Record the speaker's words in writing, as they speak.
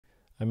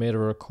I made a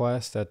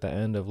request at the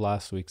end of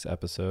last week's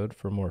episode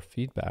for more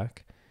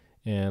feedback,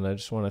 and I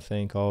just want to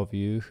thank all of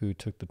you who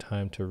took the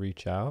time to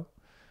reach out.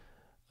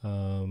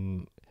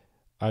 I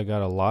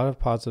got a lot of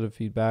positive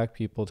feedback,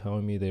 people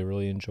telling me they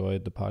really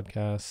enjoyed the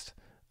podcast.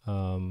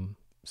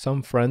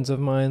 Some friends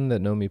of mine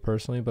that know me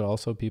personally, but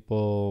also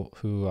people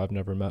who I've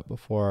never met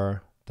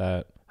before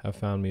that have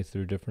found me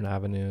through different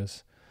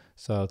avenues.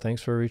 So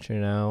thanks for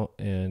reaching out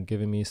and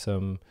giving me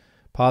some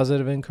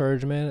positive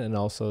encouragement and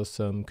also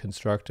some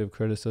constructive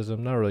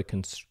criticism. Not really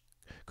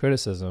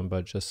criticism,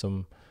 but just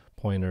some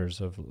pointers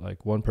of,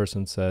 like, one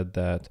person said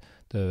that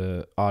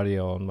the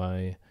audio on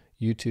my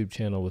YouTube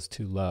channel was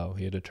too low.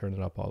 He had to turn it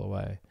up all the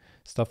way.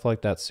 Stuff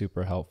like that's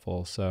super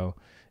helpful. So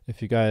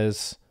if you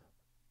guys,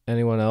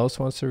 anyone else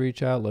wants to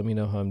reach out, let me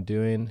know how I'm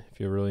doing, if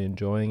you're really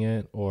enjoying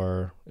it,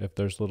 or if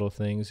there's little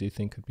things you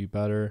think could be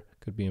better,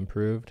 could be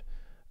improved.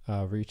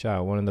 Reach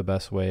out. One of the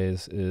best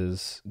ways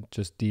is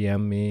just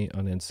DM me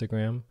on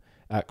Instagram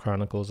at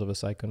Chronicles of a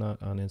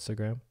Psychonaut on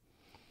Instagram.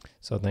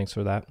 So thanks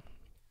for that.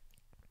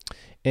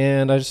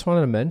 And I just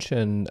wanted to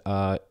mention,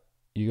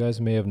 you guys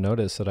may have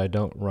noticed that I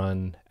don't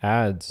run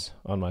ads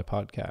on my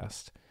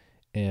podcast.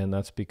 And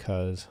that's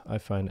because I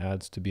find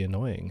ads to be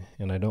annoying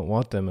and I don't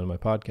want them in my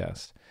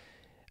podcast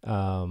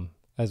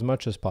as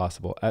much as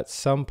possible. At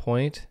some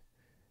point,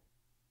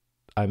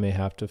 I may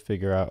have to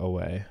figure out a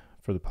way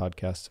for the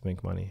podcast to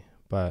make money.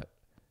 But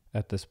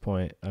at this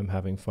point, I'm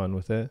having fun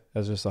with it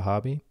as just a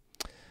hobby.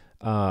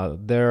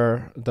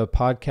 The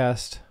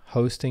podcast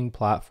hosting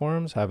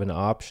platforms have an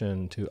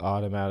option to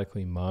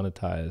automatically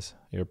monetize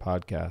your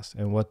podcast.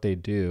 And what they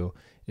do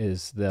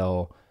is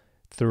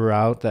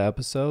throughout the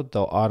episode,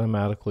 they'll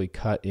automatically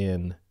cut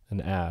in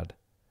an ad,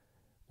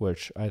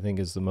 which I think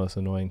is the most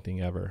annoying thing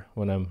ever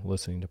when I'm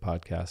listening to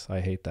podcasts. I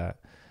hate that.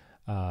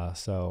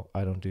 So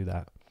I don't do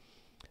that.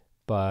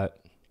 But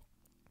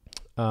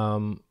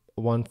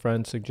one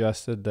friend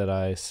suggested that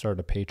I start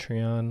a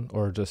Patreon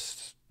or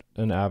just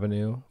an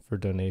avenue for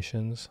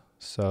donations.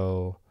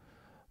 So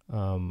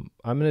I'm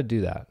going to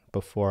do that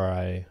before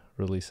I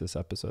release this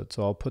episode.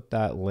 So I'll put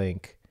that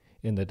link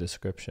in the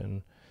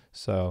description.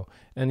 So,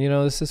 and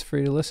this is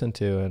free to listen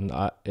to. And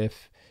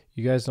if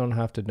you guys don't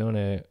have to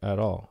donate at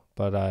all,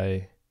 but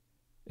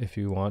if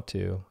you want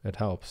to, it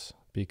helps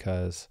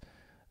because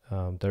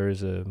there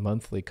is a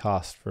monthly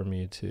cost for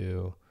me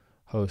to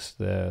host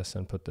this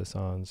and put this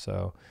on.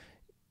 So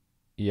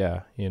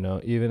yeah,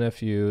 even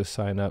if you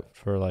sign up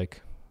for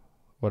like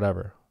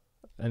whatever,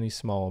 any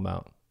small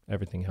amount,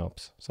 everything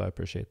helps. So I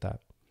appreciate that.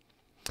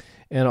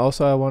 And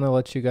also I want to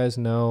let you guys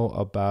know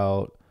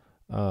about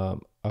a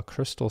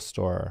crystal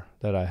store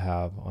that I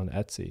have on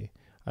Etsy.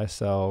 I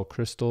sell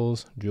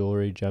crystals,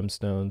 jewelry,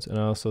 gemstones, and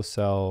I also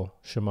sell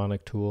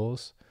shamanic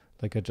tools.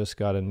 Like I just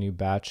got a new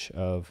batch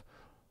of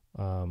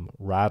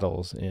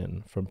rattles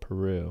in from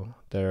Peru.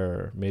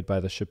 They're made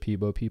by the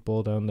Shipibo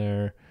people down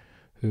there,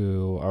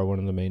 who are one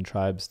of the main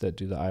tribes that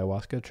do the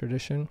ayahuasca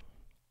tradition.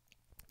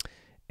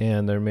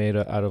 And they're made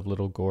out of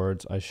little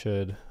gourds.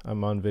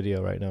 I'm on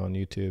video right now on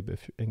YouTube,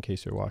 in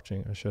case you're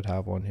watching. I should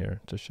have one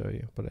here to show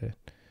you, but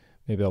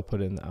maybe I'll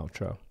put it in the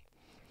outro.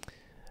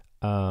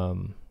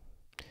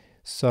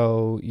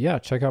 So yeah,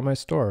 check out my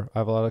store. I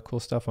have a lot of cool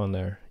stuff on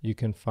there. You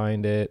can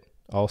find it.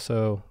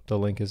 Also, the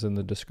link is in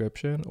the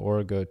description,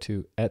 or go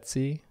to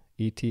Etsy,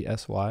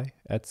 ETSY,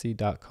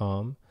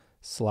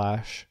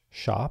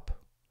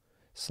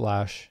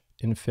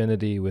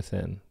 etsy.com/shop/infinity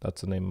within.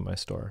 That's the name of my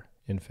store,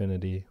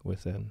 Infinity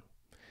Within.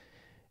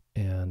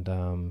 And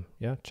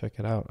yeah, check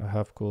it out. I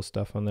have cool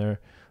stuff on there.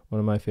 One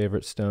of my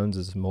favorite stones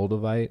is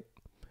moldavite.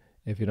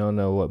 If you don't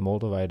know what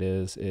moldavite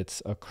is,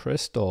 it's a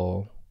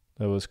crystal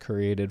that was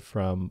created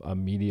from a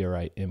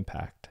meteorite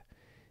impact.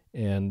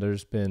 And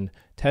there's been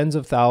tens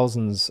of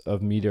thousands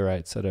of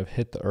meteorites that have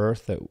hit the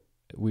earth that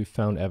we've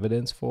found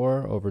evidence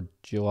for over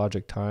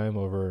geologic time,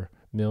 over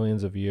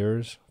millions of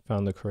years,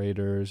 found the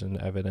craters and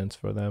evidence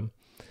for them.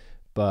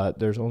 But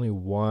there's only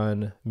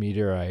one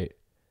meteorite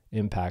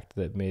impact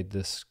that made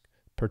this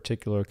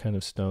particular kind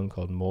of stone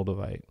called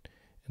moldavite.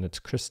 And it's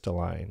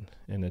crystalline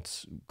and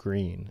it's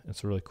green.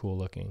 It's really cool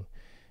looking.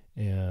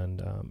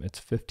 And it's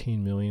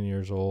 15 million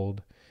years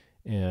old.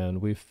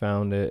 And we've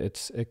found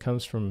it. It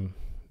comes from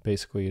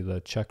basically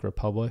the Czech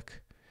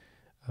Republic.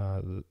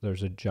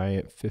 There's a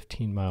giant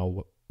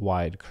 15-mile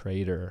wide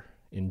crater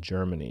in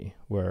Germany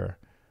where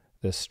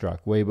this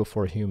struck way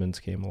before humans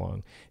came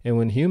along. And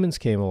when humans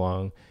came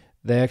along,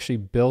 they actually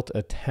built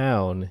a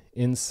town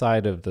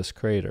inside of this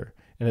crater.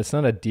 And it's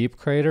not a deep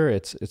crater.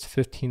 It's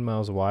 15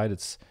 miles wide.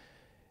 It's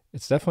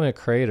definitely a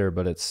crater,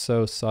 but it's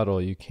so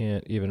subtle you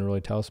can't even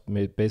really tell. It's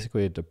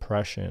basically a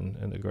depression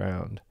in the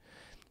ground.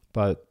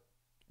 But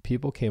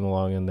people came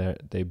along and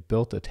they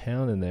built a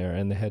town in there,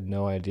 and they had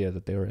no idea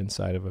that they were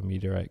inside of a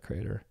meteorite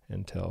crater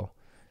until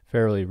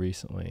fairly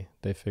recently.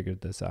 They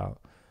figured this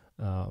out.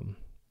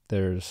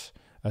 There's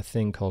a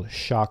thing called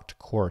shocked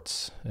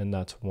quartz, and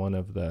that's one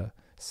of the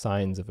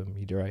signs of a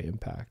meteorite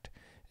impact.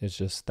 It's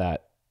just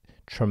that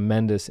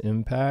tremendous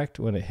impact.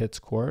 When it hits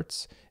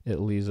quartz, it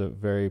leaves a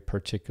very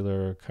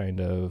particular kind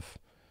of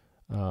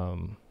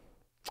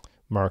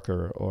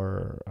marker,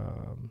 or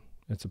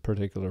it's a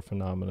particular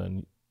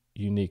phenomenon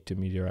unique to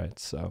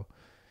meteorites. So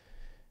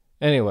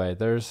anyway,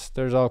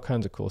 there's all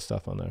kinds of cool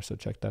stuff on there, so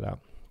check that out.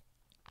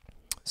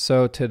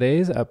 So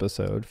today's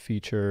episode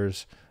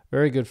features a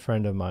very good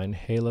friend of mine,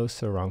 Halo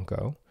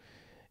Seronko,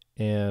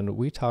 and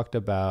we talked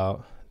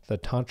about the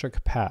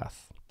Tantric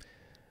path.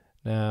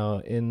 Now,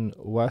 in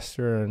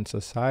Western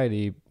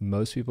society,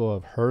 most people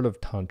have heard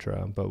of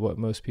Tantra, but what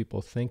most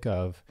people think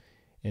of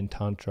in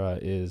Tantra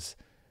is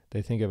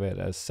they think of it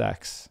as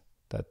sex.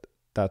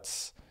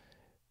 That's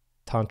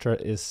Tantra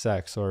is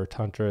sex, or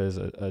Tantra is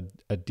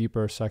a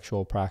deeper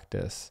sexual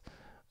practice.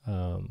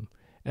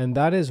 And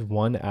that is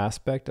one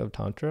aspect of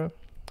Tantra.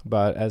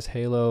 But as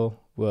Halo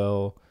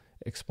will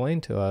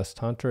explain to us,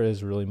 Tantra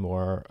is really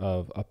more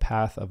of a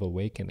path of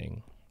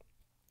awakening.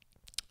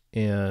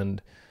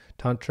 And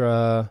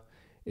Tantra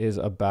is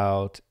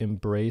about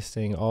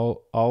embracing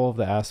all of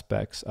the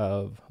aspects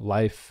of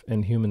life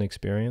and human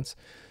experience,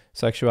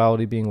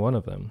 sexuality being one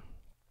of them.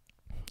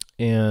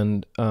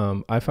 And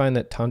I find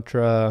that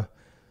Tantra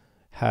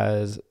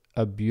has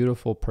a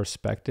beautiful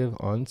perspective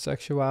on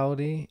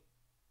sexuality,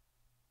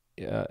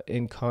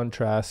 in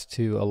contrast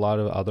to a lot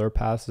of other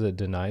paths that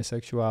deny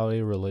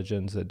sexuality,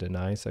 religions that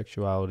deny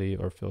sexuality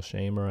or feel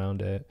shame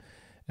around it.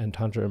 And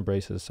Tantra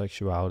embraces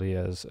sexuality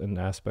as an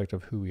aspect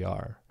of who we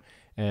are.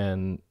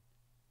 And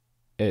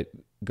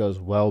it goes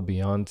well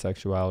beyond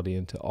sexuality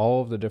into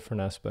all of the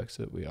different aspects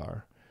that we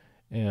are.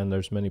 And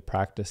there's many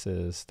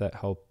practices that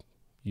help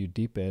you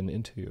deepen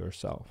into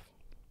yourself.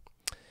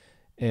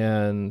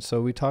 And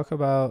so we talk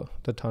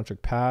about the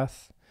Tantric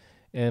path,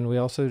 and we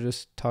also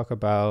just talk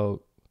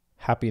about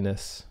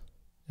happiness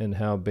and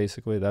how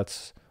basically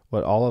that's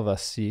what all of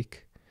us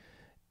seek.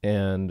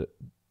 And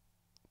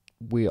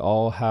we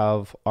all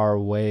have our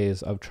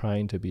ways of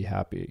trying to be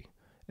happy.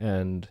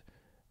 And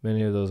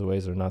many of those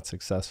ways are not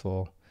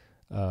successful.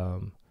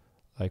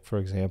 Like, for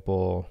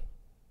example,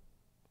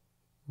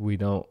 we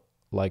don't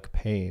like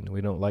pain.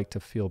 We don't like to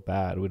feel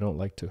bad. We don't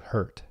like to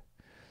hurt.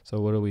 So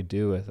what do we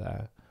do with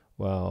that?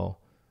 Well,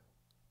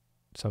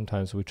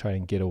 sometimes we try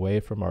and get away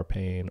from our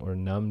pain, or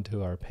numb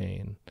to our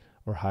pain,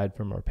 or hide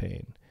from our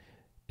pain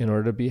in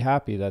order to be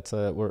happy.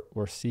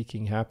 We're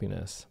seeking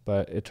happiness,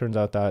 but it turns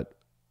out that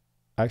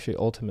actually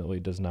ultimately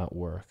does not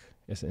work.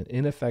 It's an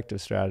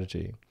ineffective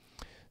strategy.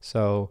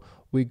 So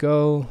we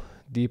go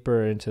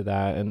deeper into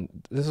that, and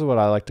this is what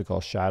I like to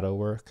call shadow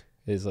work,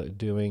 is like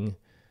doing,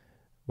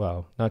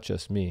 well, not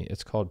just me,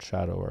 it's called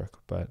shadow work,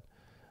 but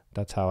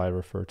that's how I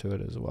refer to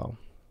it as well.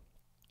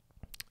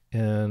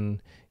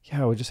 And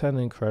yeah, we just had an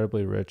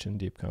incredibly rich and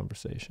deep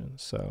conversation.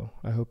 So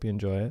I hope you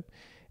enjoy it.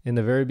 In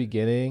the very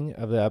beginning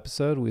of the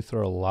episode, we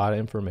throw a lot of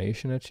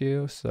information at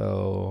you.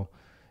 So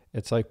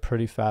it's like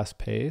pretty fast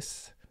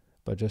paced,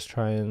 but just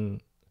try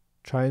and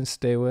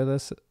stay with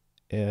us.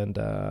 And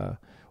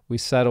we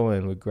settle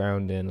in, we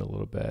ground in a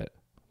little bit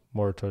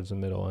more towards the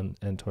middle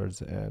and towards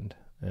the end.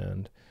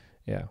 And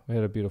yeah, we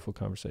had a beautiful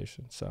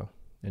conversation. So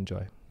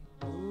enjoy.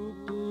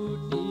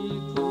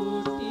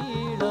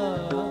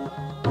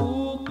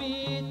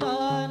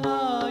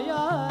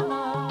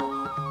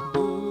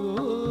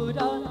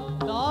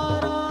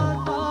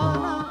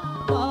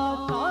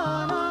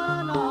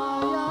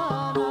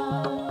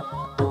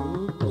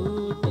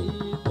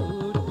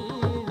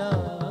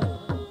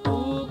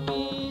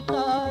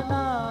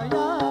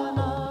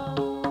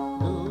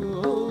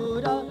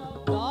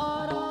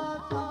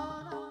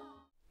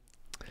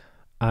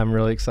 I'm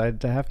really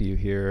excited to have you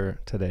here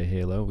today,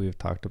 Halo. We've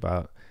talked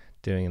about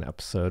doing an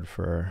episode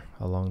for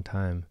a long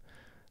time.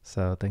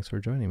 So thanks for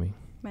joining me.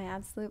 My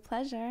absolute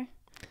pleasure.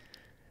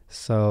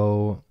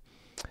 So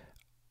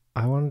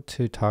I wanted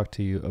to talk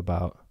to you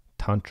about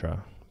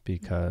Tantra,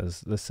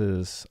 because this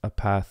is a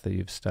path that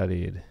you've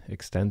studied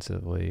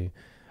extensively,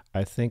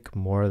 I think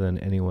more than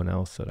anyone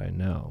else that I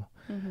know.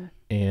 Mm-hmm.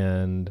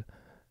 And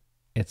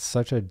it's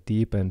such a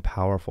deep and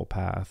powerful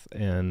path,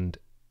 and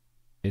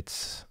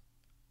it's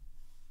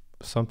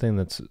something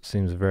that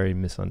seems very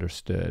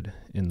misunderstood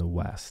in the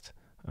West.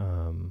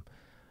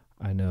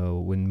 I know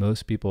when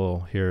most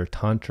people hear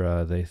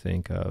Tantra, they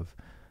think of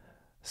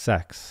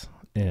sex,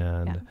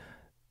 and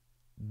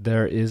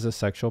there is a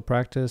sexual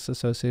practice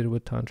associated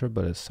with Tantra,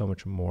 but it's so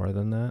much more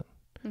than that.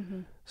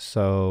 Mm-hmm.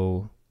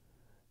 So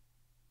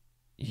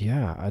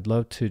yeah, I'd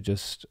love to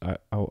just,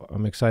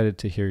 I'm excited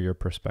to hear your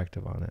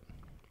perspective on it.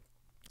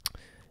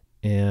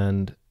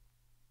 And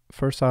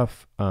first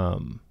off,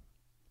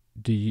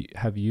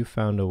 have you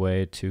found a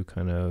way to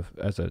kind of,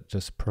 as a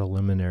just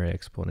preliminary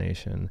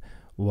explanation,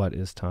 what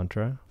is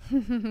Tantra?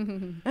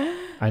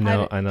 I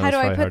know. How do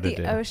I put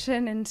the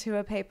ocean into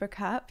a paper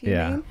cup? You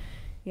mean?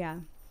 Yeah.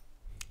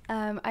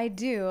 I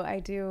do.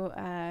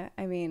 I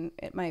mean,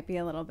 it might be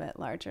a little bit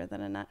larger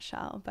than a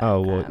nutshell,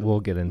 but we'll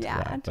get into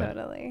that.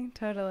 Yeah,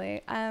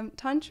 totally.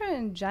 Tantra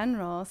in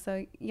general.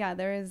 So yeah,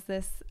 there is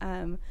this.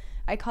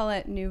 I call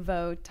it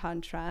Nouveau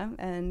Tantra,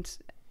 and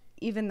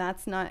even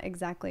that's not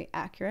exactly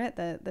accurate,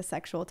 the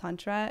sexual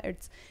tantra.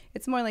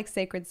 It's more like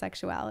sacred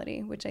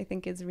sexuality, which I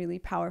think is really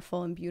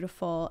powerful and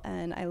beautiful.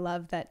 And I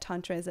love that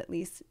tantra is at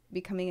least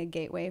becoming a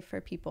gateway for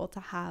people to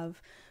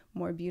have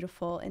more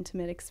beautiful,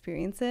 intimate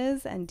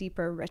experiences and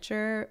deeper,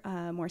 richer,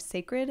 more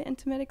sacred,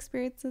 intimate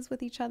experiences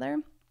with each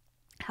other.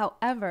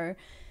 However,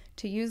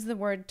 to use the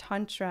word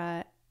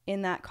tantra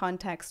in that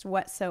context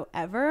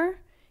whatsoever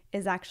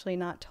is actually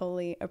not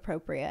totally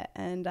appropriate.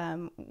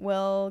 And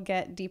we'll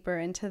get deeper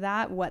into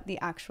that, what the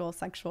actual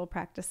sexual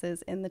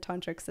practices in the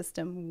tantric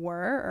system were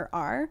or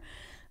are.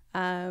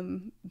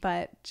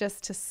 But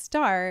just to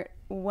start,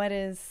 what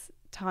is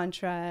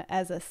tantra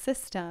as a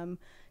system?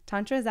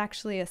 Tantra is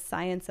actually a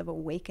science of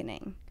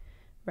awakening,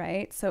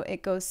 right? So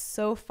it goes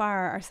so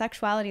far. Our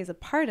sexuality is a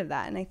part of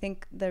that. And I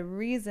think the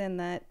reason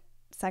that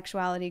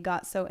sexuality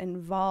got so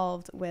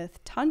involved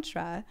with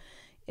tantra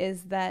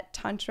is that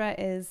tantra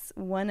is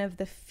one of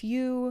the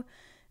few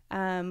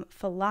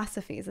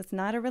philosophies. It's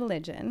not a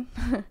religion.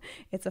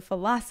 It's a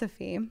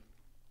philosophy.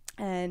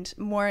 And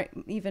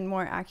even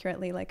more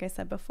accurately, like I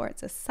said before,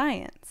 it's a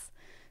science.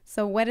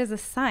 So what is a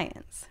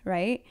science,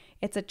 right?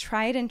 It's a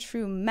tried and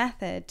true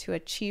method to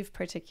achieve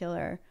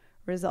particular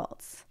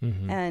results.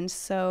 Mm-hmm. And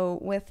so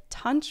with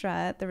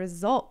tantra, the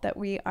result that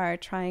we are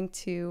trying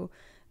to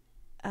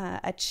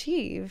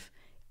achieve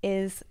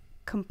is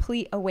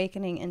complete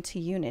awakening into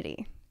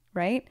unity.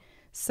 Right?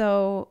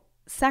 So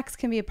sex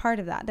can be a part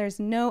of that. There's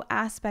no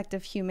aspect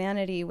of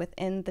humanity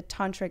within the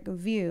tantric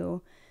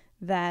view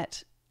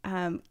that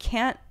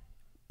can't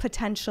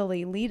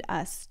potentially lead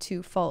us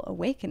to full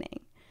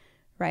awakening,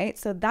 right?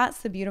 So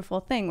that's the beautiful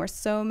thing, where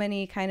so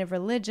many kind of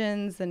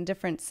religions and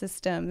different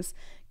systems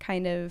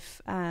kind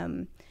of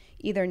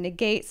either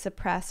negate,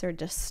 suppress, or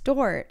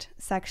distort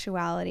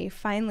sexuality.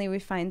 Finally, we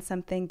find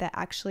something that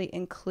actually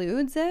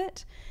includes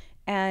it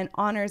and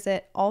honors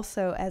it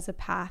also as a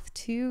path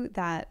to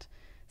that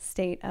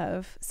state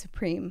of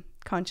supreme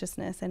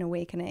consciousness and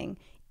awakening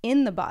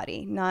in the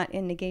body, not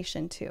in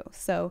negation too.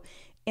 So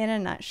in a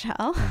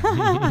nutshell,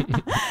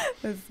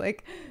 it's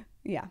like,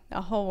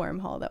 a whole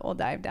wormhole that we'll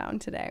dive down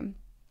today.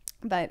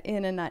 But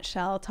in a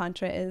nutshell,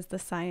 tantra is the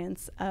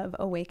science of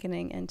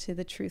awakening into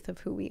the truth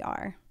of who we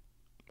are.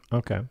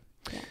 Okay.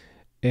 Yeah.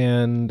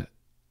 And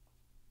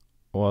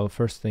well, the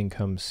first thing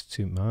comes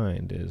to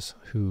mind is,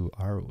 who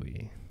are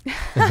we?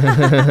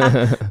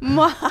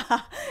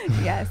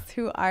 Yes,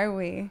 who are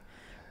we?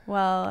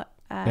 Well,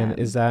 and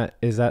is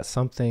that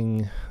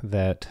something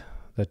that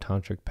the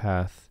tantric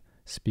path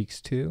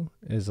speaks to?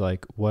 Is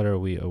like, what are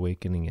we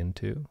awakening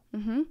into?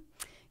 Mm-hmm.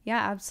 Yeah,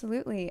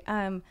 absolutely.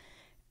 I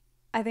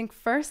think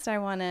first I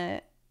want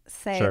to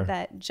say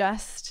that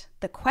just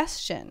the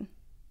question,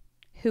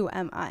 who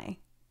am I?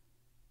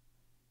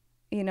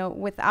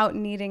 Without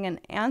needing an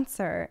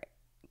answer,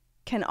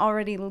 can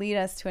already lead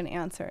us to an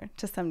answer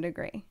to some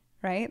degree,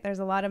 right? There's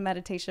a lot of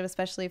meditation,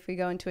 especially if we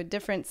go into a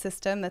different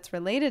system that's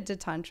related to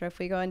Tantra. If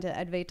we go into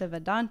Advaita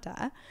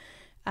Vedanta,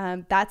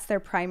 that's their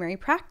primary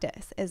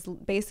practice, is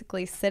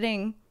basically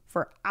sitting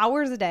for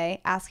hours a day,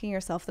 asking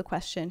yourself the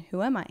question,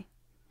 who am I?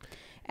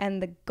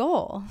 And the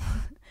goal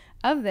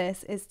of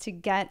this is to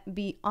get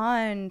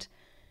beyond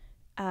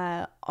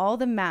all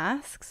the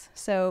masks.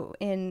 So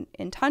in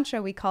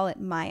Tantra, we call it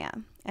Maya,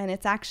 and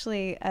it's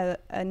actually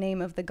a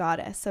name of the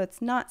goddess. So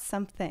it's not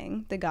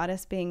something, the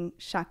goddess being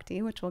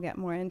Shakti, which we'll get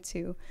more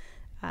into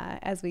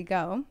as we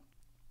go.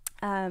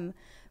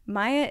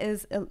 Maya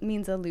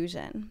means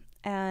illusion,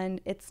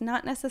 and it's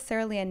not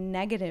necessarily a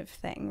negative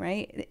thing,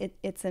 right?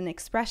 It's an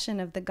expression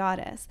of the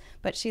goddess,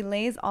 but she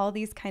lays all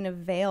these kind of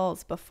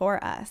veils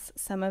before us,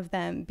 some of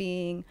them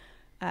being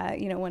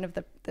one of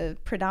the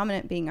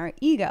predominant being our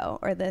ego,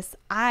 or this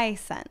I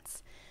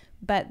sense.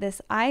 But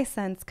this I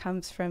sense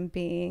comes from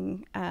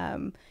being,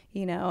 I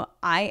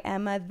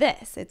am a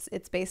this.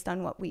 It's based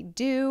on what we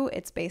do.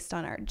 It's based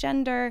on our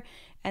gender.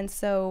 And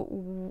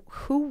so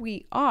who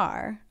we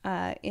are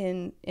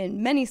in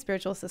many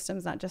spiritual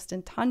systems, not just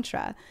in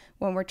Tantra,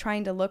 when we're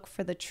trying to look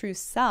for the true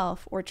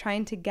self, we're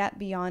trying to get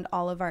beyond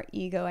all of our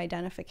ego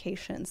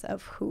identifications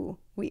of who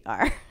we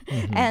are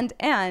mm-hmm.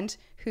 and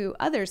who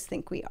others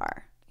think we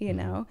are.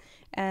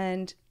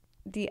 And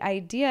the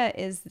idea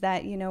is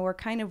that, we're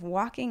kind of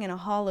walking in a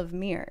hall of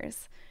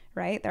mirrors,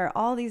 right? There are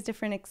all these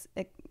different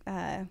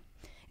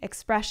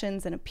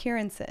expressions and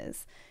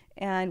appearances,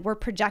 and we're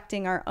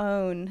projecting our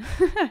own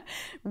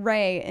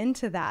ray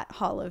into that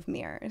hall of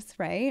mirrors,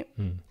 right?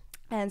 Mm.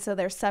 And so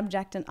there's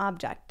subject and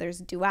object, there's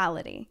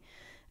duality.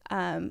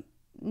 None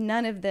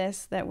of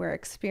this that we're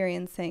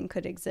experiencing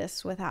could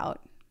exist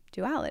without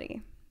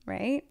duality,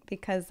 right?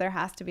 Because there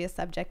has to be a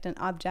subject and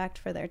object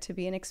for there to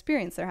be an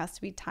experience. There has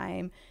to be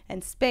time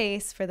and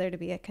space for there to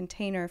be a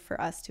container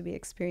for us to be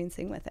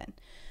experiencing within.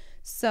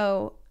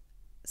 So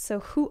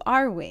who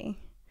are we?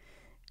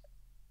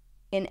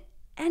 In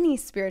any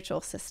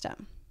spiritual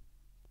system,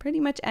 pretty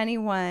much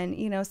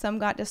anyone, some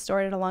got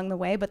distorted along the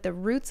way, but the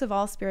roots of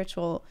all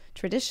spiritual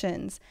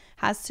traditions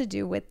has to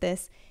do with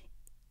this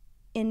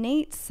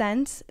innate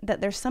sense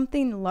that there's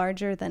something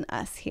larger than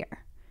us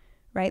here.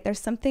 right? There's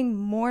something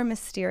more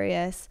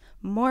mysterious,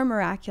 more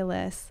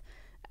miraculous,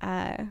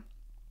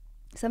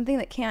 something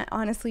that can't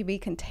honestly be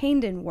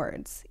contained in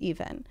words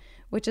even,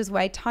 which is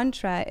why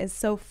Tantra is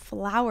so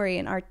flowery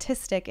and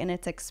artistic in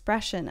its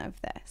expression of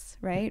this,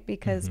 right?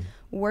 Because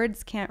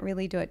words can't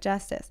really do it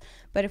justice.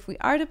 But if we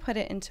are to put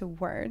it into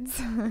words,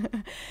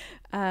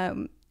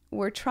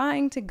 we're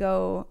trying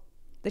to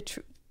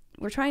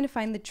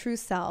find the true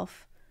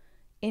self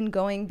in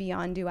going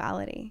beyond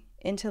duality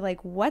into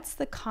like, what's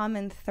the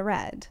common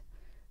thread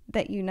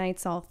that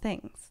unites all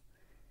things?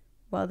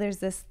 Well, there's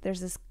this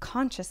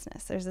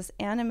consciousness, there's this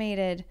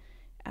animated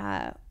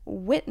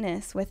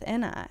witness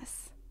within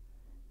us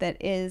that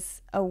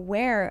is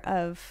aware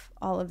of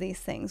all of these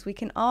things. We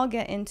can all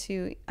get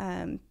into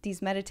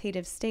these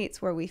meditative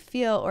states where we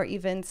feel, or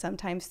even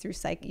sometimes through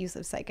use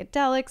of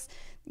psychedelics,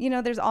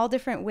 there's all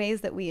different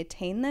ways that we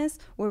attain this,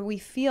 where we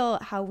feel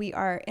how we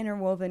are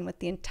interwoven with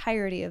the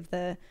entirety of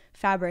the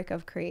fabric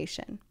of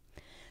creation.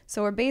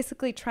 So we're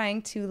basically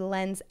trying to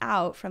lens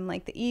out from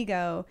like the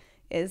ego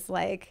is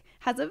like,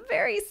 has a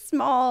very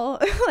small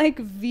like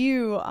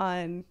view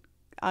on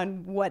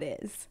what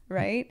is,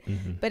 right?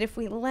 But if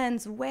we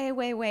lens way,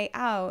 way, way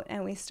out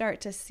and we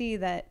start to see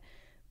that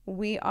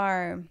we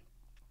are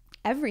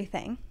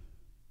everything,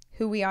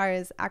 who we are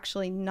is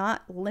actually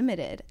not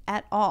limited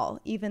at all,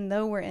 even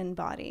though we're in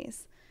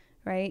bodies,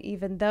 right?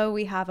 Even though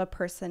we have a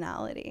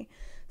personality.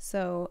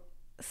 So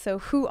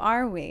who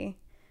are we?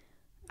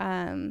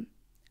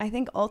 I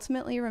think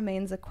ultimately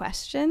remains a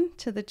question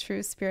to the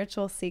true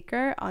spiritual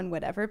seeker on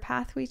whatever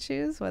path we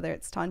choose, whether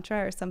it's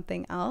Tantra or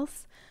something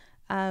else.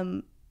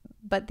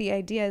 But the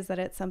idea is that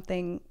it's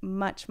something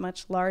much,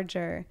 much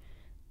larger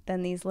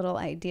than these little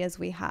ideas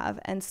we have.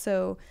 And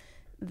so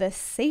the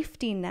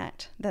safety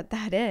net that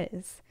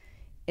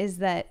is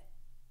that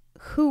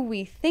who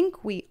we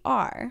think we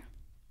are,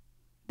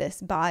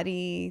 this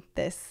body,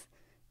 this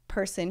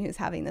person who's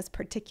having this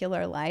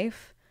particular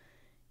life,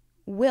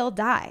 will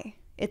die.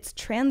 It's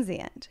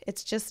transient.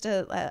 It's just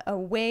a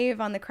wave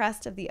on the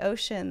crest of the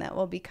ocean that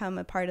will become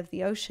a part of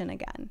the ocean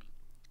again,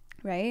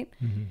 right?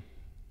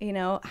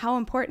 How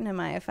important am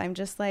I if I'm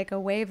just like a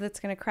wave that's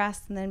going to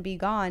crest and then be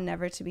gone,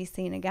 never to be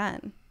seen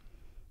again,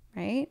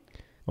 right?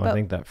 Well, I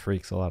think that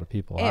freaks a lot of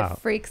people out. It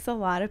freaks a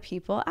lot of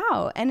people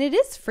out. And it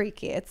is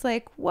freaky. It's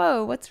like,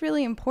 whoa, what's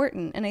really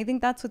important? And I think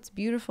that's what's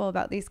beautiful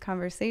about these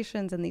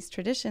conversations and these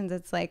traditions.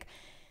 It's like,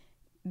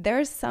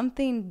 there's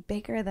something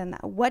bigger than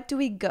that. What do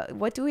we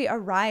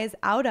arise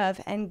out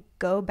of and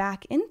go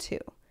back into?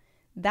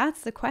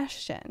 That's the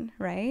question,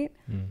 right?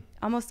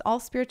 Almost all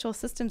spiritual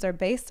systems are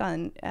based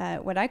on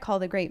what I call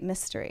the great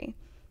mystery,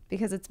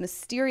 because it's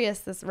mysterious,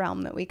 this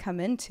realm that we come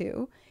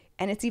into,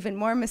 and it's even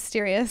more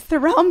mysterious, the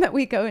realm that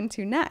we go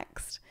into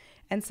next.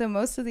 And so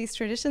most of these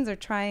traditions are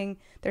trying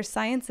their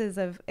sciences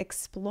of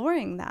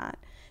exploring that.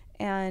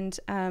 And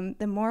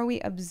the more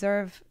we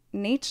observe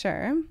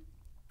nature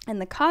and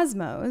the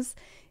cosmos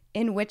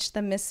in which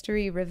the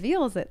mystery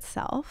reveals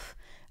itself,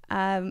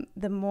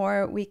 the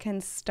more we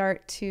can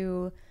start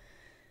to,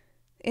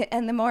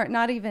 and the more,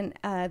 not even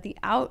the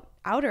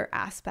outer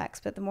aspects,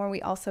 but the more we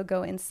also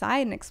go inside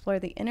and explore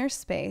the inner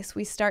space,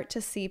 we start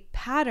to see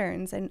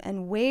patterns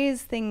and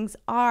ways things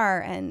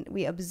are, and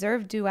we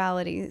observe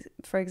duality,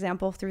 for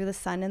example, through the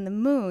sun and the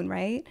moon,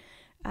 right?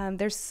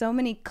 There's so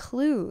many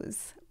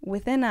clues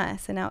within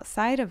us and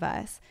outside of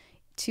us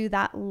to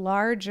that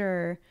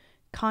larger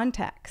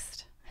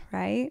context,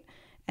 right?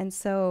 And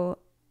so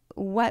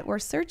what we're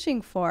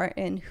searching for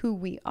in who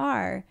we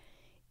are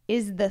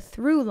is the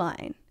through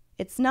line.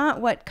 It's not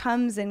what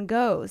comes and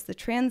goes, the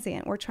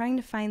transient. We're trying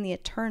to find the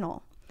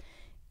eternal.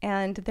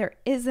 And there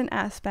is an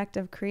aspect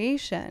of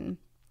creation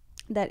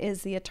that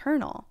is the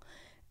eternal.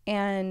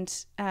 And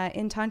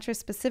in Tantra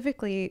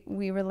specifically,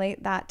 we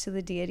relate that to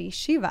the deity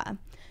Shiva,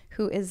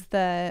 who is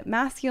the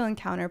masculine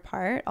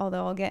counterpart,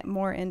 although I'll get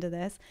more into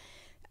this.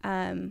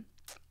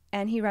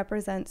 And he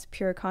represents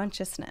pure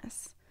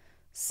consciousness.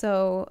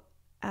 So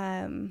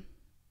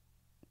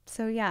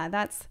yeah,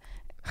 that's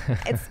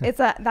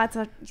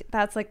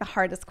like the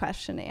hardest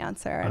question to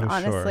answer. And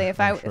honestly,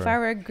 if I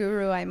were a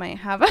guru, I might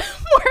have a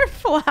more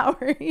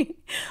flowery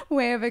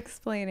way of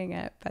explaining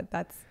it, but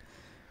that's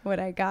what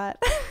I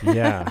got.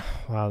 Yeah.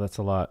 Wow. That's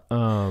a lot.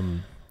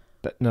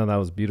 That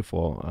was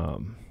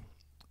beautiful.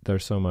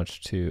 There's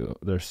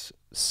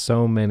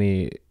so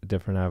many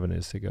different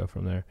avenues to go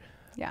from there.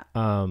 Yeah.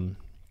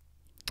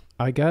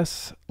 I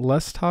guess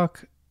let's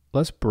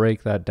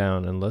break that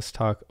down and let's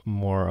talk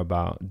more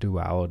about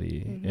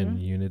duality and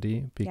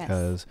unity,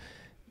 because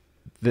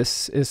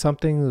this is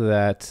something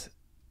that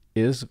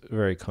is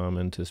very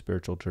common to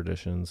spiritual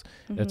traditions.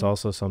 It's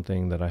also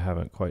something that I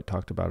haven't quite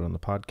talked about on the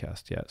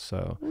podcast yet.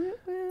 So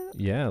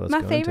yeah, let's go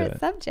into it. My favorite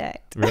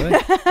subject. Really?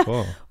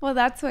 Cool. Well,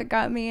 that's what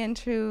got me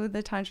into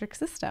the tantric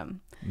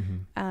system.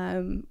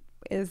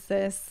 Is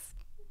this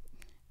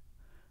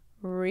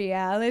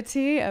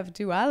reality of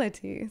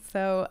duality.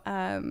 So,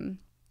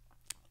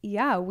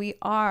 yeah, we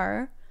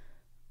are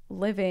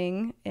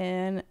living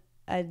in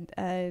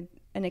an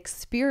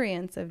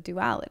experience of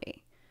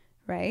duality,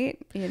 right?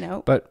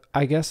 But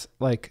I guess,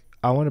 like,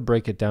 I want to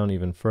break it down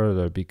even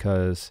further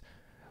because,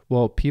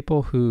 well,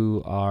 people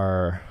who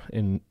are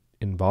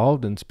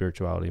involved in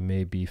spirituality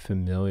may be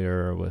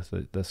familiar with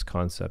this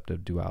concept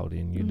of duality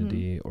and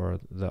unity or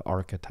the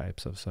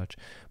archetypes of such.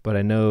 But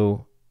I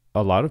know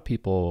a lot of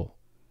people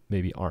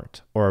maybe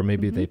aren't, or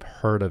maybe they've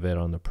heard of it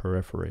on the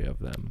periphery of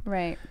them.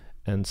 Right.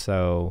 And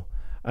so,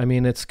 I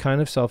mean, it's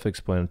kind of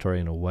self-explanatory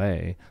in a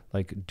way.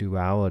 Like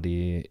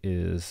duality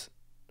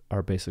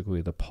are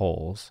basically the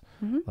poles,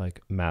 like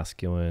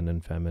masculine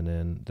and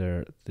feminine.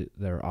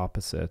 They're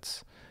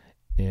opposites.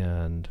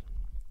 And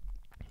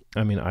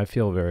I mean, I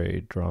feel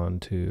very drawn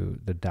to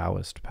the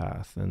Taoist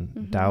path,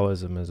 and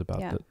Taoism is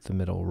about the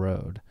middle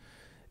road.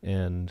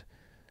 And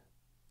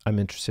I'm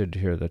interested to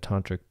hear the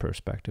tantric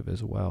perspective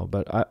as well.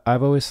 But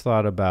I've always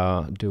thought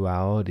about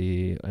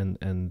duality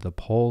and the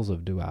poles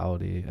of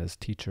duality as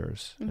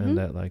teachers, and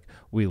that like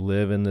we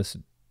live in this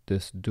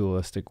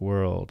dualistic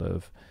world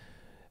of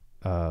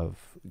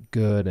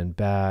good and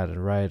bad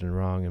and right and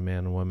wrong and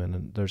man and woman,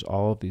 and there's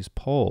all of these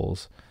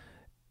poles,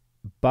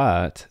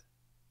 but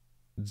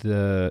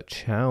the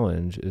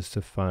challenge is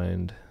to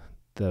find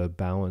the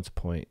balance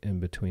point in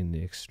between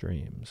the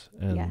extremes,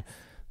 and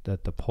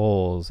that the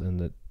poles and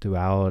the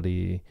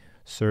duality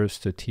serves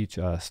to teach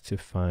us to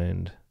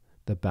find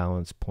the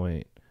balance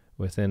point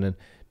within. And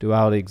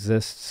duality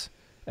exists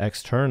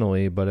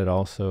externally, but it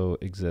also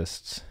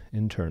exists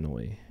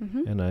internally.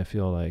 And I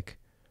feel like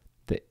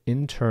the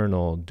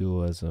internal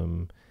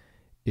dualism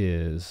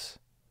is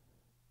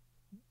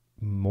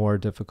more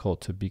difficult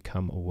to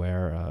become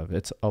aware of.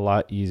 It's a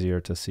lot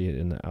easier to see it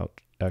in the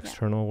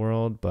external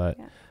world, but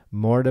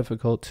more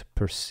difficult to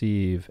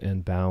perceive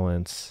and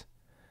balance,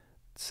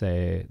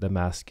 say, the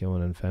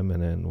masculine and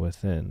feminine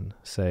within,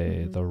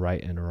 say, the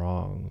right and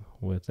wrong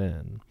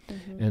within,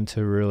 and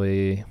to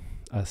really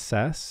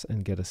assess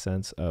and get a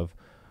sense of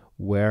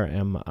where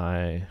am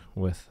I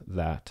with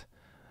that,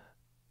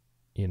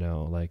 you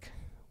know, like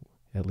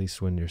at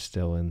least when you're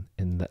still in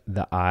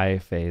the I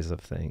phase of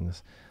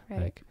things,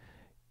 like,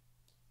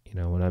 you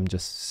know, when I'm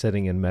just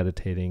sitting and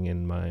meditating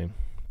and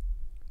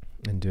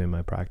doing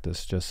my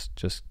practice,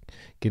 just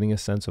getting a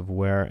sense of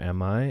where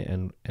am I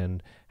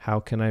and how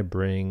can I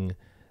bring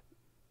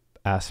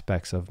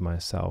aspects of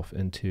myself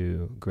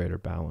into greater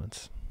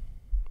balance.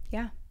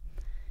 Yeah,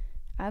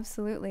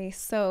 absolutely.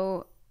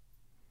 So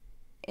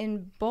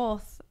in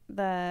both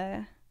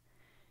I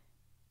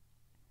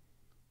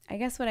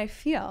guess what I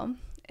feel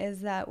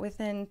is that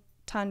within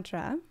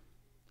Tantra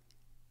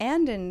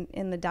and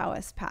in the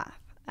Taoist path,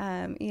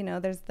 you know,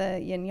 there's the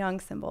yin yang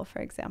symbol, for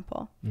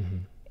example.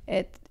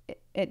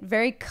 It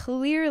very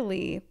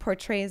clearly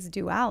portrays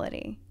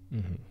duality.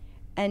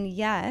 And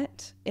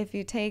yet, if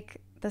you take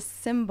the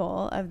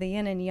symbol of the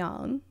yin and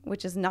yang,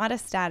 which is not a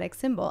static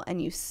symbol,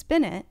 and you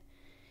spin it,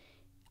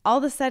 all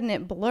of a sudden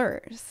it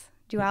blurs.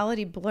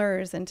 Duality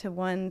blurs into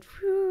one,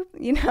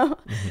 you know?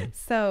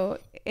 So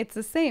it's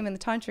the same in the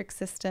tantric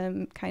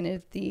system. Kind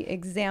of the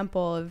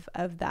example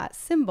of that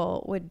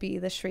symbol would be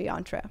the Sri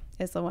Yantra,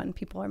 is the one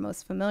people are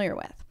most familiar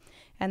with.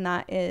 And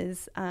that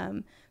is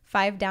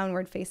 5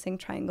 downward facing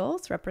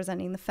triangles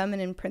representing the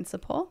feminine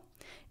principle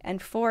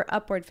and 4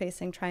 upward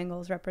facing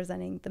triangles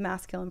representing the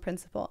masculine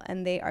principle.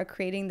 And they are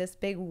creating this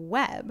big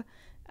web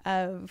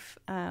of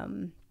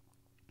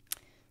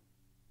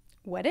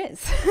what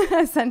is.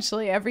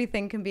 Essentially,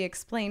 everything can be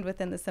explained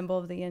within the symbol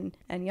of the yin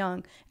and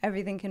yang.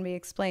 Everything can be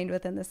explained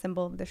within the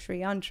symbol of the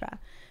Sri Yantra,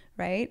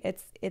 right?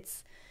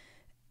 It's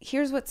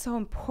here's what's so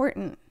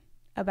important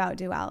about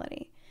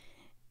duality.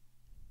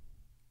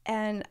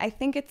 And I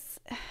think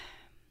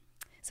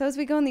so as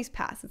we go in these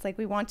paths, it's like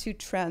we want to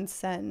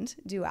transcend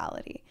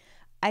duality.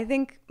 I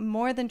think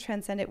more than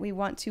transcend it, we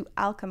want to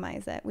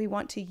alchemize it. We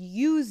want to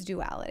use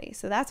duality.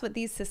 So that's what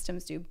these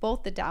systems do,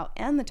 both the Tao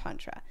and the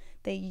Tantra.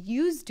 They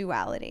use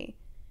duality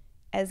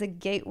as a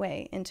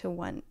gateway into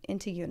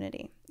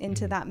unity,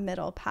 into that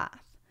middle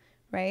path,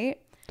 right?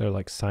 They're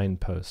like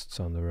signposts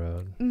on the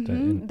road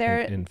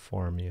that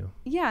inform you.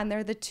 Yeah, and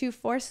they're the two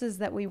forces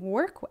that we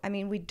work with. I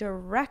mean, we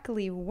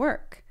directly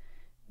work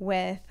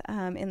with,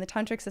 in the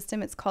Tantric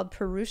system, it's called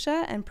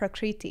Purusha and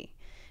Prakriti.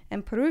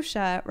 And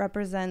Purusha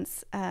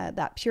represents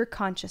that pure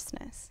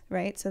consciousness,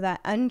 right? So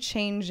that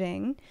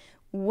unchanging,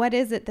 what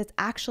is it that's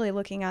actually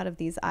looking out of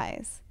these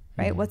eyes,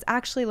 right? What's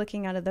actually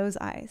looking out of those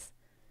eyes?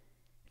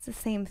 It's the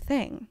same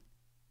thing,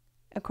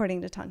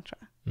 according to Tantra,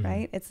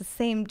 right? It's the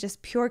same,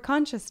 just pure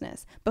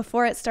consciousness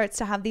before it starts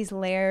to have these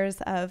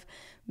layers of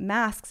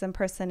masks and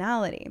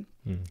personality.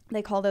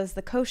 They call those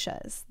the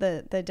koshas,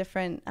 the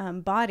different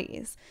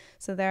bodies.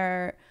 So there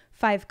are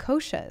 5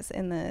 koshas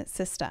in the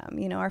system.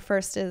 You know, our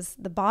first is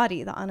the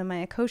body, the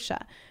Annamaya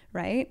kosha,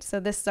 right? So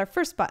this is our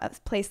first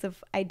place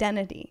of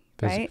identity,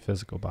 right?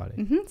 Physical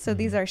body. So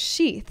these are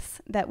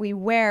sheaths that we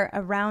wear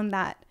around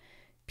that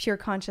pure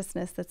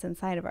consciousness that's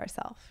inside of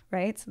ourselves,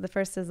 right? So the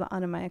first is the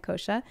Annamaya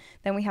kosha.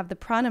 Then we have the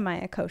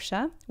Pranamaya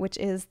kosha, which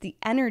is the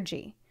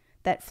energy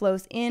that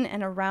flows in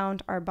and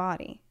around our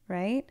body,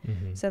 right?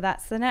 So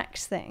that's the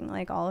next thing.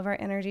 Like all of our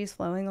energy is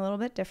flowing a little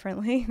bit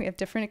differently. We have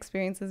different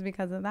experiences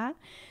because of that.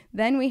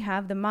 Then we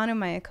have the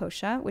manomaya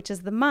kosha, which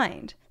is the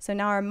mind. So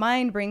now our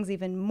mind brings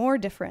even more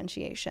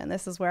differentiation.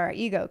 This is where our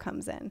ego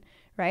comes in,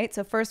 right?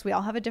 So first, we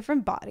all have a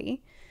different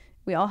body.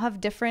 We all have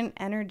different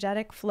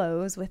energetic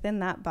flows within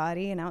that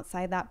body and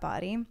outside that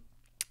body.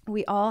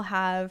 We all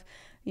have,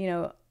 you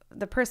know,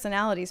 the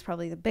personality is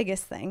probably the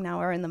biggest thing. Now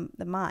we're in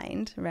the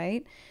mind,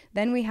 right?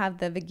 Then we have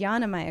the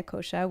Vijnanamaya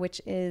kosha, which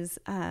is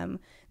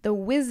the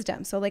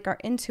wisdom. So like our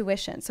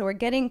intuition. So we're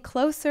getting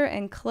closer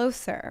and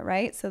closer,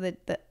 right? So the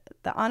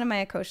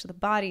Annamaya kosha, the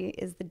body,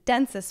 is the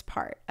densest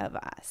part of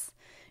us,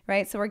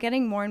 right? So we're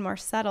getting more and more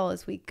subtle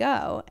as we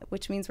go,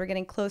 which means we're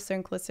getting closer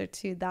and closer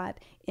to that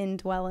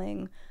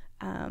indwelling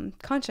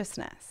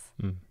consciousness,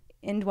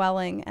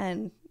 indwelling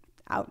and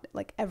out,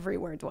 like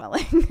everywhere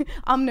dwelling,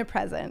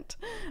 omnipresent,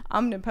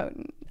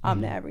 omnipotent,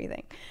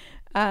 omni-everything.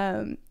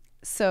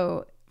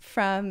 So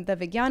from the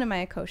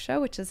Vijnanamaya kosha,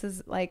 which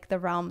is like the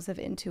realms of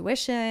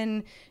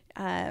intuition,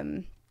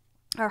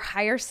 our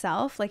higher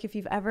self, like if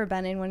you've ever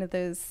been in one of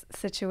those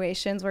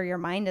situations where your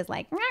mind is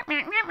like,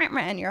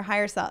 and your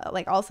higher self,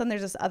 like all of a sudden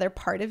there's this other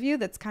part of you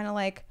that's kind of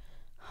like,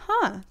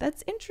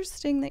 that's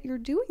interesting that you're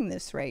doing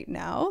this right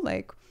now.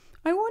 Like,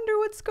 I wonder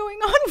what's going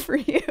on for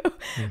you,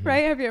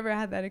 right? Have you ever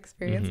had that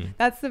experience?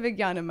 That's the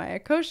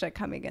Vijnanamaya kosha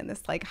coming in,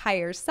 this like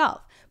higher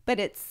self,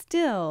 but it's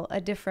still a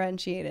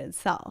differentiated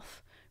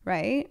self,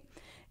 right?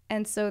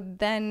 And so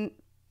then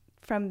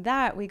from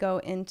that, we go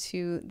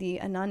into the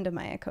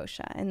Anandamaya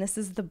kosha, and this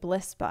is the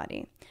bliss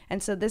body.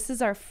 And so this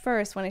is our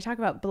first, when I talk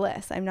about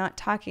bliss, I'm not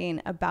talking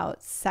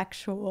about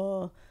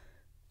sexual,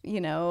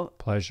 you know,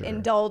 pleasure,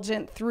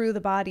 indulgent through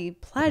the body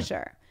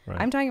pleasure. Right.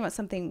 I'm talking about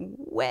something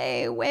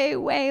way, way,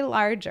 way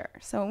larger.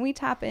 So when we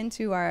tap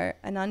into our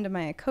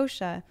Anandamaya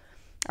kosha,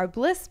 our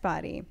bliss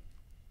body,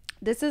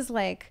 this is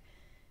like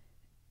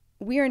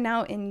we are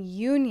now in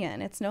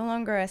union. It's no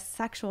longer a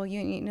sexual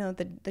union. You know,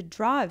 the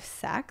draw of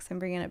sex, I'm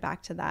bringing it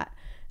back to that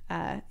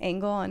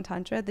angle on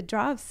Tantra. The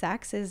draw of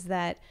sex is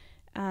that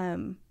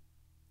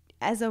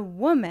as a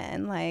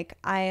woman, like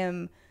I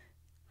am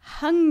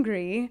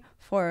hungry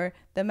for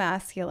the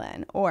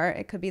masculine, or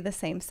it could be the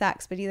same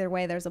sex, but either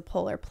way there's a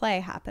polar play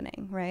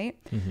happening, right?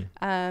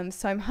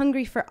 So I'm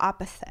hungry for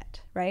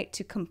opposite, right?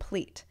 To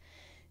complete.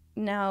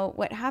 Now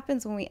what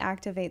happens when we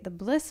activate the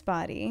bliss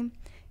body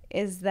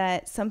is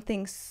that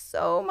something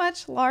so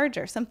much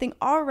larger, something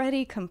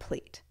already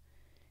complete,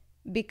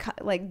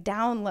 like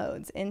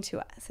downloads into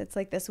us. It's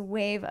like this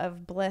wave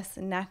of bliss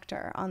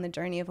nectar on the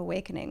journey of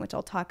awakening, which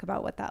I'll talk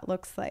about what that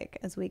looks like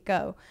as we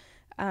go.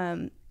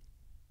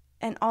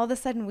 And all of a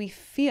sudden we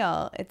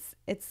feel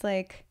it's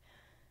like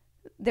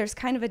there's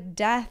kind of a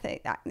death.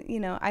 You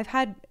know, I've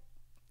had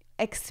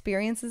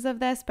experiences of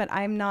this, but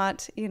I'm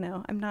not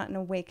an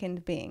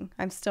awakened being.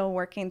 I'm still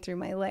working through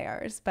my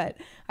layers, but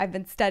I've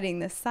been studying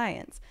this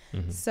science.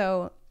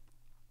 So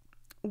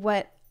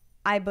what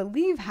I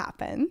believe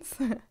happens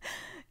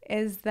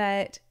is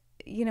that,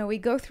 you know, we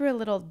go through a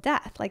little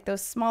death, like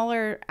those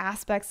smaller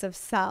aspects of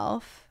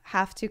self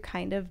have to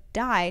kind of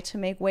die to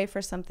make way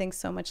for something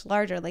so much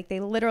larger. Like they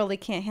literally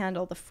can't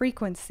handle the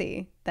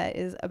frequency that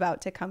is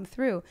about to come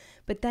through.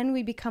 But then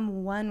we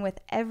become one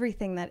with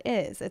everything that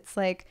is. It's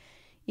like,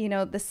 you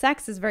know, the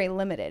sex is very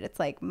limited. It's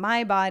like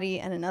my body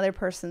and another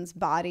person's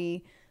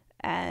body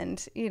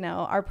and, you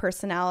know, our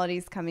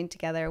personalities coming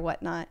together,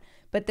 whatnot.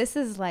 But this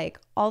is like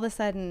all of a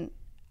sudden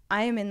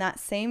I am in that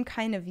same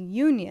kind of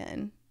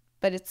union,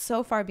 but it's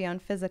so far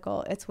beyond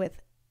physical. It's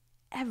with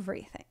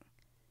everything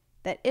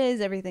that is,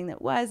 everything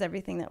that was,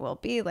 everything that will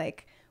be.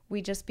 Like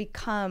we just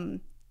become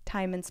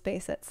time and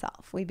space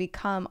itself. We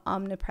become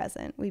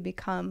omnipresent. We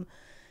become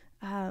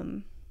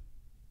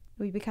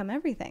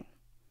everything.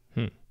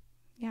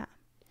 Yeah.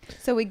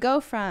 So we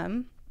go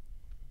from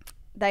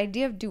the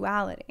idea of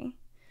duality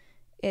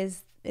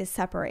is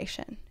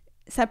separation.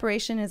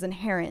 Separation is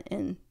inherent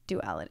in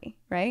duality,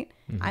 right?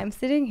 I'm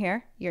sitting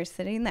here, you're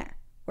sitting there.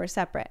 We're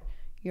separate.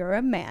 You're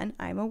a man,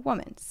 I'm a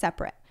woman,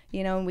 separate,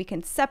 you know, and we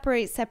can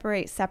separate,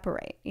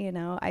 you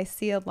know. I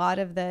see a lot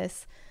of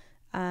this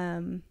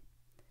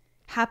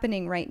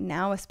happening right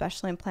now,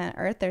 especially in planet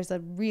Earth. There's a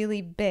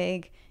really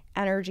big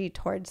energy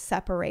towards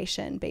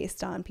separation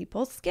based on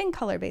people's skin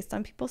color, based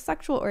on people's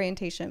sexual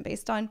orientation,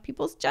 based on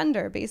people's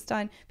gender, based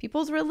on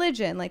people's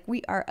religion. Like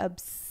we are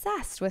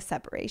obsessed with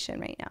separation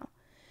right now.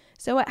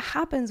 So what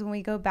happens when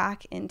we go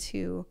back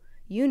into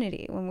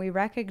unity, when we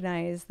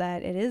recognize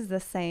that it is the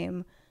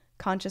same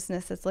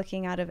consciousness that's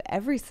looking out of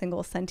every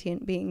single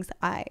sentient being's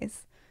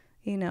eyes,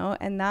 you know,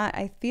 and that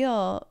I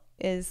feel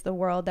is the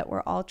world that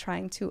we're all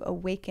trying to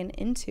awaken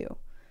into.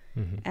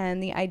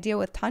 And the idea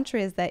with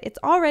Tantra is that it's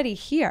already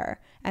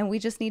here and we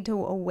just need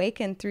to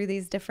awaken through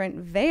these different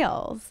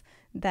veils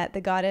that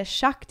the goddess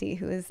Shakti,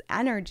 who is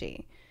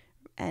energy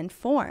and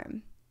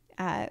form,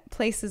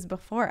 places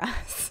before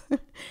us,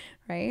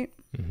 right?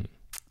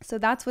 So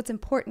that's what's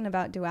important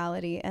about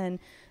duality. And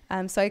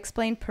so I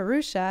explained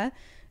Purusha.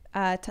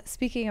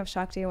 Speaking of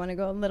Shakti, I want to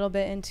go a little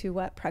bit into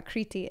what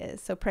Prakriti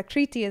is. So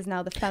Prakriti is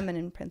now the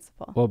feminine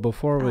principle. Well,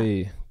 before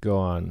we go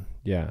on,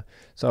 yeah.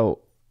 So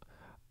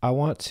I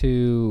want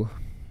to,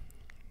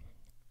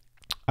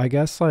 I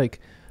guess, like,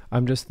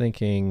 I'm just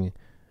thinking,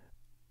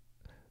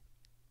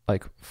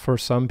 like, for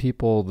some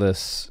people,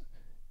 this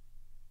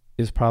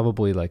is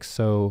probably like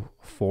so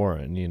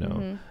foreign, you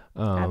know?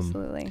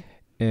 Absolutely.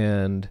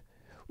 And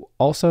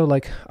also,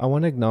 like, I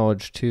want to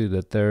acknowledge too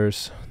that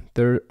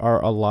there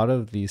are a lot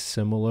of these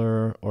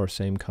similar or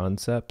same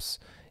concepts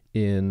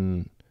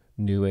in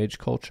New Age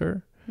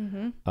culture.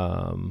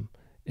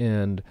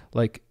 And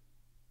like,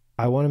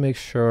 I want to make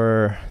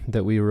sure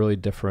that we really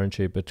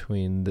differentiate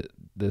between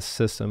this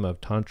system of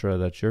Tantra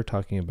that you're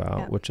talking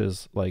about, which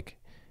is like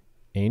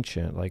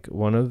ancient, like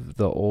one of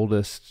the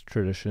oldest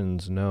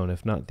traditions known,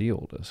 if not the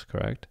oldest,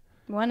 correct?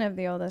 One of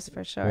the oldest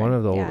for sure. One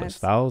of the oldest,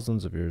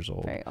 thousands of years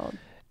old. Very old.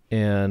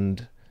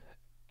 And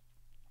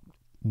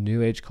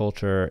New Age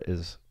culture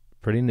is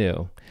pretty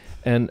new.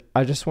 And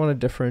I just want to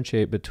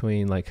differentiate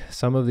between like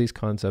some of these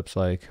concepts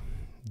like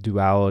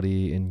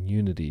duality and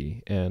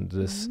unity, and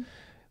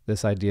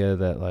this idea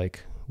that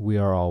like we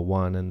are all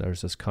one, and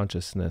there's this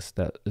consciousness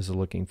that is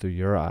looking through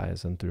your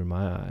eyes and through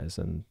my eyes,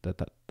 and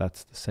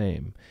that's the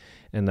same.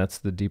 And that's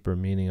the deeper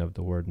meaning of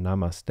the word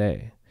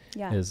namaste.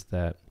 Yeah. Is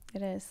that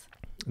it is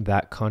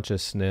that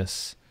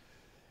consciousness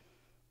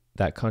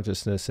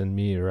in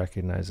me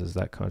recognizes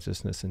that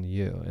consciousness in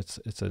you.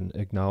 It's an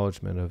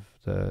acknowledgement of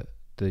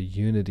the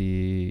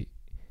unity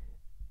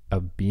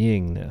of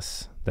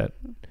beingness that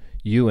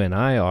you and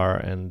I are,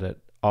 and that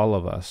all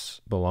of us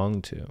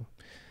belong to.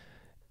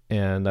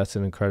 And that's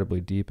an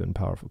incredibly deep and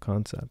powerful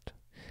concept.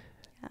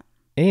 Yeah.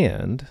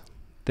 And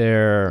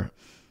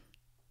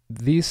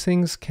these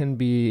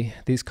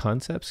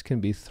concepts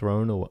can be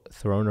thrown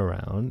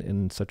around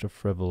in such a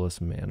frivolous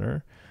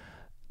manner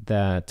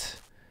that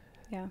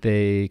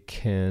they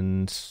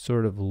can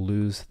sort of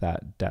lose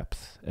that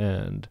depth.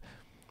 And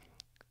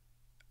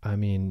I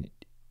mean,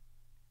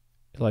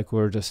 like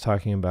we're just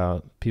talking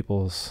about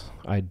people's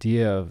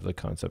idea of the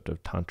concept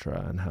of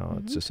Tantra and how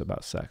it's just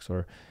about sex,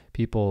 or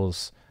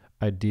people's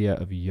idea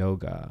of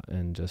yoga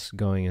and just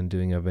going and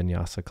doing a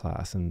vinyasa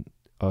class and,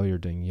 oh, you're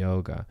doing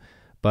yoga.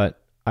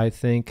 But I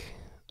think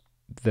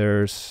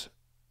there's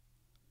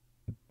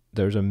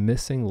a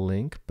missing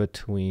link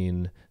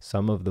between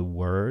some of the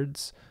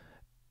words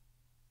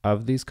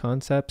of these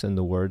concepts and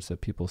the words that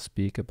people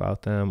speak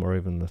about them, or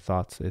even the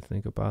thoughts they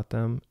think about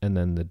them, and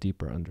then the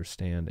deeper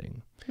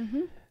understanding.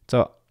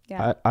 So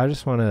I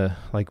just want to,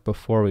 like,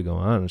 before we go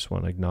on, I just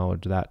want to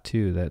acknowledge that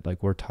too, that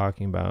like we're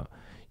talking about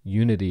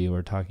unity,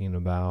 we're talking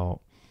about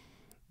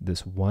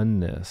this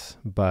oneness,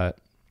 but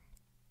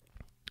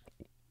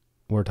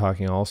we're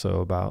talking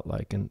also about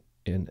like an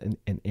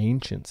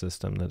ancient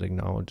system that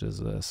acknowledges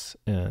this.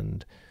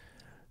 And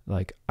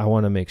like, I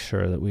want to make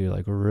sure that we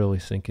like really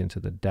sink into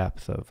the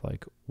depth of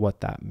like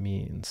what that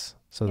means,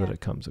 so that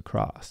it comes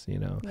across, you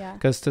know,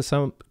 because to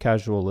some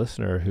casual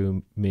listener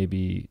who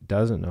maybe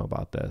doesn't know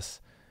about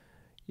this,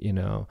 you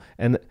know,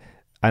 and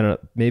I don't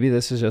know, maybe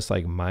this is just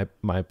like my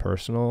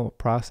personal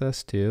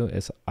process too,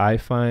 is I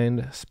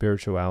find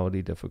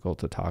spirituality difficult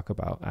to talk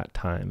about at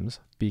times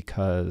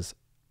because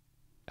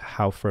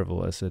how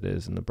frivolous it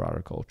is in the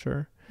broader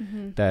culture,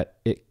 that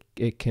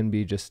it can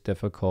be just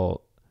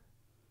difficult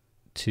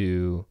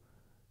to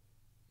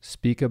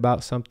speak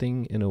about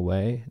something in a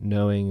way,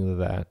 knowing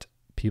that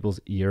people's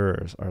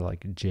ears are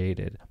like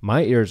jaded.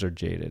 My ears are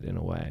jaded in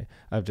a way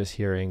of just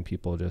hearing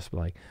people just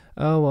like,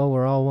 oh, well,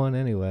 we're all one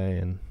anyway.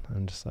 And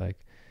I'm just like,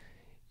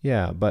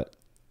 yeah, but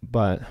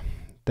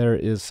there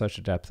is such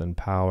a depth and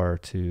power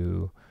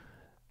to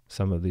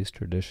some of these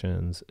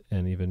traditions,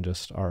 and even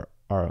just our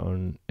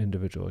own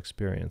individual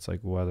experience, like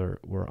whether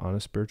we're on a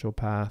spiritual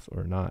path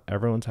or not,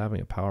 everyone's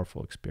having a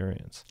powerful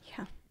experience.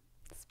 Yeah,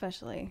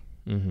 especially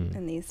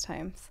in these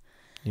times.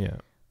 Yeah.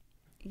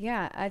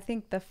 Yeah, I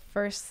think the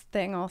first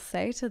thing I'll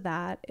say to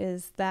that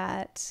is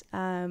that,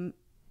 you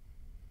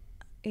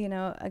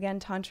know, again,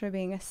 Tantra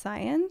being a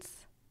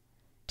science,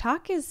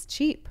 talk is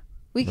cheap.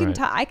 We can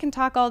talk. I can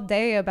talk all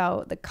day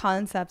about the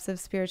concepts of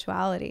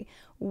spirituality.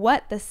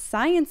 What the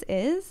science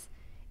is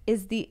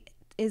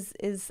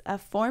a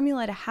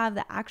formula to have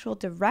the actual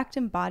direct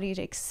embodied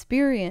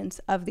experience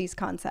of these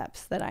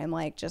concepts that I'm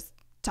like just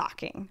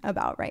talking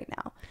about right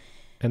now.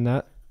 And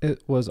that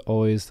it was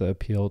always the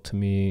appeal to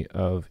me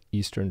of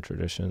Eastern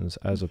traditions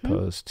as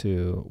opposed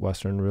to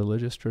Western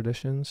religious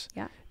traditions.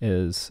 Yeah.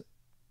 Is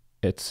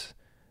it's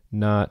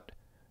not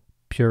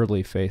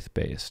purely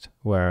faith-based,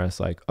 whereas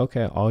like,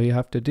 okay, all you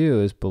have to do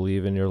is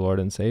believe in your Lord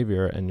and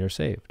Savior and you're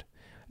saved.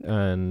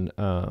 And,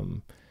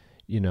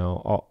 you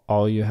know,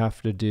 all you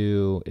have to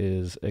do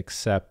is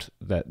accept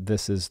that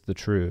this is the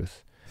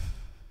truth.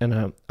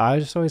 And I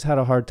just always had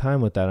a hard time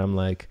with that. I'm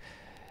like,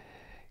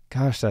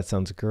 gosh, that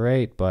sounds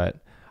great, but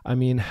I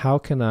mean, how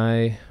can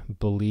I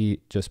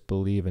just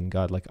believe in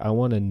God? Like, I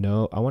want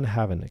to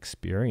have an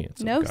experience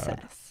of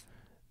God.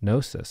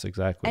 Gnosis,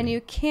 exactly. And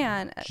you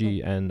can.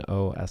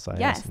 Gnosis.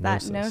 Yes,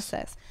 that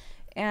gnosis.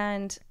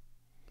 And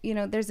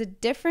there's a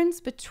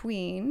difference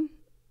between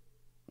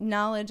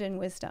knowledge and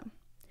wisdom,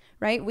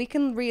 right? We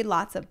can read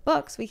lots of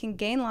books, we can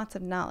gain lots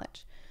of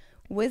knowledge.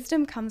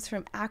 Wisdom comes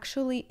from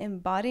actually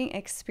embodying,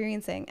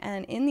 experiencing.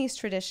 And in these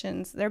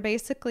traditions, they're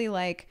basically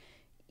like,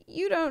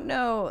 you don't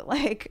know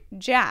like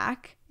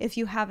Jack if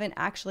you haven't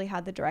actually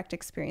had the direct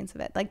experience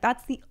of it. Like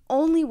that's the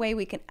only way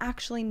we can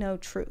actually know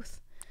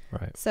truth.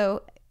 Right.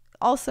 So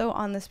also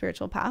on the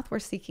spiritual path, we're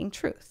seeking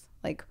truth.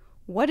 Like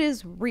what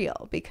is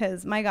real?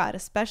 Because my God,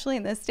 especially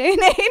in this day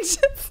and age,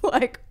 it's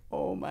like,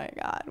 oh my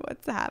God,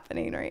 what's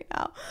happening right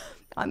now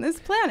on this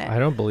planet? I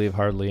don't believe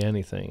hardly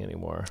anything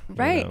anymore.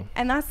 Right.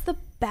 And that's the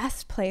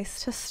best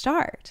place to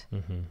start.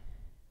 Mm-hmm.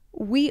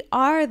 We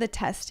are the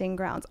testing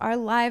grounds. Our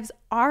lives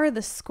are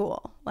the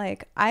school.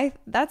 Like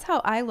that's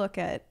how I look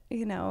at,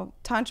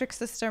 tantric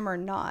system or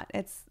not.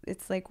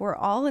 It's like we're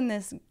all in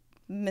this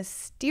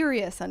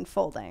mysterious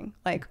unfolding.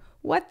 Like,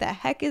 what the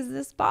heck is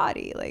this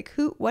body? Like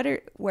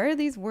where are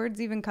these words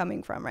even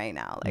coming from right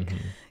now? Like,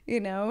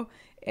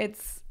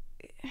 it's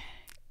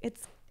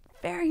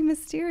very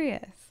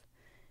mysterious.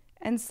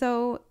 And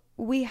so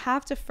we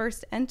have to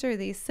first enter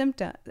these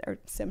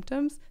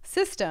systems.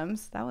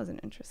 That was an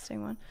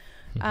interesting one.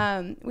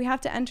 We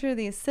have to enter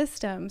these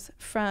systems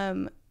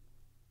from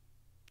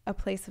a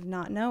place of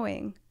not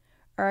knowing,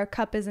 or our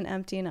cup isn't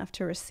empty enough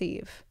to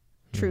receive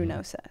true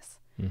gnosis.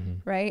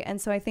 Right.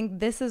 And so I think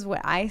this is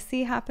what I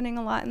see happening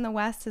a lot in the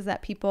West, is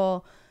that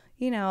people,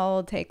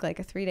 take like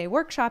a 3-day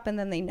workshop and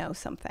then they know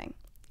something.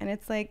 And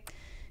it's like,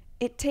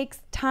 it takes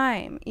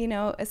time,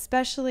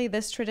 especially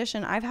this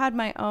tradition. I've had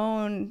my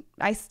own,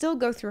 I still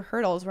go through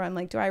hurdles where I'm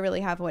like, do I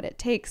really have what it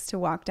takes to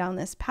walk down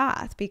this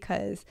path?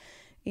 Because,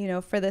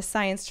 for the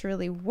science to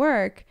really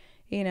work,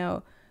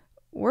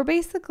 we're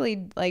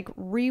basically like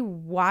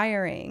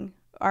rewiring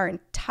our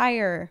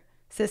entire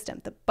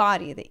system, the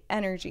body, the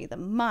energy, the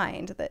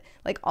mind,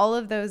 like all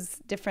of those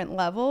different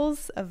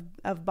levels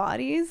of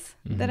bodies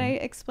that I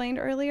explained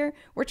earlier.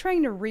 We're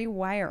trying to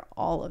rewire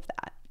all of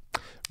that.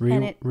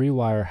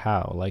 Rewire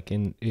how? Like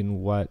in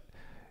what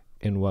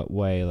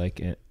way?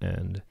 Like,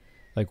 and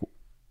like,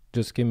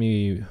 just give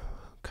me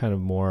kind of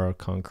more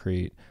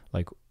concrete,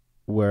 like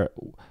where,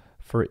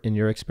 for in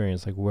your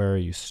experience, like where are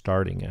you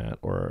starting at,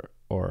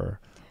 or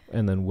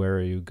and then where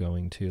are you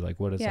going to? Like,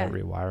 what does that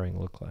rewiring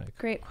look like?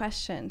 Great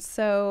question.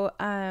 So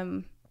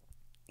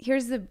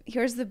here's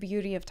the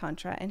beauty of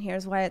Tantra, and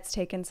here's why it's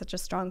taken such a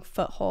strong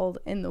foothold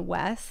in the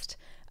West,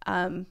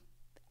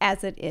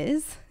 as it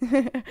is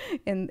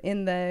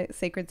in the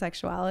sacred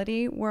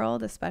sexuality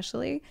world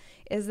especially,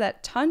 is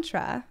that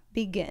Tantra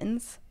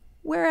begins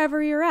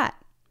wherever you're at.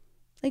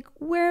 Like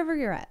wherever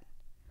you're at.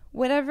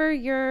 Whatever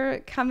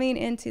you're coming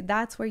into,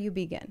 that's where you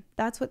begin.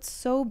 That's what's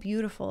so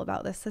beautiful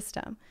about this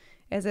system,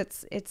 is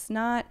it's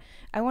not,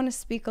 I want to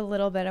speak a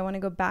little bit, I want to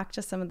go back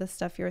to some of the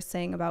stuff you were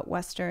saying about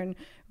Western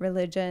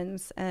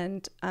religions.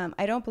 And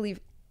I don't believe,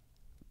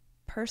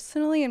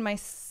 personally in my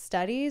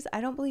studies,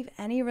 I don't believe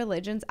any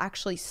religions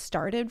actually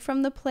started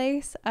from the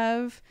place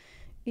of,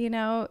 you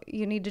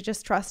need to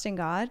just trust in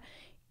God.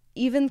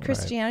 Even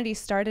Christianity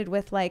started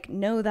with like,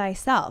 know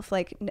thyself,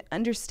 like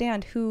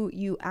understand who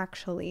you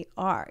actually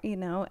are,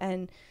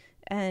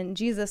 and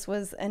Jesus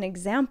was an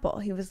example.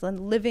 He was a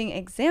living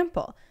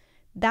example.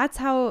 That's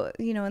how,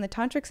 in the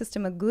tantric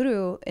system, a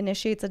guru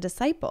initiates a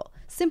disciple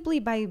simply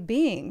by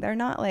being. They're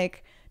not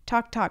like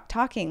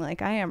talking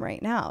like I am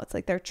right now. It's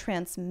like they're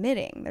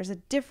transmitting. There's a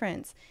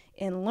difference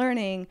in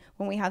learning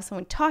when we have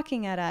someone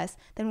talking at us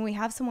than when we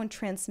have someone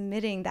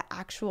transmitting the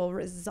actual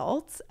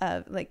results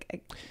of,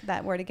 like,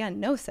 that word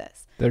again,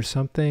 gnosis. There's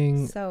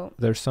something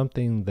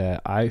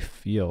that I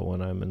feel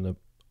when I'm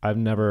I've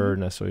never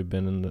necessarily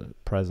been in the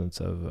presence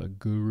of a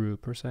guru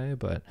per se,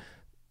 but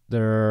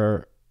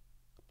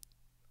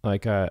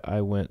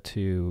I went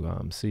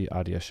to see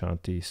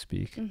Adyashanti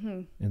speak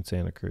in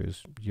Santa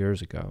Cruz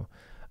years ago.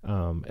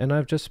 And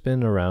I've just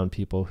been around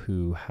people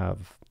who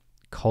have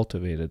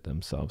cultivated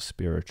themselves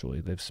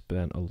spiritually. They've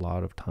spent a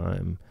lot of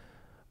time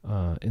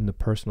in the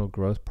personal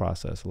growth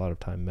process, a lot of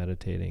time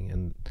meditating.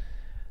 And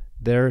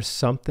there's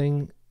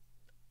something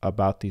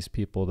about these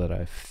people that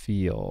I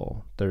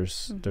feel.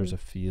 There's a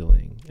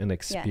feeling, an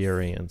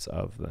experience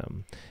of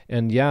them.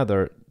 And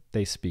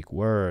they speak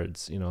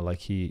words, like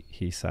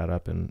he sat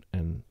up and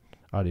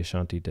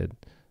Adyashanti did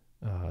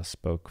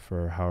spoke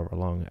for however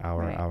long,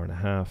 hour and a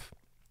half.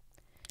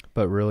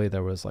 But really,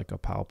 there was like a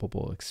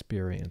palpable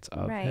experience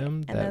of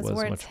him that was much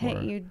more. And those words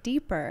hit you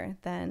deeper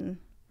than,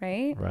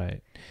 right?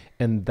 Right.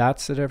 And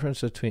that's the difference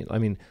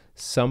between,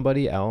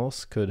 somebody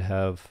else could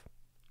have,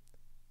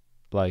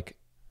 like,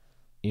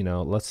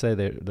 let's say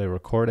they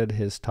recorded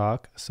his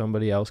talk.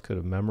 Somebody else could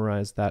have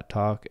memorized that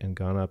talk and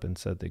gone up and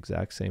said the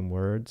exact same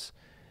words,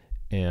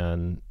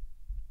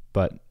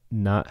 but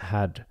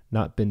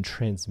not been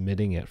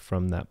transmitting it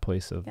from that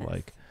place of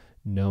like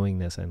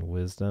knowingness and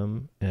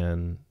wisdom,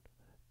 and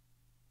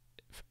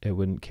it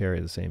wouldn't carry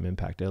the same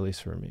impact, at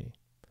least for me.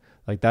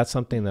 Like, that's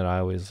something that I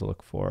always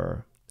look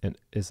for, and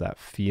is that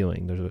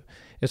feeling.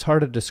 It's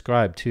hard to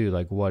describe too,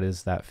 like, what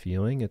is that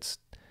feeling?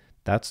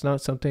 That's not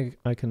something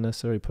I can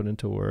necessarily put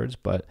into words,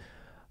 but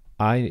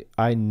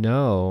I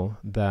know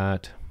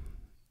that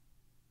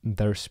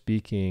they're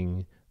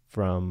speaking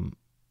from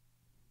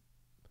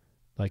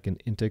like an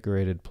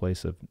integrated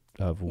place of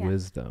Yeah.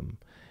 wisdom,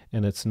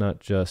 and it's not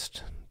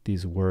just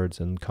these words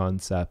and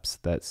concepts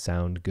that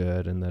sound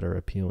good and that are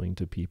appealing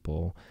to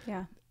people.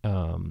 Yeah.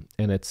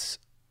 And it's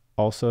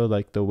also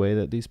like the way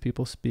that these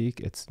people speak,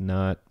 it's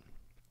not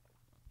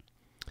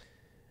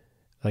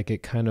like,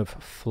 it kind of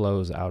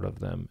flows out of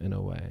them in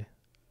a way.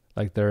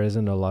 Like there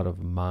isn't a lot of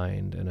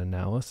mind and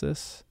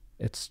analysis.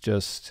 It's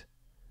just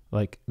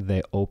like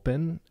they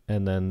open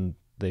and then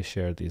they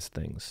share these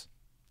things.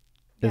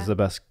 Yeah. Is the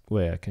best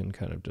way I can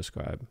kind of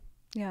describe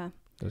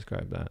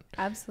that.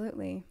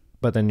 Absolutely.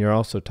 But then you're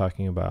also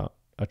talking about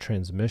a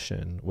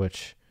transmission,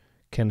 which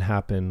can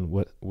happen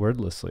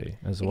wordlessly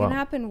as well. It can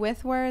happen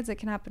with words. It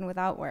can happen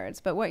without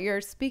words. But what you're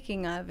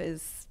speaking of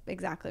is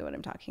exactly what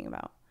I'm talking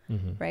about.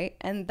 Mm-hmm. Right.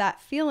 And that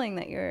feeling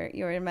that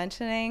you're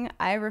mentioning,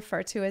 I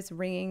refer to as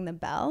ringing the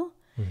bell.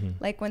 Mm-hmm.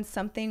 Like when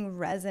something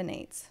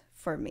resonates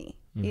for me,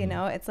 Mm-hmm. you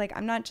know, it's like,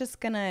 I'm not just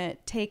going to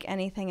take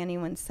anything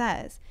anyone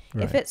says.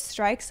 Right. If it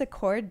strikes a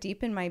chord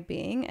deep in my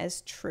being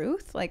as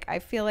truth, like I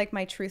feel like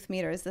my truth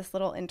meter is this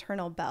little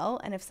internal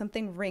bell. And if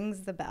something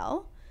rings the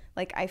bell,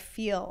 like I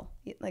feel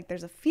like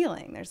there's a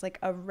feeling, there's like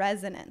a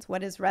resonance.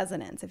 What is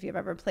resonance? If you've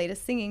ever played a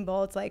singing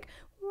bowl, it's like,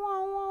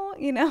 wah, wah,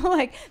 you know,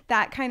 like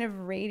that kind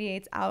of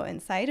radiates out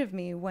inside of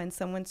me when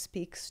someone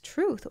speaks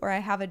truth, or I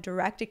have a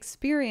direct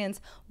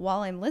experience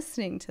while I'm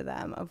listening to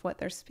them of what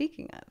they're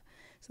speaking of.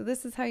 So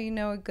this is how you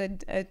know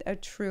a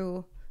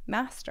true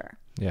master.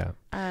 Yeah.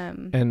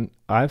 And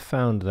I've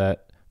found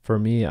that for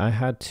me, I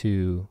had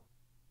to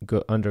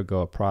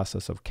undergo a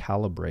process of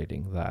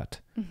calibrating that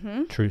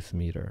truth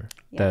meter.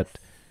 Yes.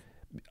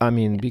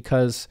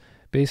 Because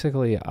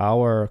basically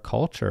our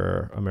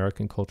culture,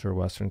 American culture,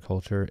 Western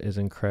culture, is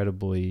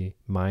incredibly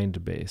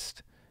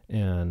mind-based.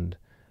 And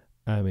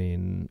I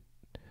mean,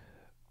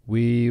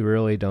 we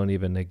really don't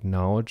even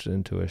acknowledge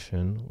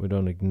intuition. We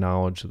don't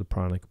acknowledge the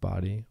pranic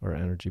body or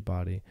energy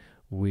body.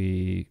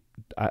 We're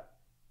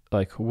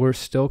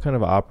still kind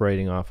of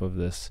operating off of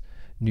this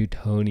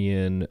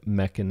Newtonian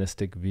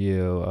mechanistic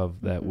view of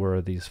that we're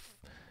these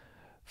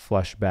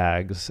flesh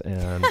bags,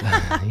 and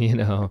you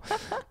know,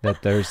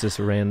 that there's this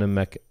random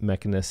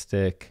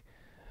mechanistic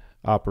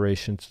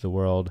operation to the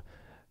world.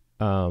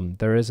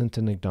 There isn't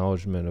an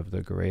acknowledgement of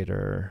the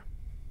greater,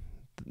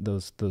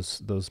 those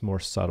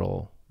more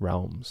subtle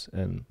realms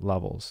and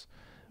levels,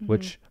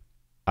 which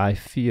I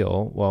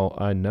feel, well,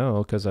 I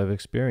know because I've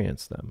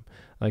experienced them.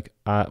 Like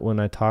when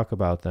I talk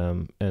about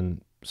them,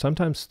 and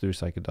sometimes through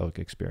psychedelic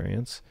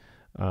experience,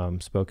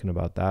 spoken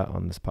about that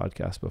on this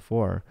podcast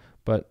before,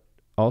 but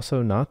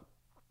also not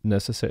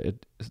necessary.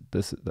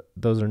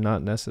 Those are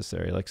not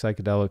necessary. Like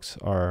psychedelics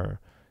are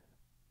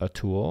a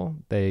tool.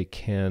 They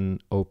can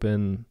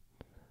open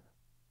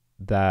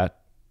that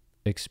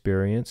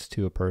experience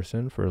to a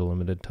person for a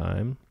limited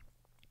time,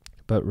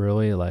 but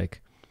really,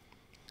 like,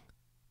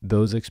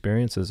 those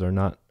experiences are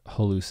not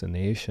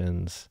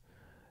hallucinations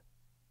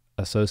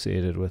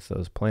associated with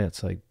those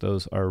plants. Like,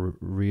 those are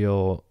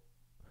real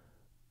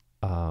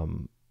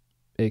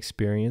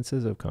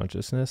experiences of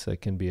consciousness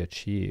that can be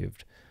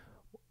achieved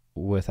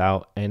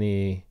without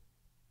any,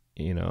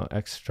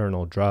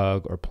 external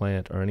drug or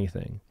plant or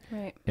anything.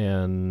 Right.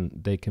 And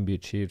they can be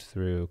achieved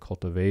through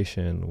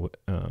cultivation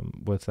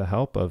with the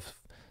help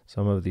of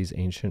some of these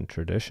ancient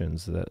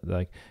traditions that,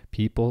 like,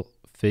 people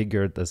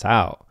figured this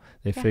out.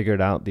 They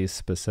figured out these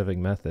specific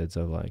methods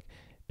of, like,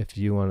 if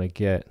you want to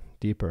get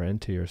deeper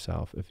into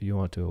yourself, if you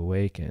want to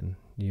awaken,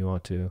 you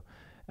want to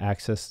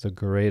access the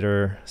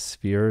greater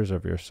spheres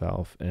of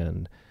yourself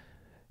and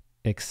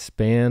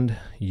expand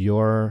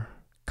your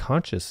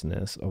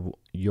consciousness, of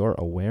your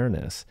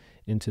awareness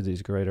into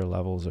these greater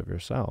levels of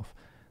yourself.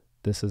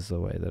 This is the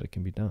way that it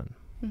can be done.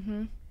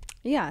 Mm-hmm.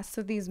 Yeah.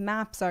 So these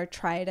maps are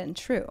tried and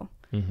true,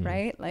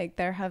 right? Like,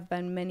 there have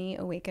been many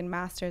awakened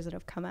masters that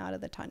have come out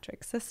of the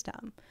tantric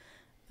system.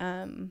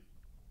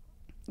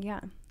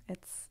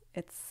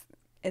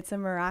 It's a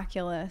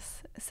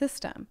miraculous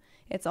system.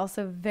 It's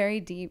also very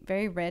deep,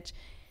 very rich,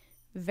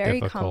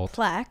 very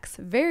complex,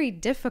 very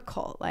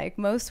difficult. Like,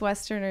 most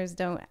Westerners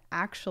don't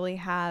actually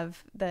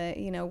have the,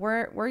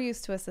 we're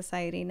used to a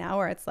society now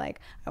where it's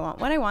like, I want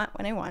what I want,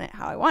 when I want it,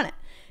 how I want it.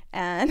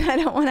 And I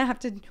don't want to have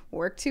to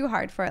work too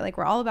hard for it. Like,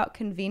 we're all about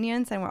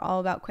convenience and we're all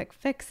about quick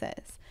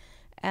fixes.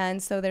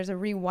 And so there's a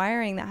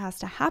rewiring that has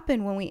to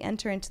happen when we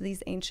enter into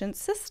these ancient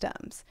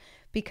systems,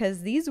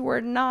 because these were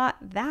not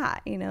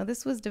that.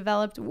 This was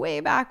developed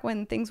way back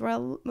when things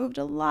were moved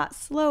a lot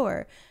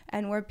slower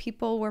and where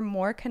people were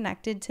more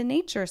connected to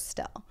nature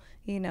still,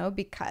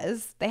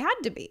 because they had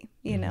to be,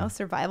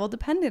 survival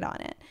depended on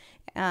it.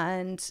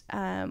 And,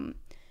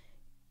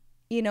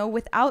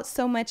 without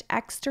so much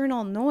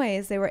external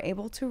noise, they were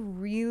able to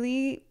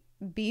really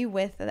be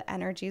with the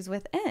energies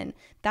within.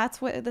 That's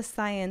what the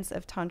science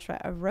of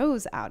Tantra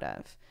arose out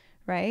of,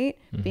 right?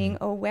 Being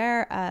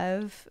aware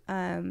of,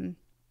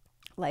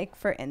 like,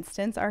 for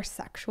instance, our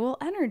sexual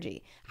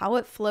energy, how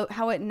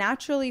it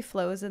naturally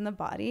flows in the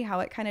body, how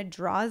it kind of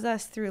draws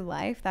us through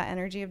life, that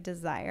energy of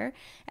desire,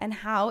 and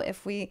how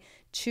if we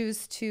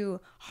choose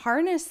to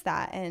harness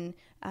that and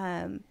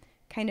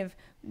kind of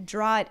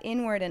draw it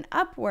inward and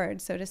upward,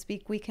 so to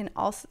speak, we can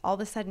also all of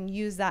a sudden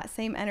use that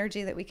same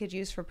energy that we could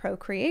use for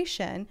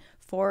procreation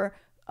for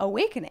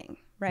awakening,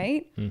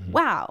 right? Mm-hmm.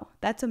 Wow,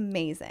 that's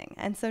amazing.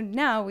 And so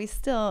now we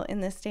still,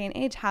 in this day and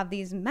age, have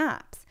these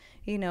maps,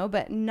 you know,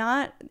 but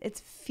it's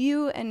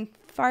few and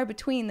far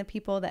between the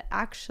people that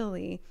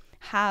actually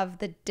have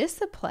the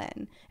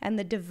discipline and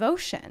the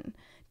devotion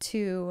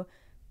to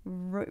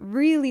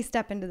really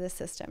step into this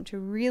system, to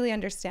really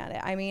understand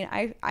it. I mean,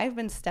 I've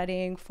been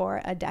studying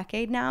for a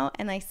decade now,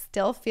 and I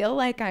still feel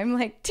like I'm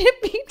like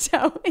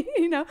tippy-toeing,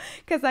 you know,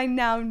 because I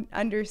now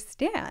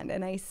understand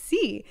and I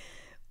see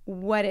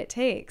what it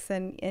takes.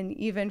 And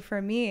even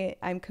for me,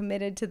 I'm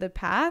committed to the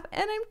path,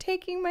 and I'm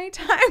taking my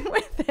time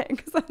with it,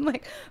 because I'm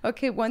like,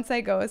 okay, once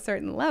I go a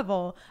certain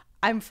level,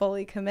 I'm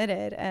fully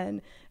committed.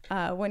 And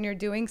when you're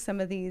doing some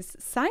of these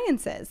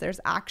sciences,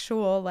 there's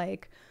actual,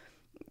 like,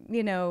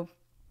 you know,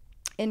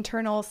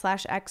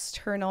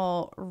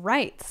 internal/external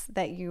rites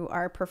that you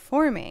are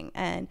performing,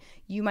 and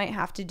you might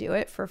have to do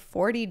it for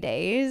 40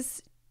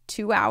 days,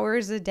 2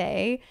 hours a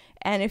day.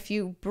 And if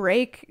you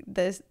break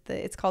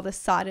it's called a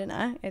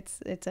sadhana,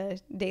 it's a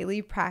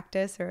daily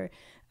practice or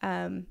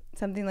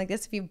something like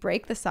this. If you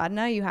break the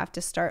sadhana, you have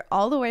to start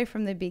all the way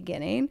from the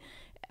beginning.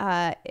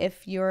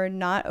 If you're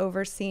not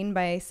overseen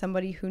by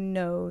somebody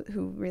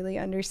who really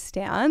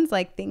understands,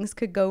 like, things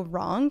could go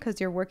wrong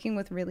because you're working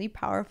with really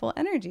powerful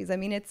energies. I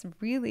mean, it's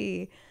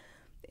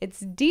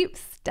deep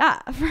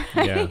stuff,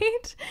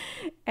 right?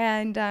 Yeah.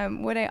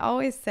 And what I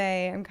always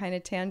say, I'm kind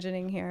of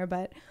tangenting here,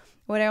 but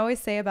what I always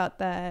say about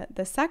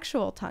the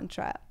sexual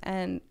tantra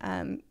and,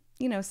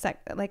 you know,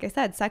 like I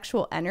said,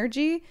 sexual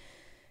energy,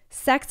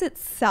 sex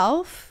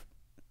itself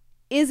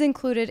is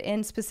included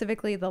in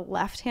specifically the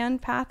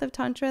left-hand path of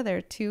Tantra.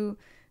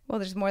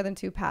 There's more than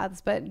two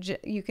paths,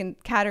 but you can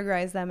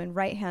categorize them in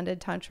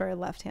right-handed Tantra or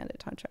left-handed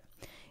Tantra.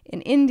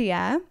 In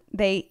India,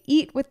 they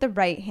eat with the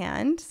right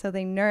hand, so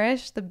they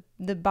nourish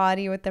the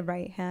body with the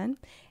right hand,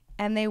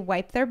 and they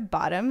wipe their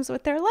bottoms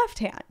with their left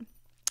hand.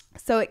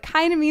 So it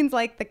kind of means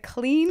like the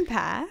clean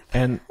path.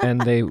 And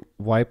they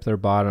wipe their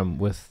bottom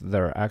with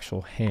their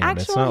actual hand.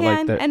 It's not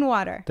hand like and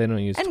water. They don't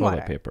use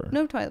toilet paper.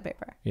 No toilet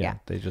paper. Yeah.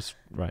 They just,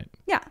 right.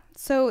 Yeah.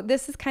 So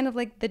this is kind of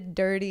like the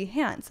dirty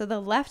hand. So the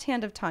left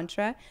hand of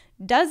Tantra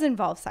does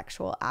involve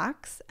sexual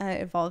acts.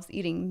 It involves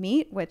eating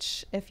meat,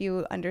 which, if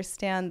you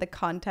understand the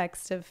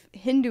context of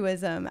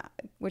Hinduism,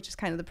 which is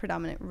kind of the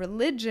predominant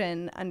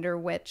religion under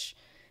which,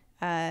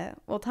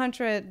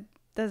 Tantra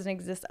doesn't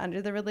exist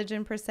under the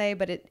religion per se,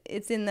 but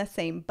it's in the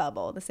same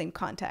bubble, the same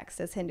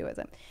context as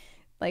Hinduism.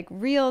 Like,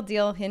 real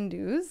deal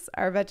Hindus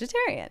are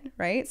vegetarian,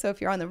 right? So if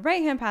you're on the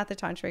right hand path of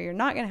Tantra, you're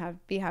not going to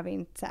be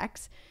having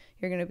sex.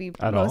 You're going to be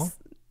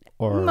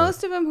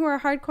most of them who are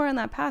hardcore on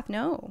that path,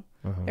 no,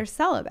 they're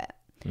celibate,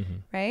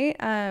 right?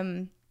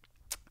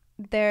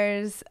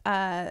 There's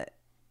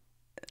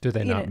do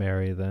they not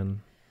marry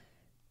then?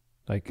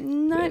 Like,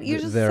 not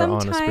usually, they're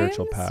on a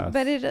spiritual path,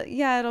 but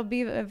it'll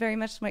be very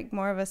much like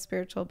more of a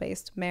spiritual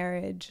based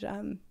marriage,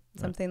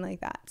 something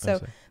like that.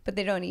 So, but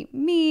they don't eat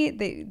meat.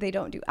 They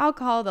don't do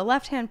alcohol. The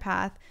left hand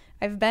path.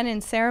 I've been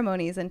in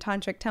ceremonies in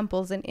tantric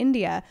temples in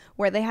India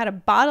where they had a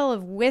bottle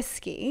of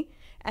whiskey,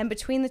 and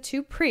between the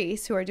two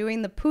priests who are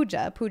doing the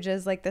puja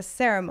is like the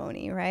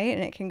ceremony, right?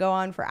 And it can go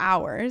on for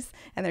hours,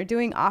 and they're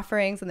doing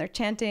offerings and they're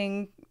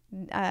chanting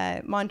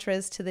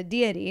mantras to the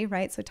deity,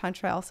 right? So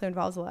Tantra also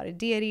involves a lot of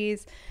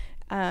deities.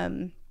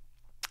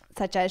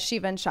 Such as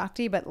Shiva and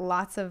Shakti, but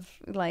lots of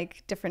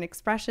like different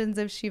expressions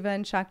of Shiva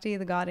and Shakti,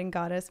 the god and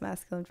goddess,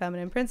 masculine,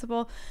 feminine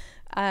principle.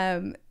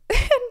 And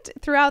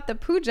throughout the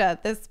puja,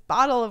 this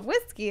bottle of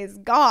whiskey is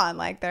gone.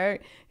 Like, they're,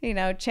 you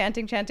know,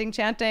 chanting,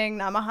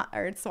 Namaha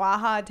or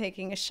Swaha,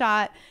 taking a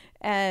shot,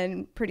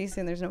 and pretty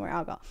soon there's no more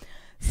alcohol.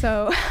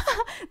 So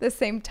the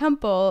same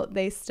temple,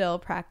 they still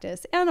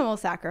practice animal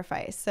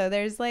sacrifice. So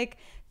there's like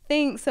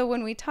so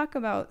when we talk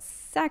about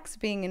sex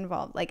being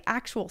involved, like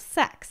actual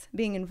sex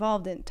being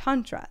involved in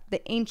Tantra,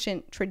 the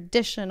ancient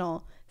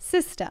traditional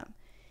system,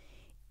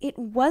 it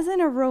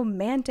wasn't a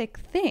romantic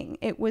thing.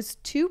 It was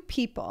two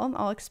people.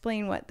 I'll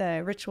explain what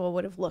the ritual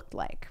would have looked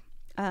like.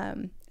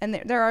 And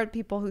there are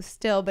people who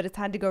still, but it's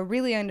had to go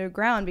really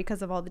underground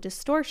because of all the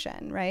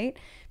distortion, right?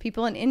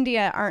 People in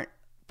India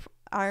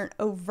aren't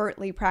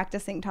overtly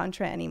practicing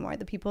Tantra anymore.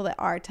 The people that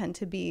are tend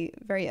to be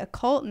very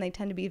occult, and they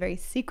tend to be very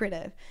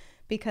secretive,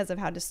 because of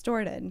how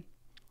distorted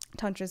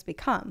Tantra's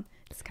become.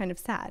 It's kind of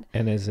sad.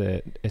 And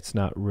it's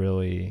not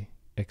really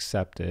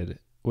accepted?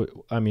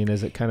 I mean,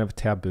 is it kind of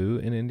taboo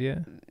in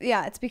India?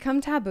 Yeah, it's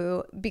become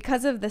taboo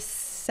because of the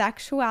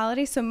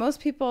sexuality. So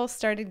most people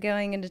started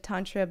going into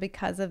Tantra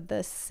because of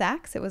the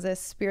sex. It was a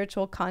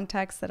spiritual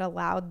context that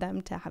allowed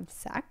them to have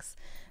sex.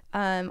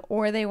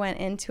 Or they went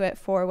into it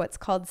for what's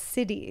called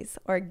siddhis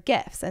or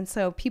gifts. And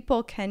so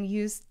people can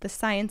use the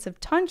science of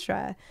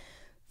Tantra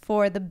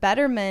for the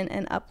betterment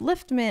and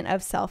upliftment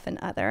of self and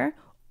other,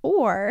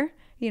 or,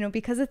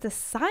 because it's a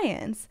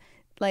science,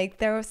 like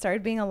there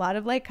started being a lot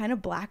of like kind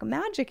of black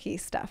magic-y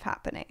stuff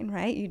happening,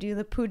 right? You do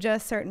the puja a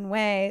certain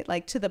way,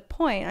 like to the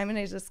point, I'm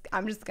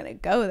just gonna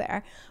go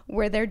there,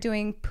 where they're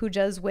doing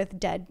pujas with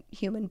dead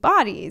human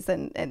bodies,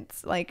 and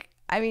it's like,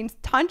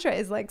 Tantra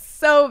is like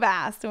so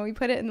vast. When we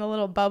put it in the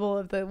little bubble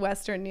of the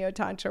Western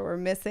Neo-Tantra, we're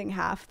missing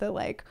half the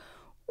like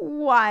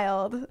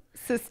wild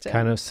system.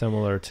 Kind of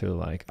similar to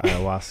like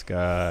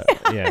ayahuasca.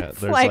 Yeah,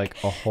 there's like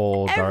a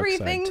whole dark side to it.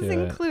 Everything's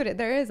included.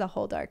 There is a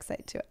whole dark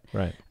side to it.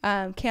 Right.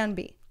 Can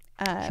be.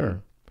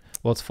 Sure.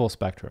 Well, it's full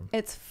spectrum.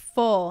 It's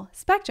full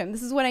spectrum.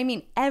 This is what I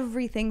mean.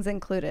 Everything's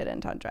included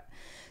in Tantra.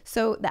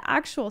 So the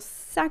actual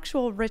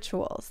sexual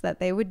rituals that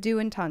they would do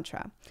in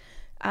Tantra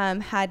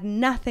had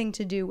nothing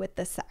to do with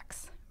the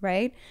sex,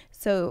 right?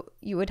 So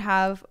you would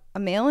have a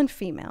male and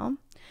female,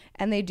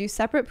 and they do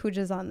separate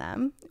pujas on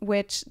them,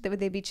 which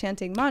they'd be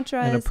chanting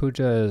mantras. And a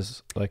puja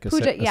is like a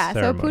ceremony.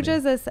 So a puja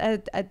is a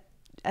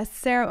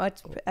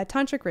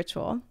tantric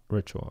ritual.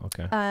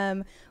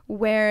 Okay.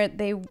 Where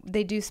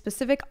they do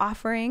specific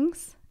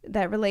offerings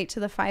that relate to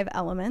the 5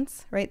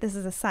 elements, right? This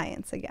is a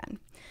science again.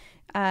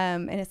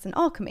 And it's an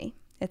alchemy.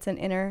 It's an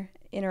inner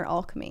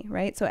alchemy,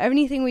 right? So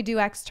anything we do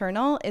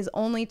external is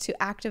only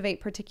to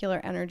activate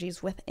particular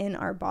energies within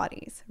our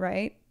bodies,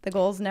 right? The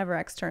goal is never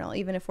external,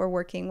 even if we're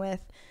working with.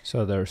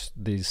 So there's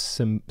these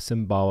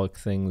symbolic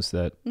things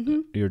that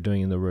you're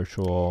doing in the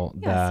ritual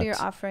that so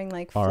you're offering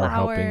like are flowers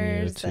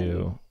helping you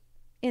to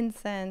and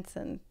incense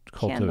and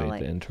cultivate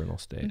candlelight. the internal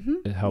state.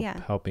 It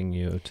helping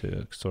you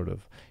to sort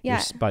of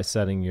by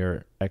setting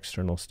your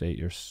external state,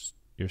 you're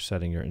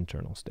setting your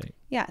internal state.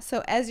 Yeah.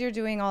 So as you're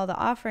doing all the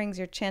offerings,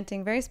 you're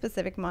chanting very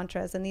specific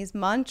mantras, and these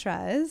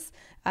mantras,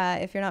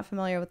 if you're not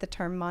familiar with the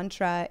term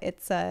mantra,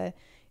 it's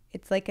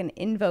like an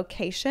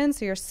invocation.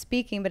 So you're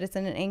speaking, but it's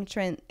in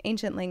an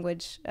ancient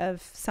language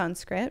of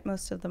Sanskrit.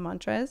 Most of the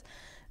mantras.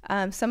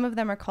 Some of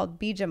them are called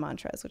bija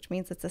mantras, which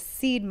means it's a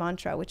seed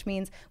mantra, which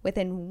means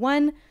within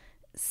one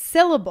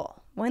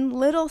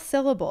little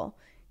syllable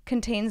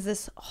contains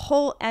this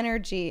whole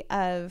energy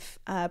of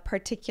a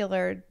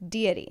particular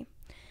deity.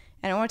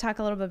 And I want to talk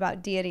a little bit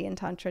about deity in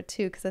Tantra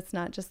too, because it's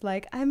not just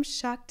like, I'm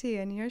Shakti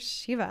and you're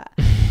Shiva.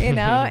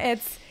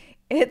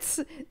 It's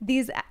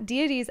these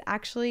deities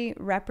actually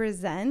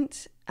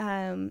represent,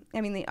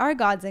 they are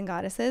gods and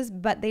goddesses,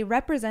 but they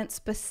represent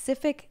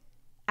specific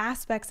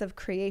aspects of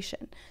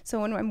creation. So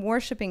when I'm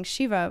worshiping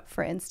Shiva,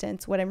 for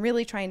instance, what I'm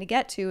really trying to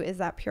get to is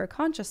that pure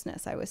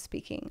consciousness I was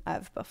speaking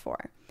of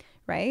before,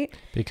 right?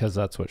 Because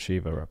that's what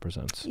Shiva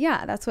represents.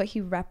 Yeah, that's what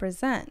he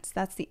represents.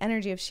 That's the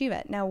energy of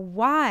Shiva. Now,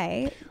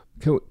 why?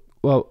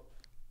 Well,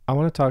 I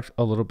want to talk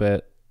a little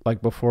bit,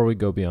 like before we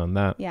go beyond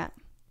that. Yeah.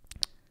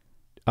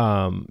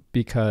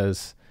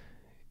 Because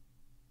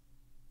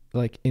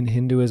like in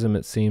Hinduism,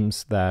 it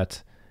seems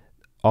that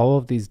all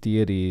of these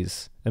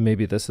deities, and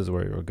maybe this is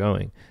where you're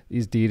going,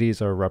 these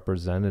deities are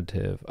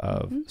representative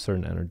of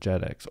certain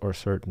energetics or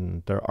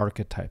they're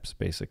archetypes,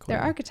 basically.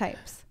 They're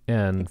archetypes.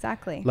 And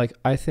exactly. Like,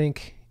 I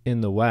think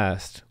in the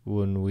West,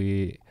 when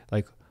we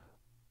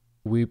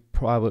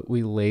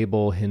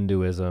label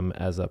Hinduism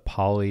as a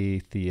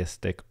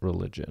polytheistic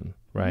religion,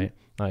 right?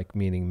 Like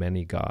meaning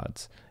many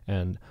gods.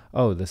 And,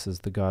 this is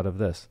the god of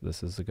this.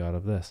 This is the god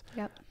of this.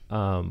 Yep.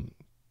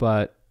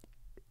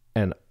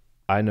 And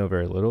I know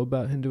very little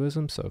about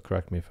Hinduism, so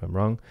correct me if I'm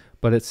wrong,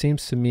 but it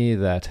seems to me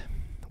that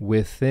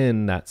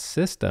within that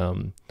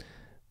system,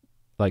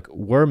 like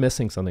we're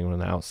missing something from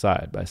the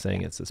outside by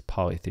saying it's this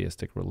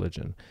polytheistic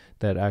religion,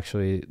 that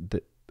actually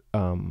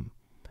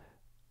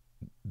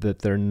that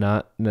they're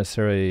not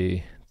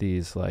necessarily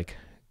these like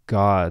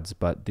gods,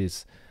 but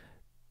these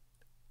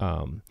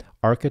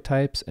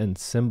archetypes and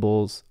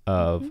symbols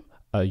of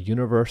a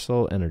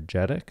universal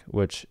energetic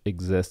which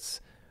exists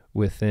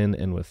within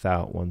and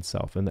without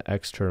oneself, in the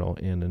external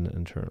and in the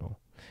internal.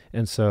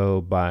 And so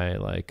by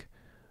like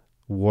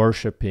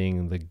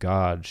worshiping the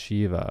god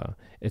Shiva,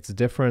 it's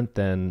different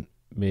than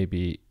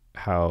maybe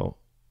how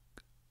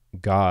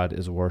God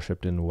is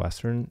worshipped in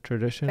Western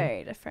tradition.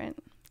 Very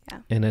different. Yeah.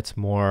 And it's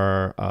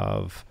more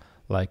of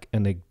like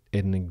an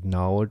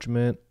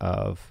acknowledgement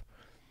of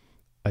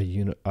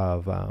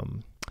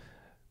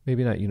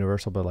maybe not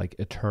universal, but like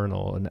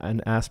eternal,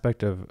 an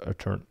aspect of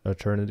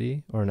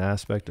eternity, or an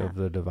aspect of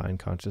the divine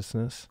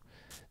consciousness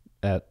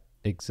that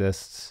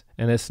exists.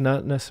 And it's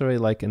not necessarily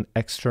like an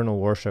external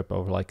worship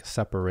of like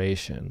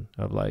separation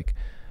of like,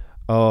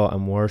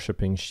 I'm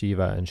worshiping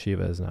Shiva and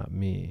Shiva is not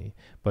me,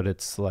 but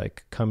it's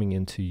like coming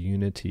into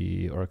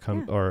unity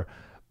or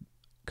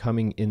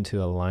coming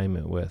into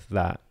alignment with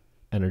that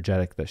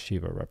energetic that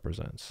Shiva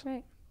represents.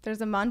 Right. There's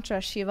a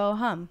mantra, Shiva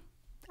Oham.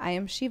 I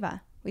am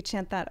Shiva. We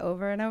chant that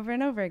over and over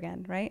and over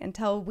again, right?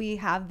 Until we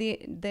have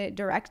the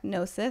direct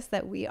gnosis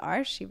that we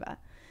are Shiva.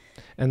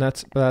 And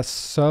that's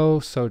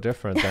so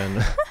different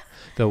than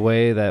the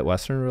way that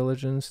Western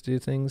religions do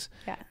things.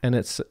 Yeah. And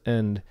it's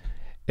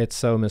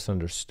so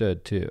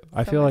misunderstood too.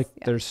 I feel like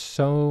there's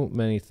so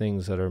many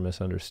things that are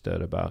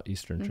misunderstood about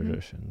Eastern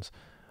traditions.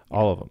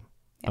 All of them.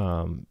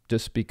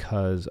 just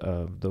because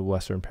of the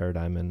Western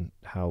paradigm and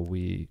how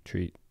we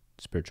treat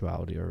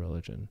spirituality or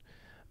religion.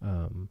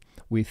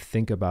 We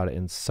think about it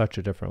in such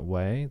a different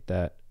way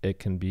that it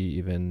can be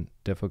even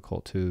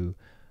difficult to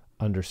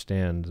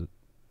understand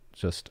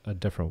just a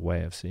different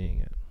way of seeing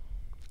it.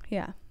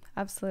 Yeah,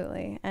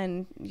 absolutely.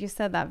 And you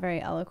said that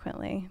very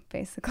eloquently,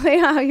 basically,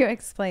 how you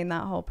explain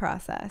that whole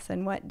process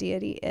and what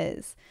deity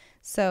is.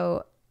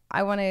 So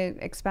I want to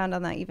expound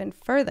on that even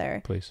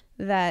further. Please.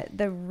 That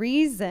the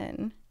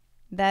reason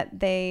that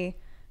they,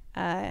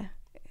 I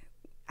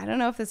don't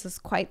know if this is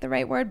quite the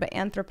right word, but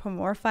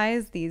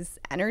anthropomorphize these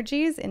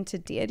energies into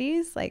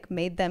deities, like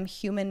made them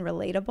human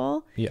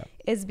relatable,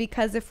 is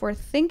because if we're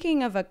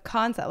thinking of a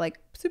concept like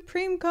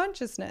supreme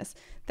consciousness,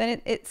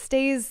 then it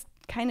stays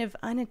kind of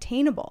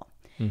unattainable.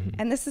 Mm-hmm.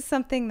 And this is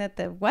something that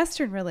the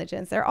Western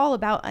religions, they're all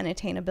about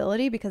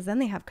unattainability because then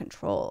they have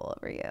control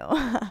over you.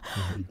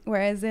 Mm-hmm.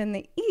 Whereas in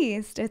the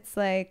East, it's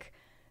like,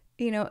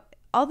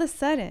 all of a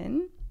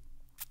sudden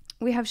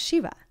we have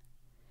Shiva.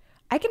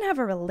 I can have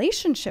a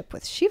relationship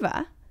with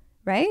Shiva,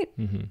 right?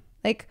 Mm-hmm.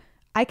 Like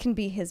I can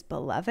be his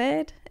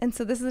beloved. And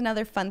so this is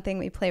another fun thing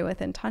we play with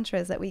in Tantra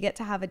is that we get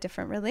to have a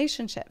different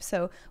relationship.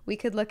 So we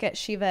could look at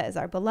Shiva as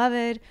our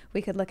beloved.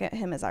 We could look at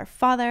him as our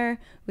father.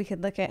 We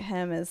could look at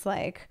him as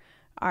like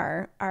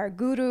our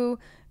guru,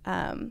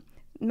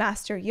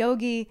 master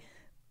yogi,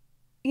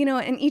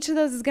 and each of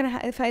those is going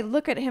to if I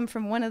look at him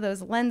from one of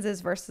those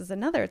lenses versus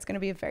another, it's going to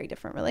be a very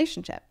different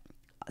relationship.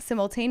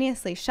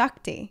 Simultaneously,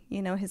 Shakti,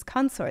 his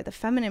consort, the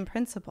feminine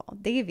principle,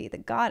 Devi, the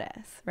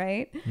goddess,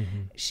 right?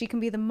 Mm-hmm. She can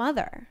be the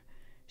mother.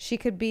 She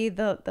could be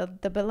the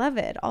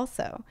beloved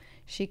also.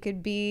 She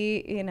could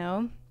be,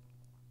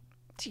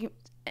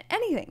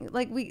 anything.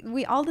 Like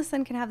we all of a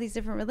sudden can have these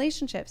different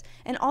relationships,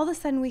 and all of a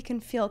sudden we can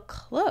feel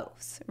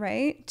close,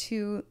 right?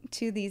 To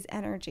these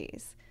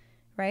energies,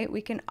 right?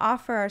 We can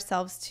offer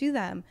ourselves to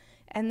them.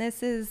 And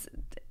this is,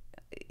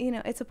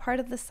 it's a part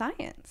of the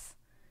science,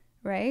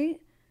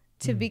 right?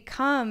 To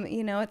become,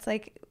 it's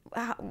like,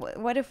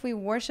 what if we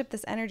worship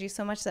this energy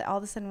so much that all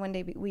of a sudden one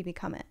day we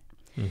become it?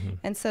 Mm-hmm.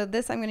 And so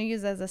this I'm going to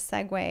use as a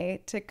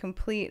segue to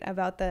complete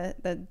about the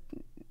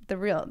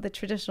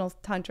traditional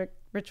tantric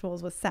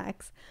rituals with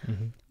sex,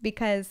 mm-hmm.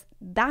 because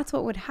that's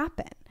what would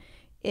happen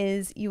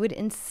is you would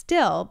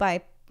instill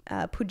by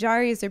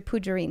pujaris or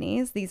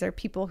pujarinis. These are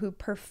people who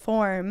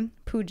perform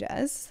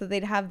pujas. So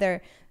they'd have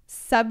their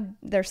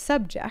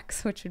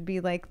subjects, which would be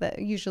like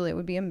usually it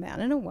would be a man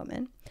and a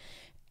woman.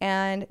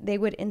 And they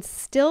would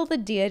instill the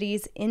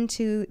deities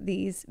into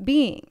these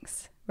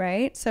beings,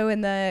 right? So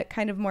in the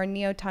kind of more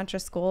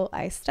neo-tantra school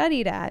I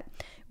studied at,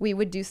 we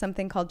would do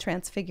something called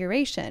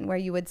transfiguration, where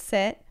you would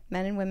sit,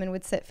 men and women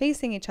would sit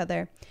facing each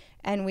other,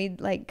 and we'd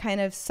like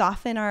kind of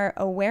soften our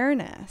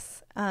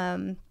awareness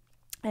and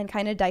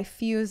kind of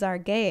diffuse our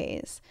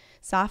gaze,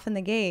 soften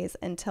the gaze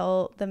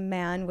until the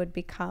man would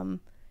become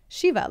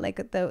Shiva.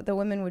 Like the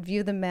women would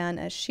view the man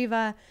as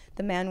Shiva,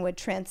 the man would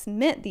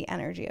transmit the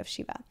energy of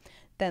Shiva.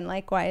 Then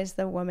likewise,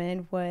 the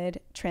woman would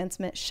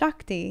transmit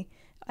Shakti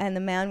and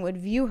the man would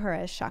view her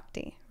as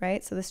Shakti,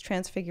 right? So this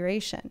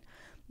transfiguration.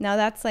 Now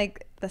that's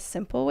like the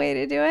simple way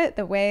to do it.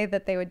 The way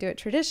that they would do it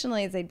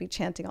traditionally is they'd be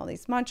chanting all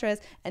these mantras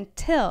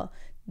until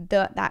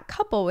that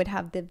couple would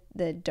have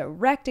the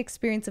direct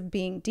experience of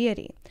being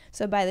deity.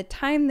 So by the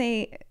time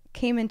they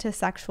came into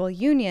sexual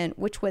union,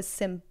 which was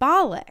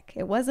symbolic,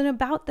 it wasn't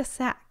about the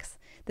sex.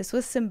 This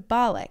was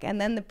symbolic. And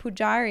then the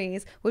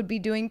pujaris would be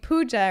doing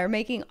puja or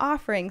making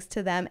offerings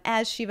to them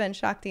as Shiva and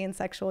Shakti in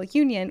sexual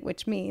union,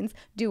 which means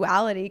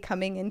duality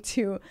coming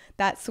into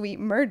that sweet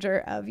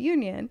merger of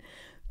union.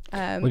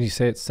 When you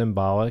say it's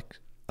symbolic,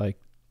 like,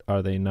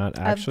 are they not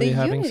actually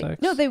having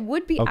sex? No, they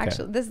would be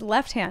actually. This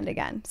left hand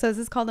again. So this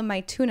is called a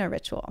Maituna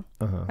ritual.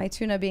 Uh-huh.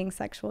 Maituna being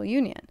sexual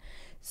union.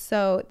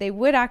 So they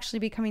would actually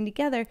be coming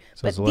together.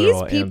 So but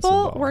these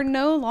people were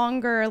no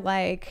longer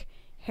like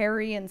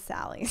Harry and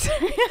Sally's.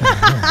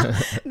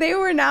 They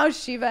were now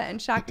Shiva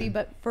and Shakti,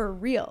 but for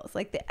reals.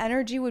 Like the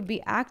energy would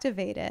be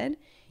activated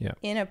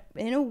in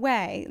a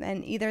way,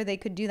 and either they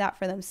could do that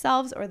for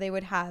themselves or they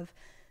would have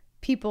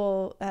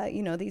people,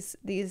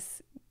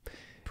 these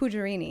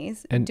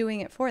pujarinis and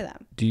doing it for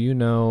them. Do you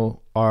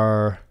know,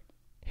 are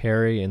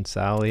Harry and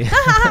Sally?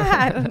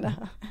 I don't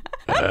know.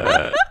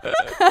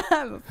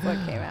 That's what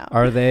came out.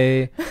 Are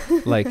they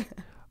like?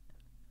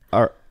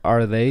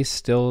 Are they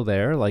still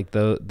there, like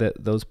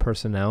those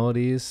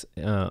personalities,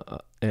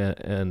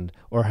 and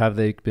or have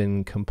they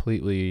been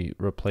completely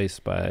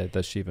replaced by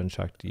the Shiva and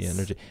Shakti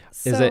energy?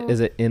 Is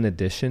it in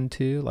addition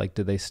to, like,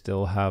 do they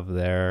still have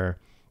their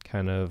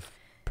kind of?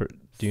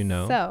 Do you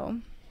know? So,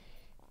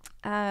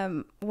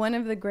 one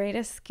of the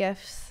greatest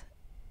gifts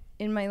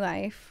in my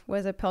life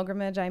was a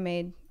pilgrimage I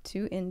made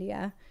to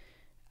India,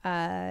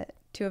 to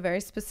a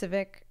very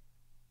specific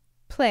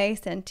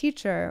place and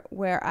teacher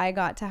where I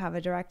got to have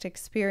a direct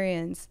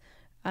experience,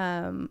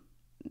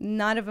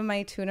 not of a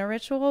Maituna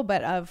ritual,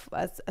 but of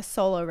a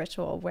solo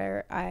ritual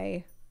where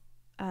I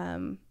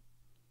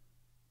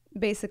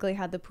basically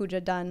had the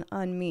puja done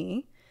on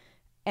me.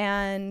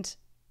 And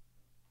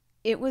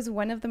it was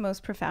one of the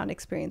most profound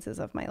experiences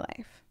of my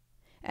life.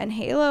 And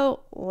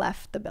Halo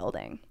left the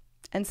building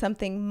and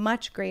something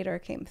much greater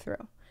came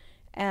through.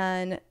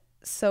 And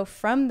so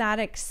from that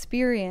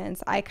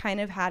experience, I kind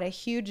of had a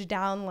huge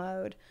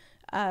download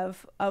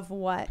of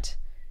what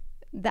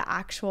the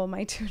actual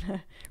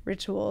Maituna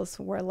rituals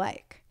were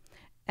like.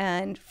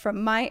 And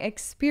from my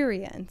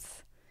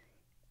experience,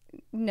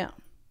 no.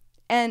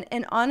 And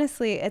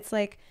honestly, it's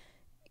like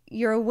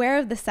you're aware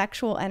of the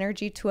sexual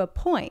energy to a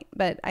point,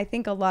 but I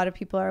think a lot of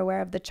people are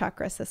aware of the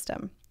chakra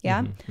system.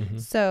 Yeah. Mm-hmm, mm-hmm.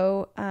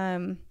 So,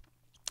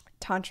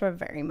 Tantra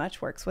very much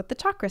works with the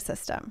chakra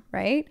system,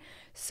 right?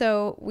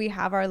 So we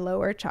have our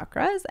lower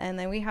chakras and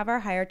then we have our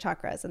higher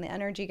chakras, and the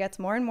energy gets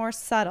more and more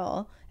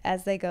subtle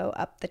as they go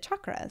up the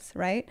chakras,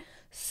 right?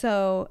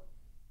 So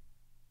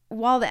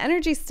while the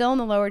energy is still in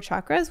the lower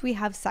chakras, we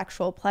have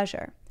sexual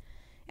pleasure.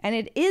 And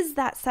it is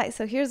that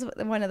so here's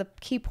one of the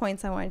key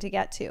points I wanted to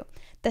get to.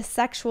 The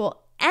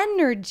sexual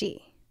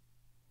energy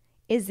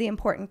is the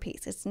important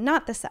piece. It's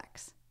not the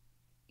sex.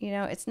 You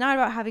know, it's not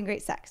about having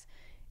great sex.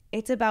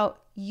 It's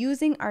about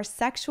using our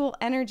sexual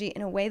energy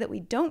in a way that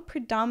we don't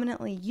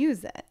predominantly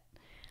use it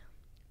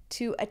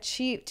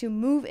to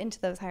move into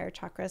those higher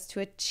chakras, to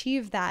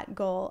achieve that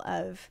goal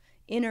of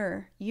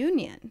inner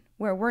union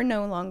where we're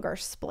no longer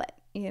split,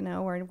 you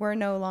know, where we're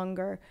no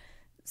longer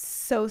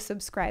so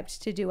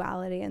subscribed to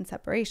duality and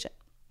separation.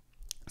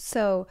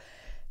 So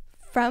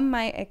from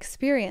my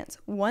experience,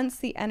 once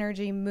the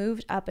energy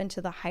moved up into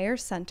the higher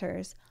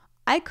centers,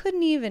 I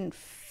couldn't even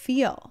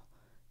feel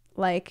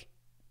like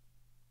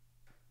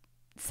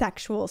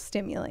sexual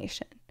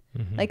stimulation.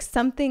 Mm-hmm. Like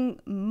something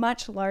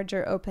much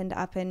larger opened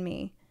up in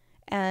me.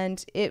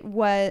 And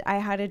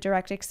I had a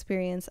direct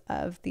experience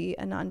of the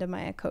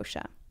Anandamaya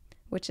Kosha,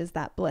 which is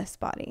that bliss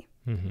body.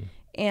 Mm-hmm.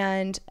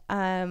 And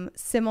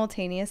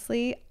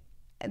simultaneously,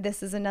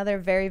 this is another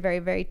very, very,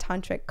 very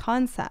tantric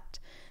concept,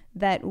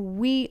 that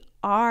we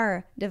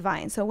are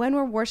divine. So when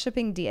we're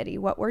worshiping deity,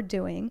 what we're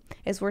doing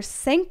is we're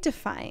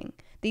sanctifying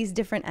these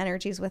different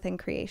energies within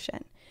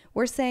creation.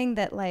 We're saying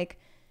that, like,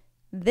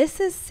 this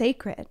is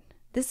sacred.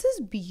 This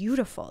is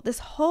beautiful. This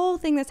whole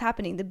thing that's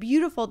happening, the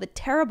beautiful, the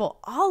terrible,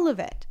 all of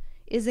it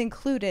is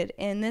included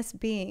in this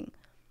being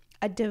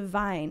a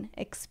divine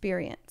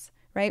experience,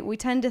 right? We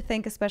tend to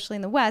think, especially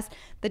in the West,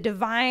 the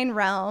divine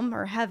realm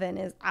or heaven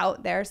is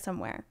out there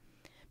somewhere.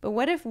 But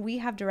what if we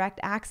have direct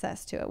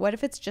access to it? What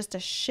if it's just a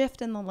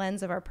shift in the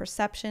lens of our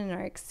perception and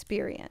our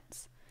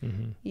experience?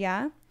 Mm-hmm.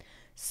 Yeah?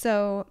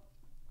 So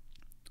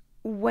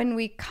when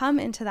we come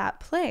into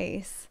that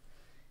place,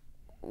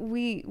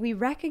 we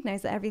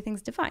recognize that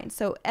everything's divine.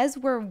 So as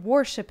we're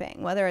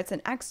worshiping, whether it's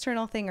an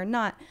external thing or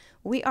not,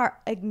 we are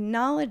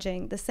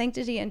acknowledging the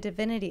sanctity and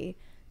divinity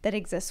that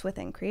exists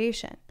within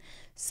creation.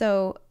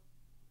 So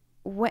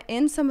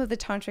in some of the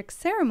tantric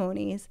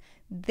ceremonies,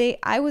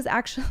 I was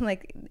actually,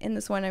 like, in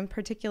this one I'm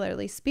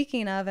particularly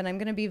speaking of, and I'm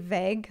going to be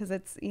vague because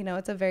it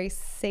was a very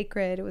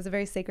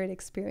sacred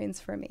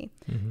experience for me.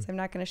 Mm-hmm. So I'm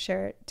not going to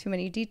share too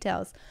many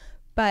details,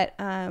 but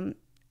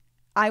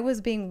I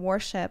was being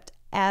worshipped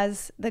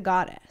as the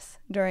goddess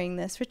during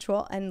this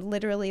ritual, and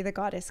literally the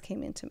goddess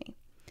came into me.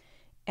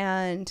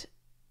 And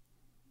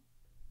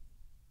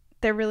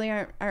there really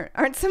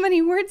aren't so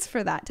many words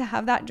for that, to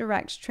have that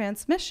direct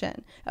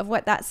transmission of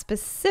what that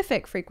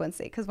specific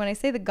frequency, because when I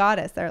say the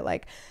goddess, there are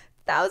like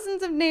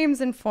thousands of names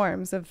and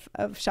forms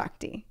of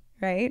Shakti,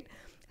 right?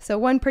 So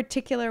one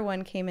particular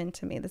one came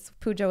into me. This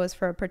puja was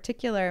for a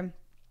particular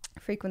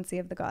frequency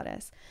of the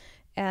goddess.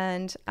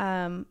 And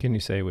can you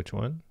say which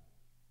one?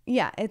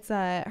 Yeah, it's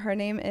her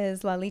name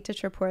is Lalita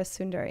Tripura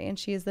Sundari, and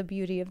she is the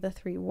beauty of the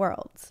three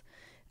worlds.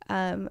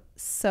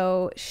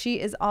 So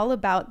she is all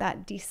about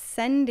that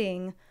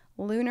descending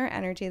lunar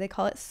energy. They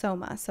call it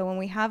soma. So when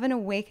we have an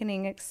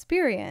awakening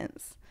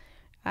experience,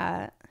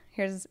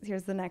 here's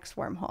the next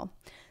wormhole.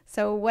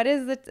 So what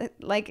is it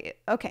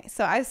like? Okay,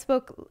 so I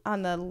spoke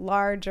on the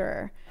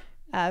larger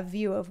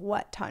view of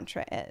what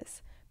Tantra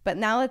is, but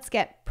now let's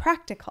get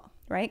practical,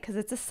 right? Because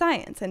it's a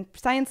science, and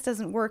science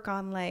doesn't work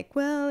on like,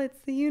 well, it's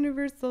the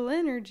universal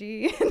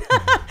energy,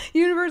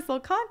 universal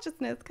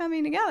consciousness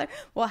coming together.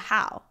 Well,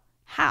 how?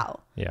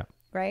 Yeah.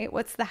 Right?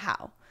 What's the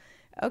how?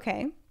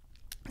 Okay.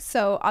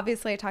 So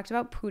obviously I talked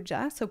about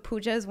puja. So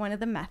puja is one of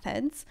the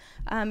methods.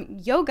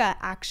 Yoga,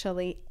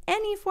 actually,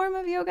 any form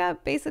of yoga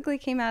basically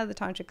came out of the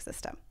tantric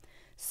system.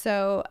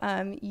 So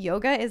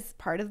yoga is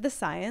part of the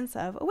science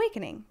of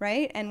awakening,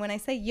 right? And when I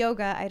say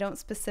yoga, I don't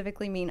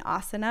specifically mean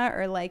asana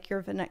or like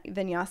your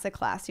vinyasa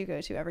class you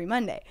go to every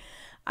Monday.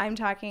 I'm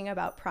talking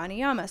about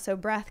pranayama, so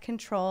breath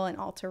control and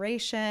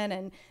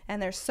alteration,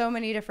 and there's so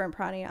many different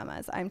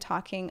pranayamas. I'm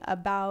talking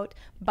about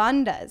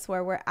bandhas,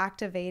 where we're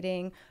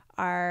activating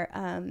our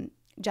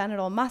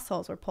genital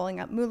muscles. We're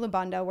pulling up mula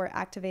bandha. We're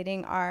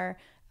activating our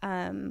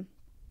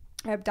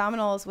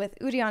abdominals with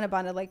uddiyana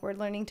bandha, like we're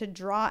learning to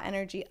draw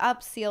energy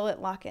up, seal it,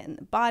 lock it in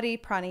the body.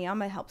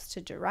 Pranayama helps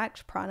to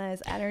direct. Prana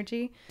is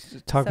energy.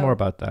 Talk more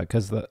about that,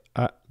 because the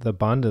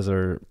bandhas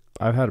are,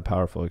 I've had a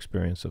powerful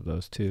experience of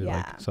those too.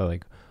 Yeah.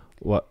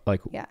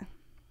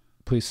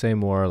 Please say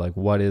more, like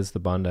what is the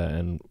bandha,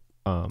 and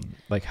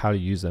like how to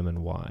use them and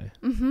why.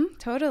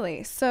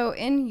 Totally. So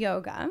in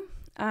yoga,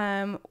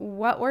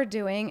 what we're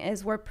doing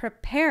is we're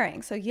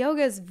preparing. So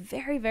yoga is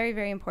very, very,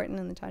 very important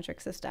in the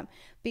tantric system,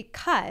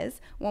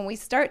 because when we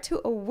start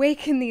to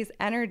awaken these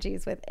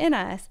energies within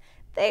us,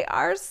 they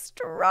are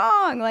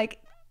strong.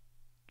 Like,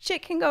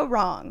 shit can go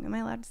wrong. Am I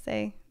allowed to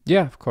say?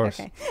 Yeah, of course.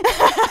 Okay.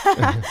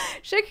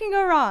 Shit can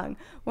go wrong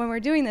when we're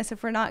doing this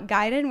if we're not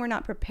guided and we're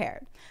not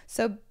prepared.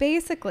 So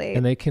basically,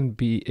 and it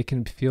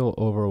can feel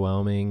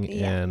overwhelming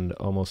and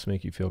almost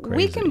make you feel crazy.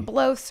 We can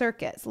blow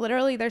circuits.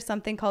 Literally, there's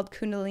something called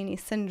Kundalini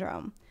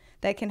syndrome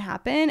that can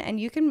happen, and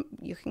you can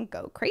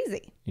go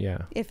crazy.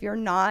 Yeah. If you're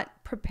not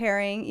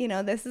preparing,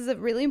 this is a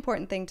really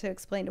important thing to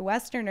explain to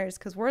Westerners,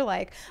 because we're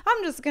like,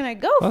 I'm just going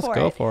to Let's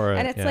go for it.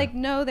 And it's like,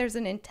 no, there's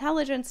an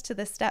intelligence to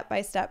the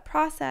step-by-step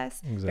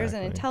process. Exactly. There's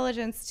an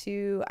intelligence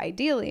to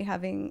ideally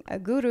having a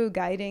guru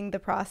guiding the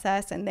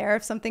process and there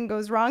if something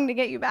goes wrong to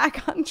get you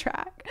back on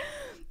track,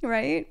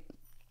 right?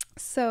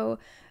 So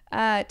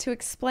to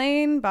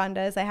explain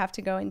bandhas, I have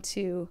to go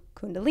into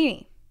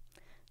Kundalini.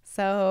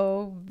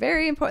 So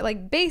very important,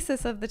 like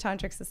basis of the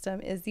tantric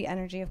system is the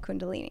energy of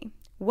Kundalini.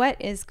 What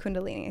is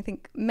Kundalini? I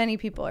think many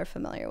people are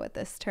familiar with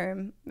this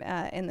term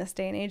in this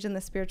day and age in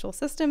the spiritual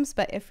systems,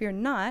 but if you're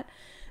not,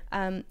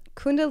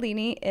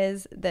 Kundalini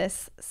is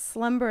this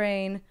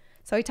slumbering.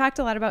 So we talked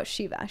a lot about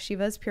Shiva.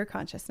 Shiva is pure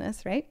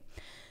consciousness, right?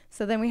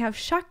 So then we have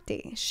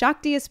Shakti.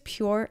 Shakti is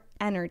pure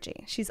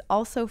energy. She's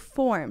also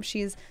form.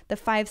 She's the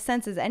five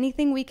senses,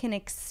 anything we can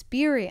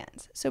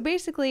experience. So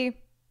basically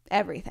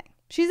everything.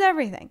 She's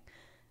everything.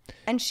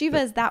 And Shiva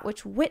is that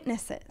which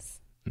witnesses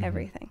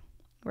everything,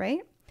 right?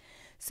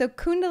 So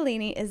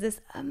Kundalini is this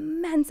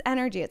immense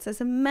energy. It's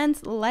this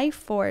immense life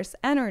force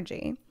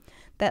energy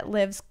that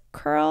lives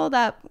coiled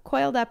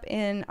up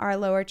in our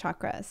lower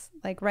chakras,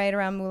 like right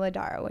around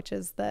Muladhara, which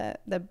is the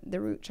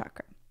root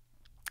chakra.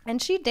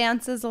 And she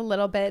dances a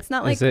little bit. It's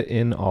not like... Is it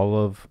in all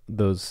of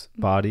those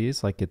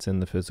bodies? Like it's in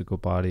the physical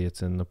body,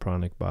 it's in the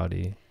pranic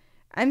body?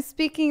 I'm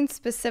speaking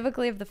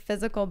specifically of the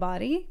physical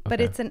body, but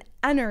it's an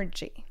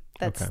energy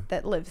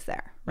that lives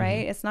there,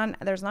 right? It's not,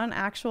 there's not an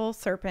actual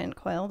serpent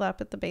coiled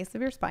up at the base of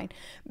your spine,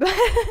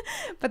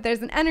 but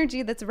there's an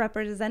energy that's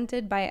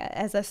represented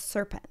as a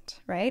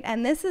serpent, right?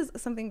 And this is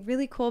something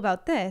really cool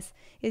about this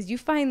is you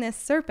find this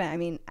serpent, I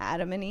mean,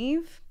 Adam and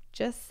Eve,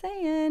 just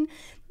saying,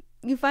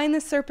 you find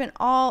this serpent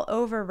all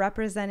over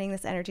representing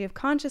this energy of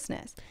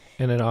consciousness.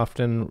 And it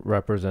often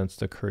represents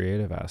the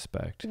creative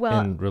aspect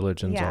in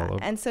religions all over.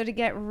 And so to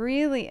get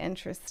really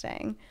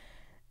interesting,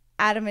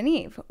 Adam and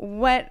Eve,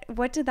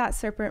 what did that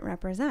serpent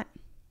represent?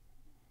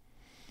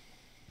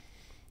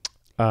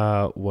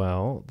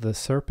 Well, the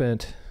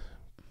serpent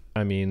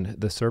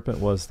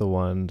was the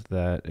one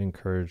that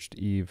encouraged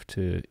Eve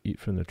to eat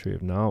from the tree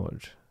of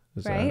knowledge.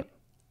 Right?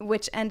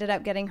 Which ended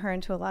up getting her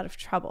into a lot of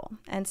trouble.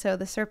 And so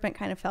the serpent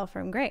kind of fell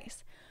from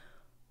grace.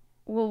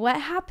 Well, what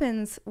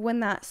happens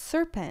when that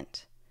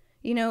serpent,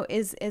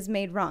 is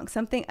made wrong?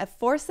 A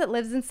force that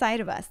lives inside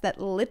of us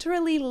that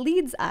literally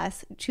leads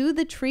us to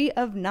the tree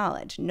of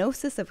knowledge,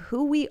 gnosis of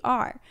who we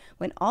are.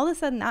 When all of a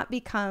sudden that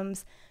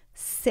becomes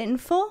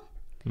sinful,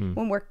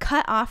 when we're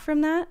cut off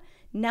from that,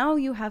 now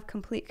you have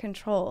complete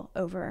control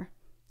over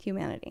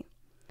humanity.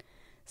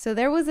 So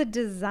there was a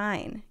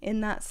design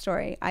in that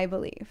story, I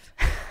believe.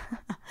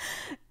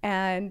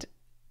 And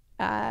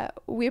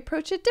we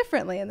approach it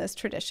differently in this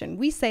tradition.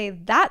 We say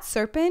that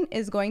serpent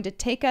is going to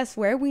take us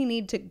where we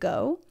need to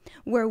go,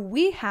 where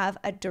we have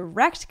a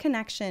direct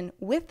connection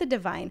with the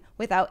divine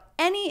without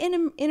any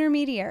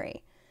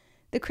intermediary.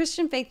 The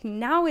Christian faith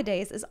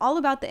nowadays is all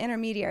about the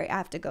intermediary. I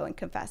have to go and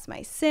confess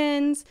my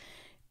sins.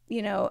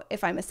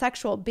 If I'm a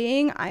sexual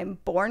being, I'm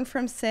born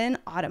from sin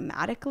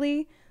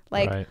automatically.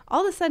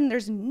 All of a sudden,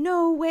 there's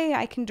no way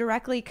I can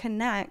directly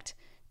connect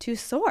to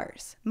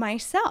source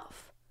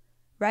myself.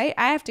 Right?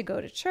 I have to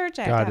go to church.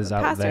 I have to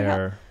have a pastor. God is out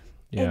there.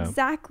 Yeah.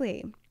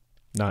 Exactly.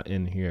 Not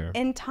in here.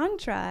 In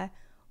Tantra,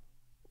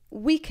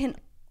 we can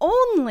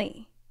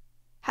only,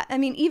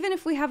 even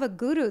if we have a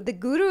guru, the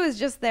guru is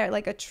just there,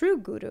 like a true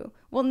guru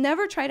will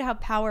never try to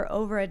have power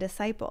over a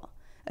disciple.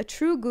 A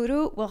true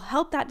guru will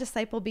help that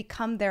disciple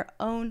become their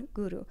own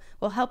guru,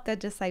 will help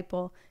that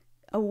disciple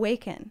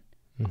awaken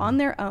on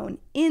their own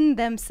in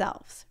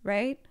themselves,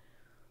 right?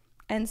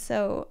 And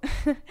so...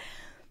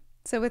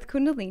 So with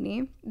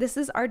Kundalini, this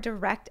is our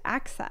direct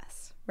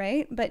access,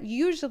 right? But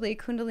usually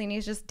Kundalini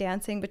is just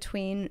dancing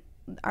between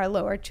our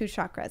lower two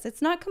chakras.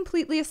 It's not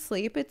completely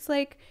asleep. It's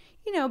like,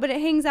 but it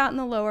hangs out in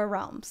the lower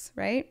realms,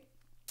 right?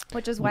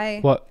 Which is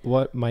why...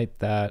 What might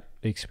that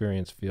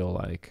experience feel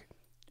like?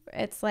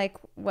 It's like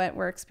what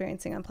we're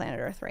experiencing on planet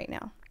Earth right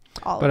now.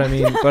 But I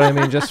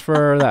mean, just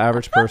for the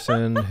average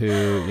person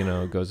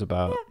who, goes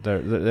about,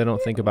 they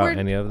don't think about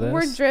any of this.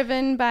 We're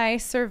driven by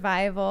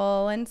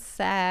survival and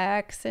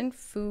sex and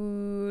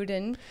food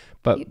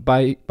But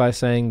by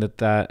saying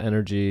that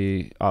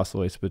energy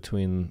oscillates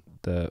between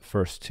the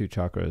first two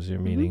chakras, you're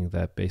meaning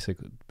that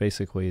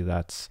basically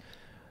that's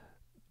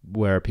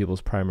where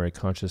people's primary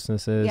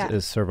consciousness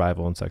is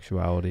survival and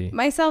sexuality.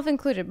 Myself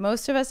included.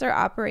 Most of us are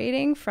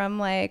operating from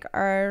like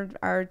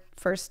our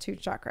first two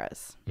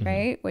chakras,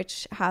 right?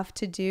 Which have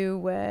to do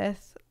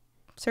with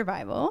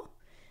survival,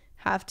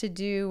 have to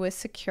do with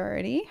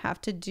security,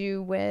 have to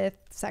do with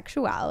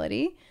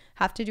sexuality,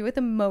 have to do with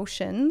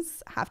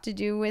emotions, have to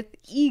do with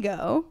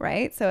ego,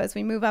 right? So as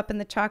we move up in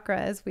the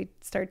chakras, we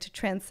start to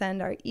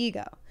transcend our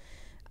ego.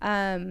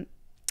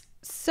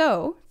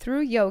 So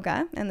through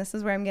yoga, and this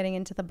is where I'm getting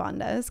into the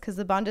bandhas, because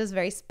the bandhas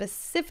very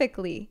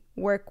specifically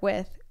work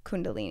with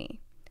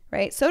Kundalini,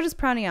 right? So does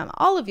pranayama,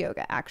 all of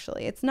yoga,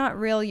 actually. It's not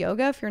real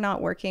yoga if you're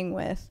not working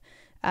with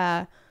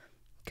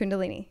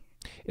Kundalini.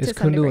 Is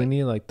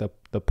Kundalini like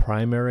the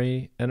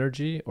primary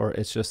energy, or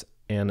it's just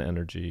an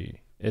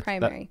energy? It's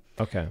primary.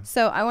 Okay.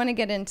 So I want to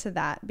get into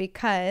that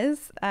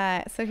because,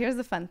 so here's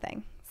the fun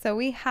thing. So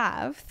we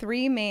have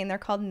three main, they're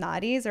called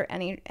nadis, or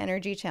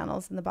energy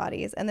channels in the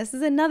bodies. And this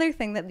is another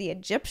thing that the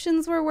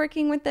Egyptians were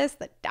working with this,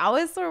 the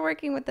Taoists were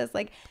working with this,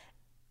 like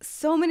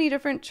so many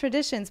different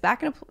traditions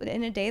back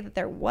in a day that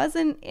there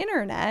wasn't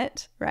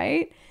internet,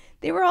 right?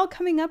 They were all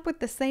coming up with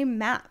the same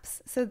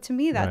maps. So to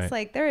me, that's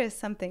like, there is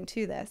something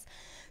to this.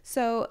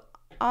 So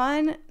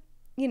on,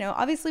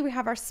 obviously we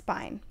have our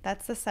spine.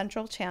 That's the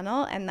central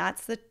channel. And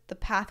that's the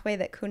pathway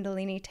that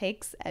Kundalini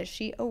takes as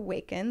she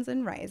awakens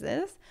and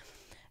rises.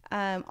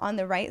 On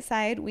the right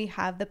side, we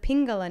have the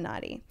Pingala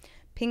Nadi.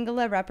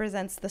 Pingala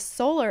represents the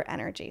solar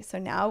energy. So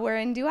now we're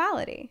in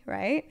duality,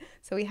 right?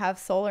 So we have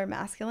solar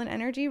masculine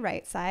energy,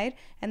 right side.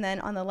 And then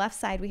on the left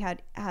side, we have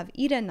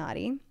Ida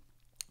Nadi,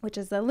 which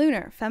is the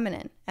lunar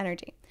feminine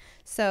energy.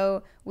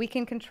 So we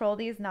can control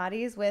these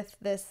nadis with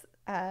this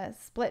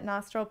split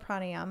nostril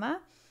pranayama,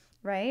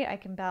 right? I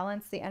can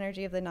balance the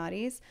energy of the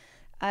nadis.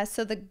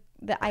 So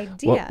the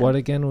idea... What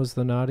again was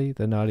the nadi?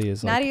 The nadi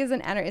is is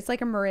an energy. It's like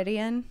a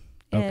meridian.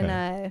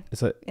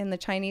 In the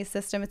Chinese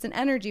system, it's an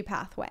energy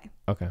pathway.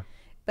 Okay.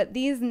 But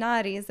these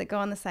nadis that go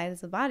on the sides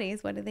of the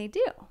bodies, what do?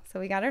 So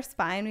we got our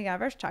spine, we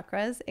got our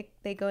chakras.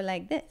 They go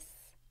like this.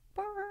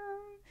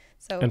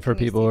 So and for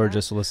people who are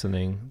just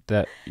listening,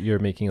 that you're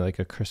making like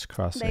a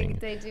crisscrossing.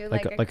 They do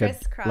like a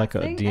crisscrossing, like a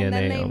DNA and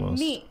then they almost.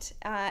 meet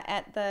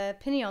at the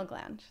pineal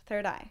gland,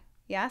 third eye.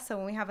 Yeah. So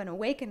when we have an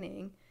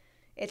awakening,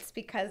 it's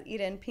because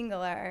Ida and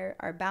Pingala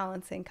are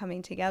balancing,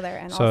 coming together,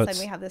 and all of a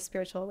sudden we have this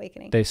spiritual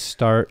awakening. They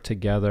start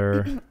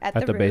together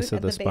at the base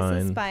of the spine.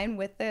 Base of the spine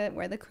with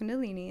where the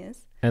Kundalini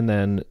is. And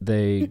then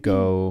they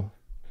go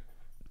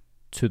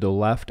to the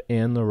left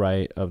and the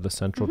right of the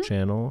central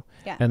channel.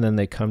 Yeah. And then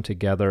they come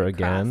together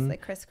again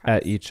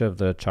at each of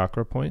the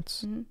chakra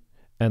points.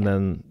 And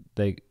then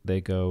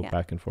they go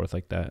back and forth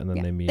like that, and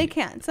then they meet. They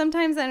can.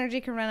 Sometimes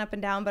energy can run up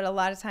and down, but a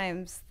lot of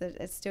times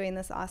it's doing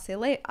this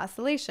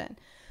oscillation.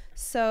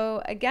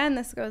 So again,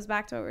 this goes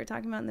back to what we were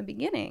talking about in the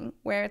beginning,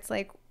 where it's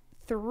like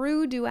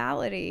through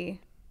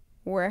duality,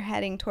 we're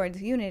heading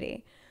towards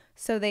unity.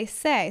 So they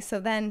say,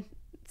 so then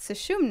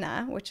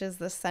Sushumna, which is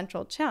the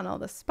central channel,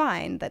 the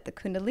spine that the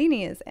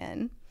Kundalini is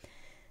in,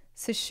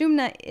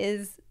 Sushumna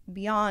is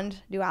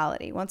beyond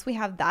duality. Once we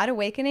have that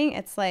awakening,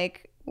 it's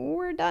like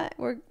we're done.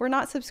 We're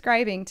not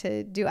subscribing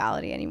to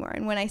duality anymore.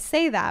 And when I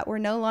say that, we're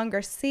no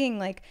longer seeing,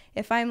 like,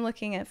 if I'm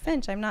looking at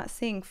Finch, I'm not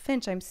seeing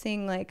Finch, I'm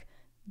seeing like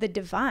the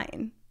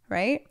divine.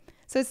 Right?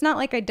 So it's not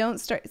like I don't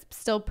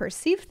still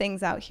perceive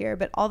things out here,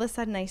 but all of a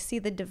sudden I see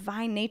the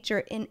divine nature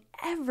in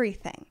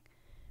everything,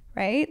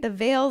 right? The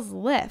veils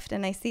lift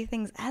and I see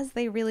things as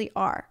they really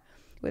are.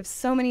 We have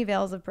so many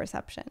veils of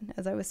perception,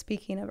 as I was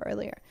speaking of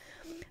earlier.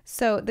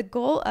 So the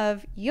goal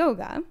of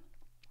yoga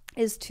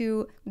is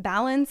to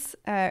balance,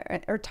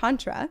 or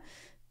tantra,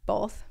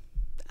 both,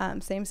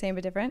 same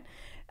but different,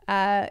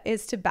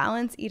 is to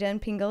balance Ida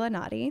and Pingala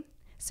Nadi.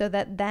 So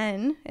that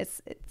then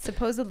it's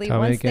supposedly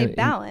once they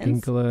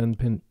balance, Ida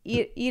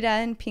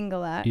and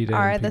Pingala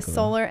are the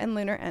solar and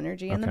lunar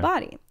energy in the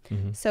body.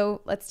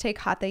 So let's take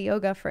Hatha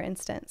yoga, for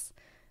instance.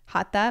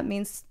 Hatha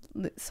means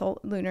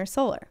lunar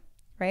solar,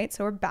 right?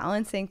 So we're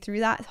balancing through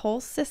that whole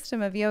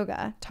system of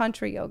yoga,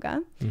 tantra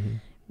yoga.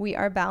 We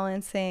are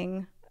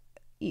balancing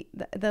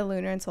the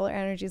lunar and solar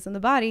energies in the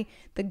body.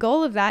 The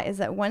goal of that is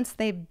that once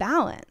they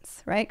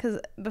balance, right? Because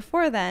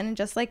before then,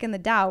 just like in the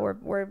Tao,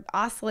 we're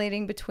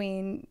oscillating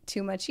between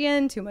too much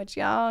yin, too much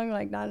yang,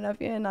 like not enough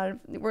yin,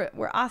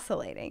 we're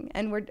oscillating,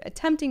 and we're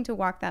attempting to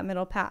walk that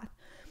middle path.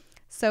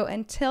 So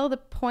until the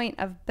point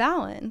of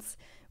balance,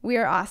 we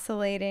are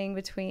oscillating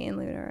between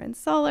lunar and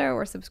solar.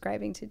 We're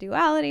subscribing to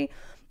duality.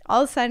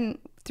 All of a sudden,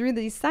 through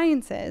these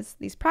sciences,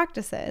 these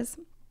practices,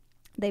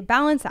 they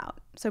balance out.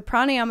 So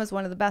pranayama is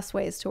one of the best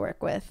ways to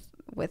work with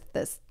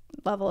this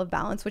level of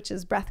balance, which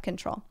is breath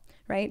control,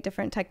 right?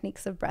 Different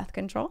techniques of breath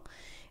control.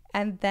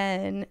 And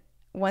then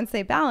once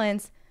they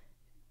balance,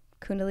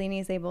 Kundalini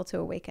is able to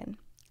awaken.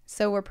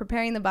 So we're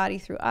preparing the body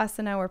through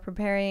asana. We're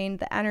preparing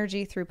the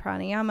energy through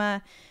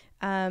pranayama.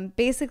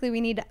 Basically,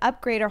 we need to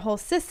upgrade our whole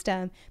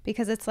system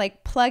because it's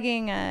like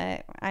plugging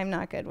I'm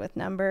not good with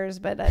numbers,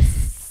 but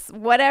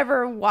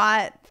whatever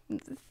watt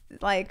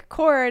like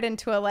cord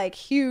into a like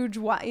huge,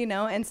 you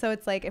know, and so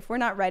it's like if we're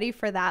not ready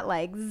for that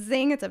like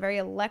zing, it's a very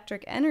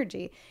electric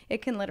energy,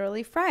 it can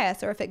literally fry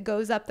us. Or if it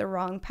goes up the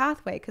wrong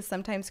pathway, because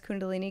sometimes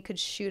Kundalini could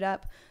shoot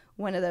up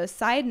one of those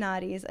side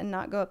nadis and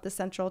not go up the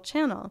central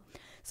channel.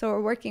 So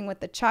we're working with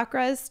the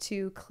chakras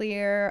to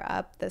clear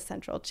up the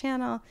central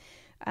channel.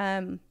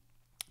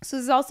 So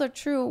this is also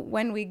true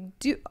when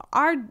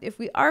if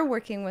we are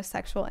working with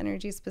sexual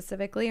energy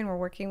specifically and we're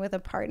working with a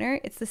partner,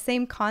 it's the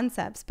same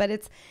concepts, but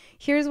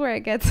here's where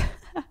it gets,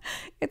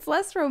 it's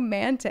less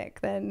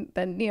romantic than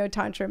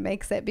Neo-Tantra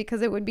makes it,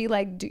 because it would be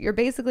like, you're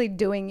basically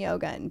doing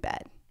yoga in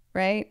bed,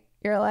 right?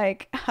 You're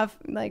like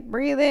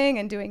breathing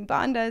and doing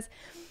bandhas.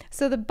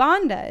 So the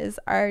bandhas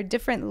are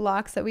different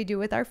locks that we do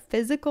with our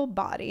physical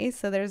body.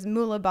 So there's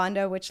Mula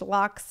Bandha, which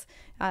locks,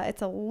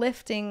 it's a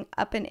lifting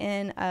up and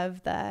in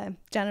of the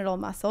genital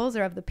muscles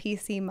or of the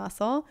PC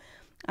muscle,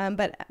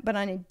 but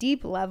on a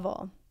deep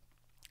level.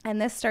 And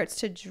this starts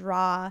to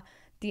draw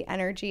the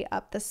energy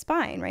up the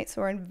spine, right?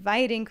 So we're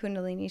inviting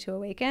Kundalini to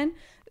awaken.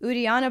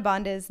 Uddiyana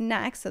Bandha is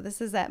next. So this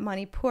is that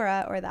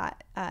Manipura, or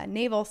that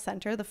navel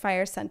center, the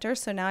fire center.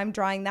 So now I'm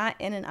drawing that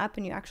in and up,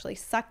 and you actually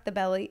suck the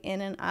belly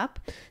in and up.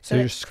 So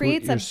you're,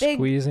 you're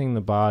squeezing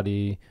the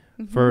body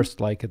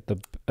first, like at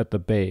the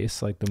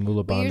base, like the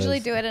Mula Bandha. We usually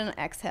do it in an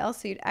exhale.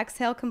 So you'd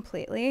exhale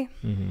completely.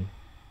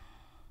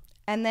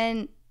 And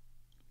then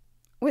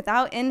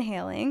without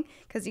inhaling,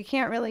 because you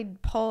can't really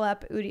pull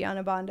up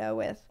Uddiyana Bandha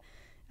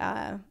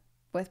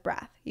with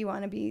breath. You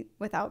want to be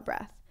without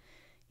breath.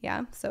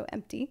 Yeah, so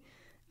empty.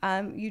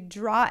 You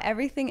draw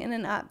everything in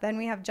and up. Then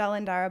we have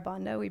Jalandhara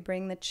Bandha. We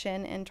bring the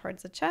chin in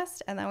towards the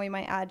chest, and then we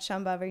might add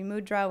Shambhavi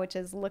Mudra, which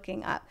is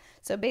looking up.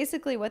 So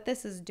basically what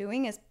this is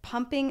doing is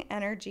pumping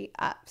energy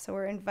up. So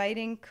we're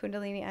inviting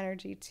Kundalini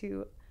energy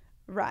to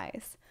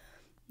rise.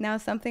 Now,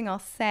 something I'll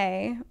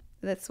say,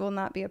 this will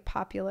not be a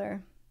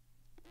popular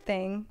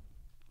thing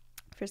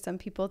for some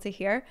people to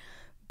hear,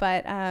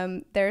 but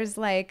there's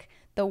like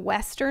the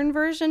Western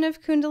version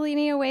of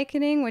Kundalini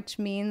awakening, which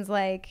means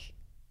like,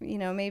 you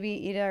know,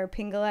 maybe Ida or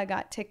Pingala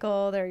got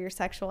tickled or your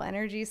sexual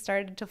energy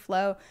started to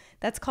flow.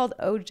 That's called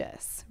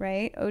Ojas,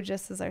 right?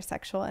 Ojas is our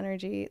sexual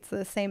energy. It's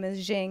the same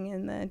as Jing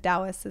in the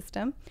Taoist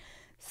system.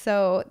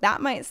 So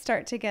that might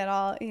start to get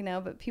all, you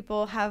know, but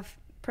people have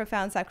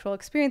profound sexual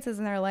experiences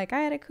and they're like,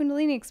 I had a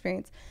Kundalini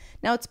experience.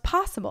 Now it's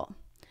possible,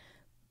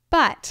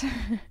 but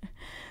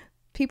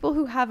people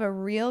who have a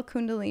real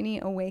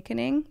Kundalini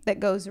awakening that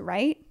goes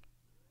right,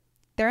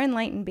 they're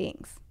enlightened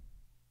beings.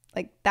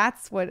 Like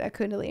that's what a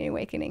Kundalini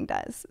awakening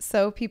does.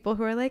 So people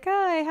who are like, oh,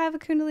 I have a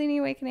Kundalini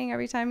awakening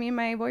every time me and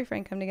my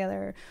boyfriend come together,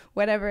 or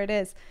whatever it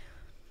is.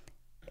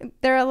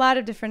 There are a lot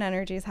of different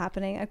energies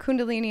happening. A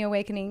Kundalini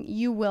awakening,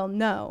 you will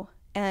know.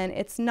 And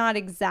it's not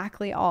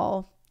exactly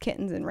all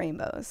kittens and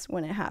rainbows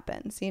when it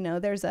happens. You know,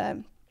 there's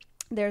a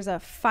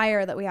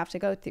fire that we have to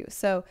go through.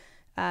 So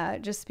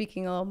just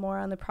speaking a little more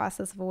on the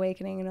process of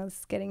awakening, you know,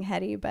 it's getting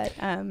heady, but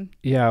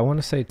yeah, I want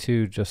to say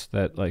too, just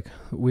that like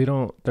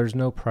there's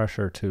no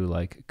pressure to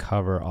like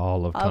cover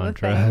all of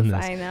Tantra.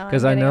 I know,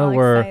 because I know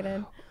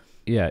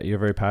you're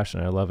very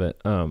passionate. I love it.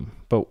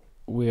 But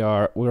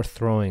we're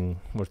throwing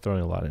a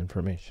lot of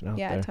information out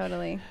there. Yeah,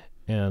 totally.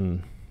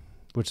 And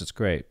which is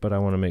great, but I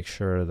want to make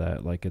sure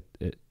that like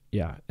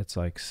it's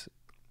like,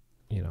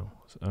 you know,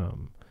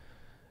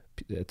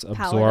 it's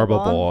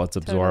absorbable. It's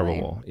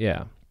absorbable. Totally.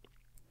 Yeah.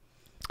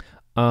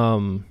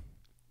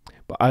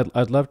 But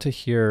I'd love to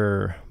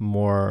hear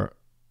more.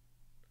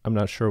 I'm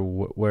not sure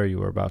where you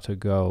were about to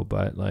go,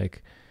 but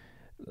like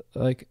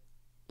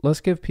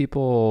let's give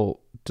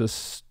people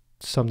just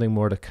something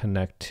more to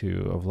connect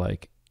to, of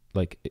like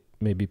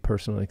maybe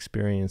personal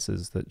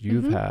experiences that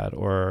you've had,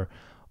 or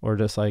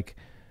just like,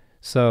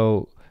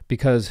 so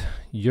because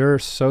you're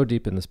so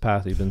deep in this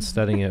path, you've been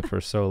studying it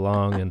for so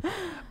long,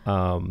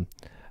 and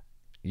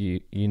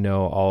you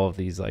know all of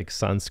these like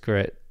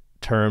Sanskrit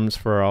terms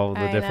for all of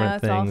the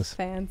different things. All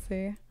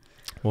fancy.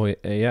 Well,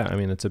 yeah, I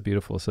mean, it's a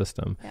beautiful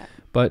system. Yeah.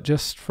 But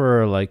just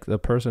for like the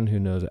person who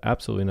knows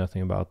absolutely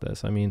nothing about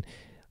this, I mean,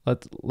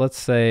 let's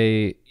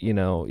say, you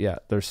know, yeah,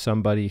 there's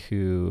somebody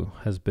who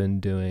has been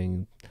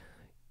doing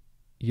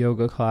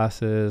yoga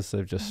classes,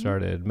 they've just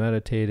started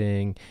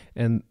meditating,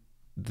 and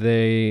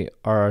they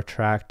are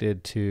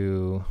attracted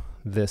to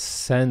this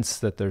sense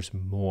that there's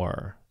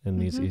more in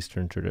these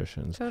Eastern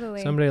traditions.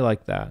 Totally. Somebody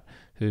like that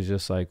who's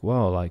just like,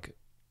 well, like,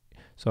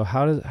 so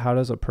how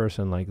does a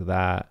person like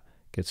that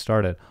get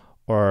started?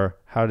 Or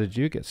how did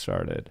you get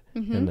started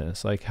in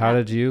this? Like, how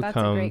did you come? That's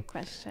a great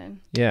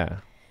question. Yeah.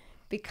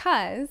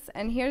 Because,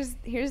 and here's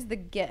the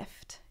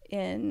gift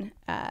in,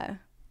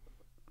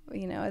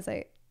 you know, as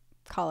I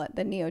call it,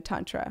 the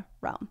Neo-Tantra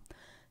realm.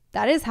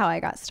 That is how I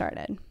got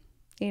started.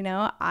 You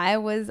know, I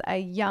was a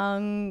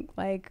young,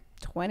 like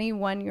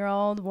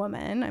 21-year-old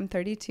woman. I'm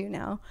 32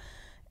 now.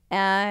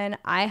 And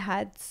I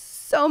had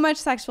so much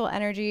sexual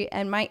energy,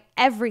 and my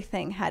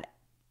everything had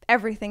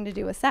everything to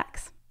do with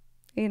sex.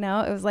 You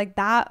know, it was like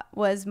that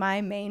was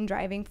my main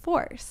driving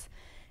force.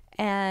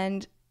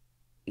 And,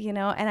 you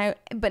know,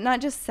 but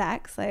not just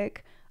sex,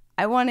 like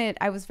I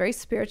was very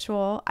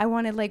spiritual. I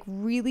wanted like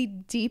really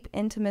deep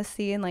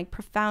intimacy and like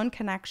profound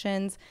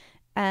connections.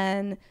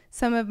 And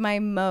some of my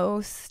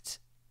most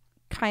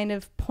kind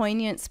of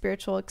poignant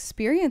spiritual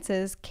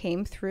experiences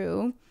came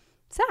through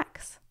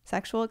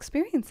sexual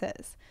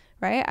experiences,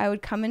 right? I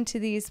would come into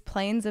these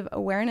planes of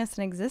awareness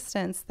and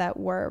existence that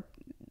were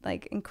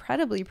like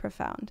incredibly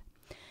profound.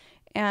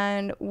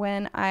 And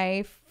when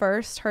I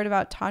first heard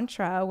about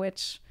Tantra,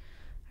 which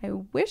I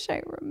wish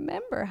I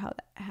remember how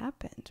that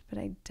happened, but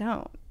I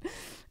don't.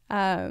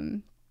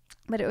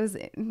 But it was,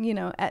 you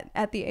know,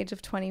 at the age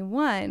of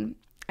 21,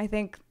 I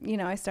think, you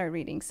know, I started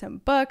reading some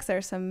books. There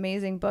are some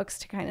amazing books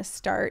to kind of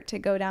start to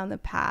go down the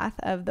path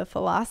of the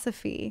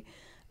philosophy.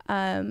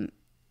 And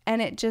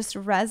it just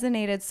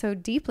resonated so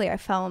deeply. I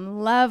fell in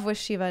love with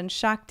Shiva and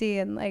Shakti.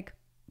 And like,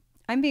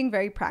 I'm being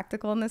very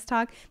practical in this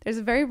talk. There's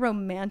a very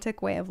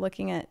romantic way of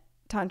looking at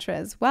Tantra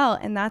as well.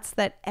 And that's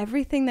that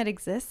everything that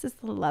exists is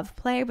the love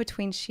play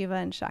between Shiva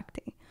and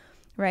Shakti,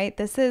 right?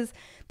 This is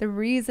the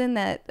reason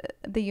that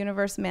the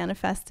universe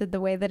manifested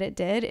the way that it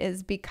did,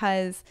 is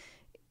because,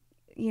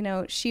 you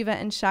know, Shiva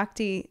and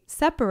Shakti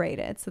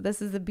separated. So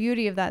this is the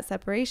beauty of that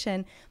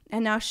separation.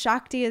 And now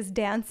Shakti is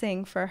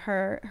dancing for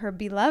her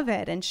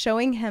beloved and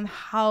showing him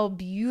how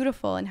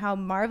beautiful and how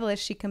marvelous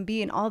she can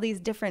be in all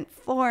these different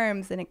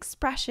forms and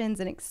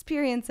expressions and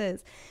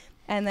experiences.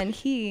 And then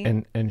he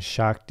and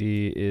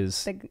Shakti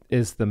is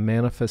the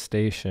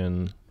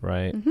manifestation,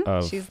 right?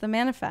 Of she's the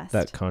manifest.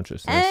 That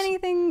consciousness.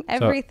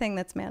 Everything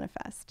that's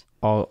manifest.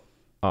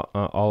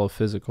 All of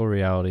physical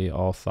reality,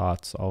 all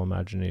thoughts, all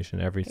imagination,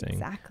 everything.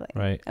 Exactly.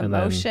 Right.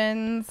 Emotions.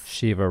 And then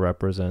Shiva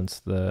represents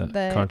the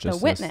consciousness,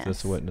 the witness.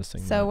 This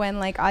witnessing. So when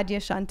like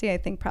Adyashanti, I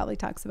think probably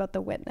talks about the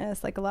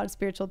witness, like a lot of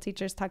spiritual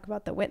teachers talk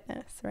about the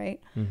witness,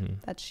 right? Mm-hmm.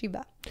 That's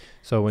Shiva.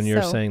 So when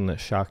you're saying that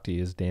Shakti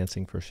is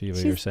dancing for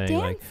Shiva, you're saying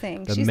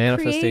dancing. Like the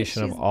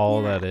manifestation of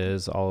all that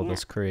is, all of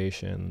this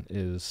creation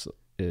is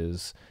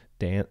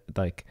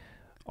like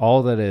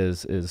all that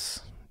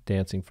is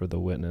dancing for the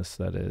witness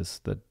that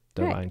is the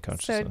divine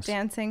consciousness. So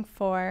dancing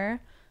for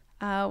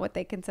what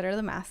they consider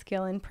the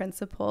masculine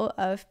principle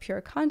of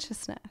pure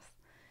consciousness.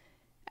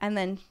 And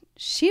then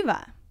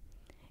Shiva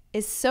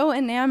is so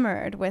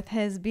enamored with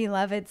his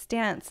beloved's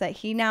dance that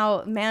he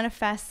now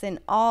manifests in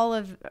all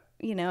of,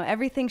 you know,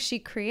 everything she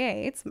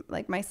creates,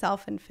 like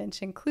myself and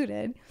Finch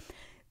included.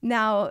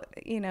 Now,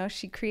 you know,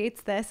 she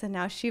creates this, and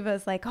now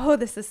Shiva's like, oh,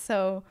 this is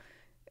so,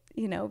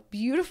 you know,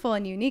 beautiful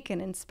and unique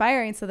and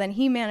inspiring. So then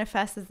he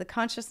manifests as the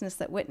consciousness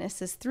that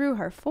witnesses through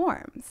her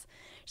forms.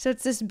 So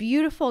it's this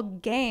beautiful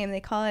game. They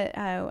call it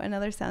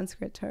another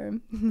Sanskrit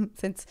term,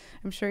 since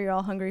I'm sure you're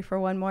all hungry for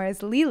one more, is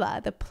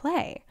Leela, the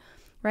play,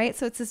 right?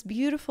 So it's this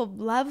beautiful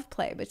love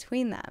play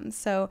between them.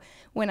 So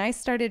when I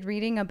started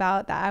reading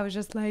about that, I was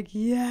just like,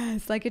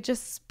 yes, like it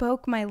just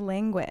spoke my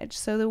language.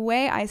 So the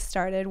way I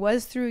started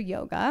was through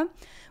yoga,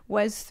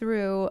 was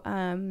through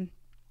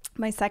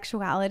my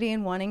sexuality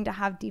and wanting to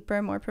have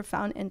deeper, more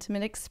profound,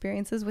 intimate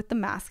experiences with the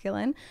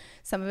masculine.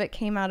 Some of it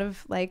came out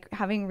of like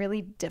having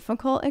really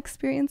difficult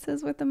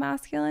experiences with the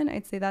masculine.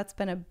 I'd say that's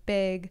been a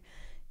big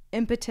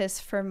impetus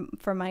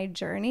for my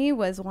journey,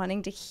 was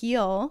wanting to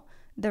heal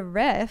the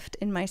rift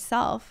in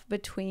myself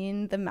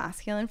between the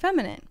masculine and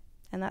feminine.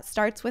 And that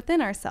starts within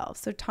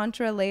ourselves. So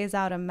Tantra lays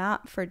out a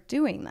map for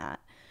doing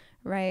that,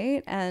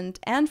 right?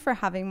 And for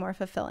having more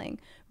fulfilling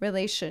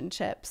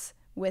relationships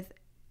with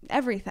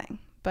everything,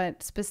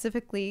 but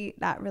specifically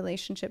that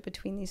relationship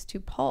between these two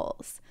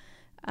poles,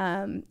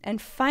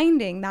 and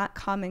finding that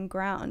common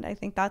ground. I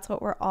think that's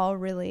what we're all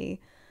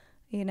really,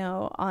 you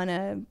know, on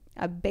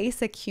a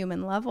basic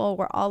human level,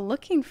 we're all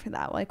looking for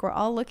that. Like we're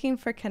all looking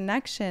for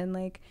connection.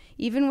 Like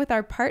even with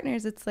our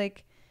partners, it's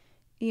like,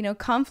 you know,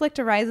 conflict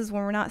arises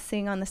when we're not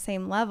seeing on the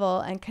same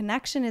level, and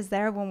connection is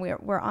there when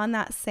we're on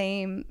that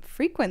same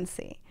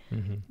frequency,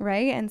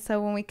 right? And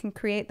so when we can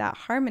create that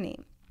harmony.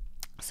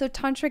 So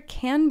Tantra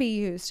can be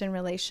used in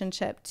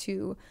relationship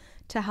to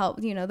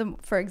help, you know,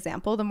 for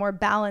example, the more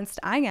balanced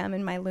I am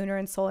in my lunar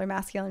and solar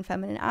masculine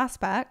feminine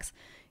aspects,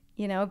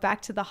 you know, back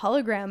to the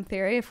hologram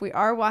theory, if we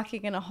are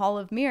walking in a hall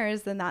of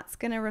mirrors, then that's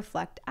going to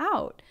reflect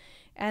out.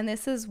 And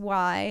this is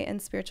why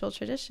in spiritual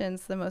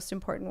traditions, the most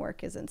important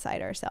work is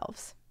inside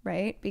ourselves,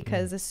 right?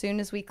 Because as soon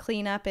as we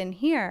clean up in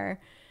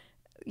here,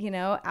 you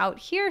know, out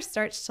here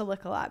starts to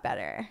look a lot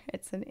better.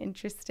 It's an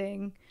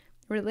interesting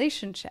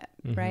relationship,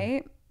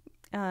 right?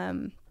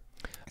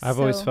 I've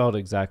always felt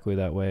exactly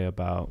that way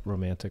about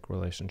romantic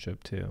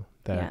relationship too,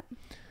 that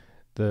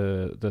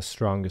the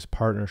strongest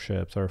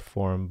partnerships are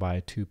formed by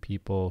two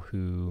people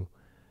who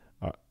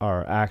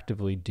are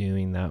actively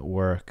doing that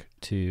work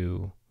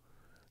to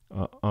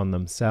on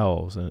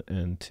themselves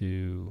and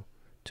to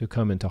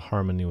come into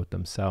harmony with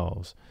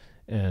themselves,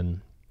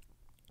 and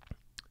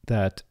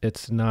that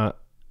it's not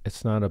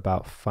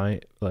about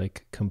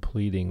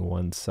completing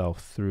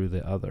oneself through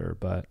the other,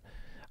 but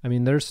I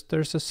mean, there's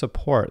a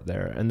support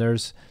there, and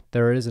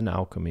there is an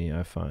alchemy,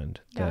 I find,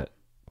 that,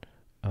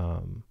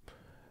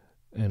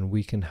 and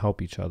we can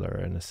help each other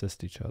and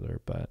assist each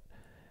other, but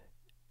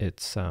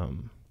it's,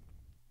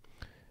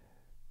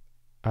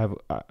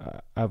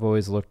 I've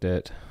always looked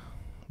at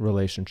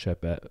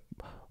relationship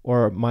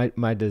or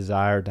my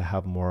desire to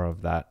have more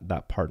of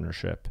that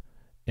partnership,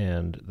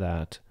 and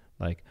that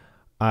like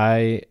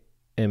I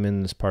am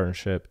in this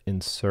partnership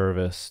in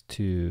service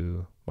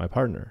to my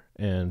partner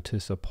and to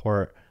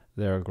support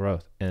their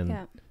growth,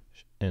 and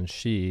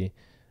she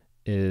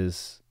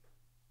is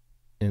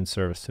in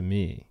service to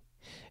me,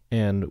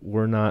 and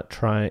we're not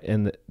trying,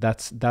 and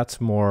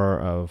that's more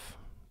of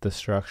the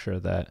structure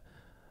that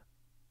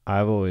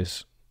I've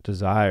always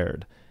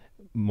desired,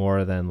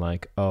 more than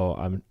like, oh,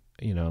 I'm,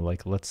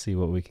 like, let's see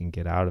what we can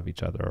get out of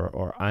each other,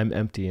 or I'm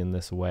empty in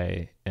this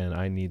way and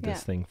I need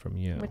this thing from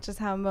you. Which is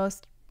how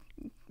most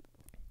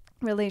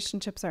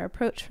relationships are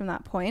approached from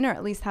that point, or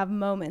at least have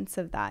moments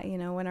of that,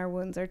 when our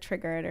wounds are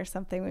triggered or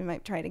something, we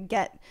might try to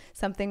get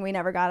something we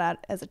never got out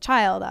as a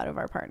child out of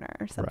our partner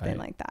or something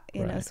like that,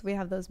 so we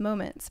have those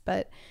moments.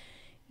 But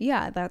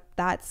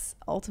that's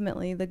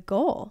ultimately the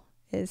goal,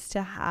 is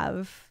to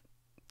have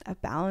a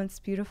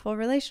balanced, beautiful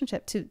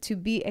relationship, to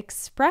be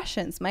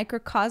expressions,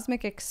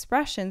 microcosmic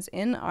expressions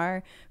in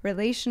our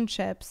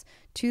relationships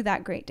to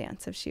that great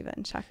dance of Shiva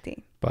and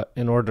Shakti. But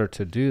in order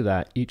to do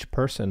that, each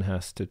person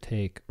has to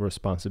take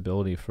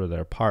responsibility for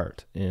their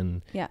part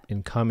in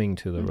coming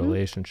to the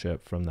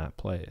relationship from that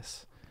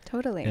place.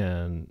 Totally.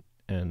 And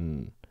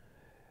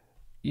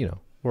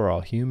we're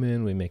all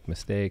human, we make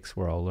mistakes,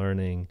 we're all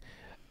learning,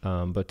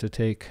 but to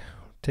take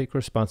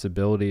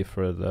responsibility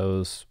for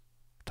those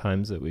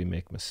times that we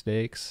make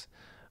mistakes,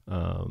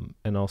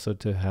 and also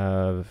to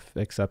have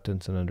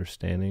acceptance and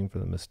understanding for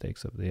the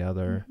mistakes of the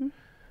other.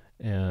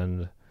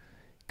 And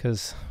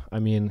because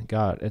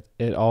God,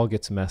 it all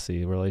gets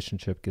messy.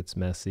 Relationship gets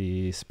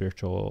messy,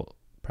 spiritual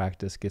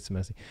practice gets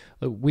messy.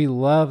 We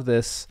love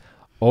this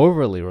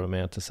overly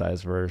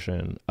romanticized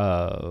version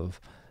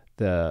of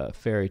the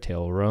fairy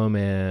tale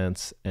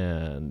romance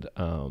and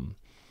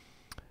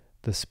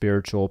the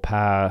spiritual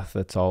path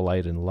that's all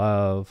light and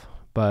love,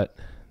 but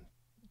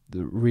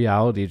the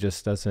reality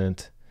just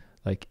doesn't,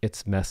 like,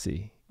 it's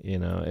messy,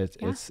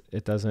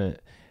 it doesn't.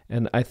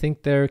 And I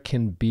think there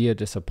can be a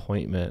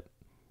disappointment.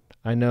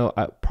 I know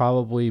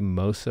probably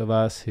most of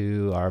us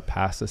who are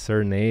past a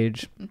certain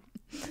age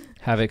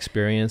have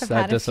experienced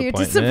that disappointment.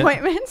 I've had a few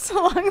disappointments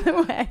along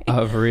the way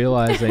of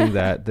realizing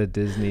that the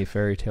Disney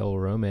fairy tale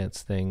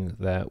romance thing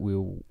that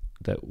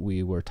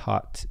we were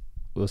taught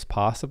was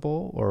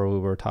possible, or we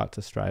were taught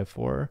to strive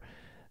for,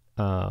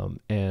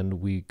 and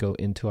we go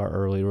into our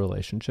early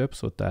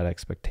relationships with that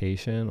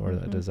expectation or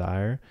that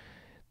desire,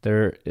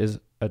 there is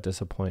a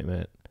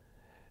disappointment.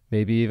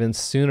 Maybe even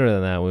sooner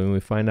than that, when we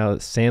find out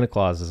that Santa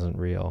Claus isn't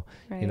real,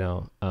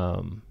 and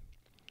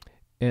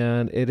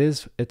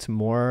it's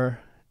more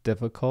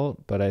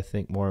difficult, but I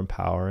think more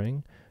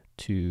empowering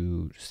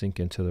to sink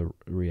into the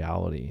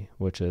reality,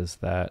 which is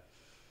that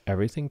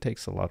everything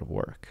takes a lot of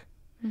work.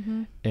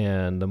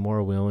 And the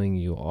more willing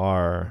you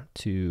are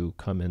to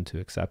come into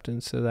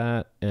acceptance to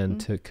that and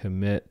to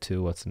commit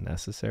to what's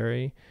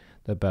necessary,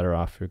 the better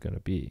off you're going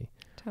to be.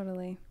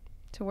 Totally.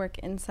 To work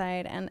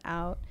inside and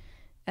out.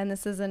 And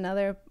this is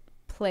another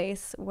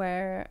place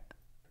where,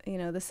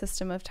 the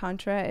system of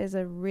Tantra is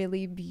a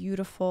really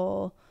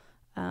beautiful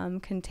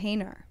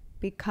container,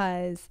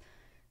 because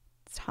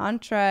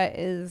Tantra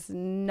is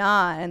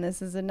not, and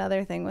this is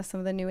another thing with some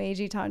of the New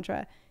Agey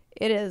Tantra,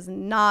 it is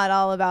not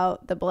all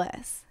about the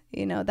bliss.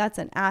 That's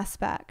an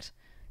aspect.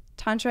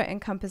 Tantra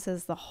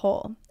encompasses the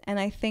whole. And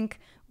I think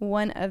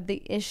one of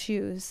the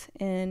issues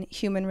in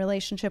human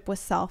relationship with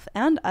self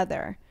and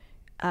other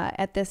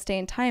at this day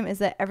and time is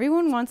that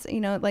everyone wants,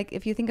 like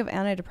if you think of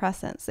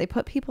antidepressants, they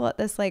put people at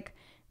this like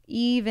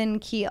even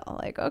keel,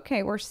 like,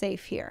 okay, we're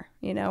safe here.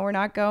 We're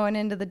not going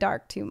into the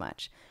dark too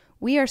much.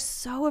 We are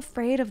so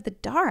afraid of the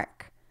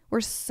dark.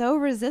 We're so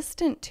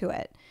resistant to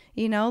it.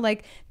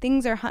 Like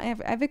things are,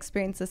 I've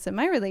experienced this in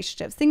my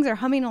relationships. Things are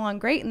humming along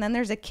great, and then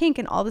there's a kink,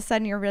 and all of a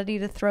sudden you're ready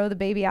to throw the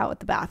baby out with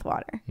the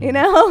bathwater,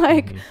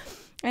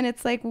 and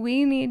it's like,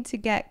 we need to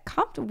get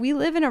comfortable. We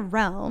live in a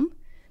realm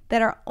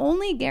that our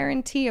only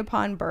guarantee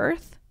upon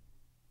birth,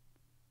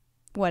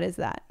 what is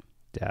that?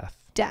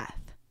 Death.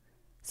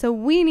 So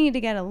we need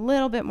to get a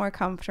little bit more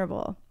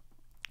comfortable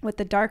with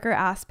the darker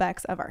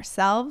aspects of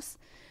ourselves.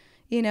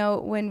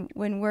 When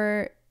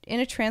we're in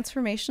a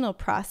transformational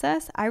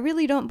process, I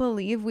really don't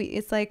believe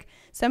it's like,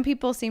 some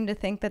people seem to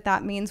think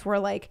that means we're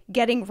like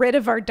getting rid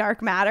of our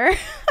dark matter.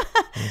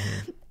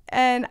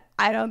 And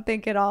I don't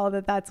think at all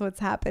that that's what's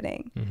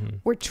happening.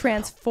 We're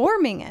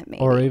transforming it,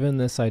 maybe. Or even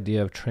this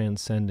idea of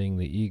transcending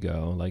the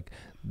ego. Like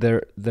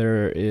there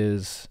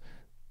is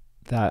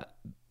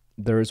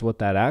what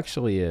that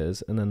actually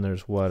is. And then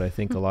there's what I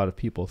think a lot of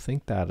people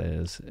think that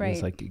is. Right.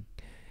 It's like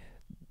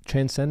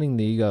transcending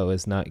the ego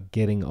is not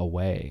getting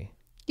away.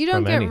 You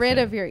don't get rid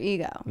of your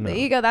ego. No. The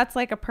ego, that's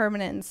like a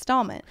permanent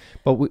installment.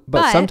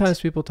 But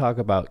sometimes people talk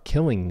about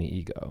killing the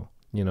ego.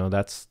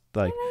 That's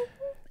like,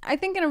 I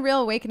think in a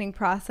real awakening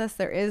process,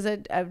 there is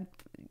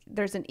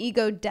there's an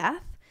ego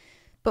death.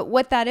 But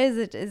what that is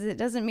it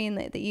doesn't mean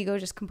that the ego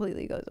just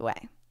completely goes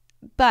away.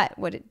 But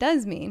what it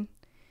does mean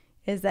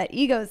is that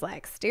ego's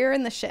like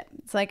steering the ship.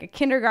 It's like a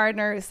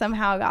kindergartner who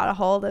somehow got a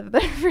hold of the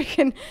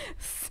freaking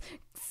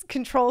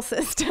control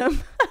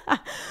system.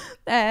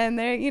 And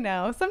they're,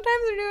 sometimes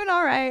they're doing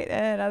all right,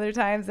 and other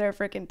times they're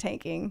freaking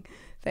tanking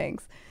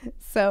things.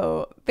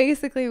 So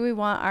basically we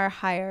want our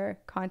higher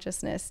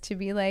consciousness to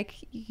be like,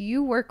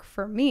 you work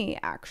for me,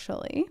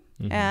 actually.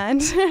 Mm-hmm.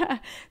 And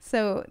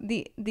so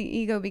the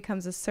ego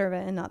becomes a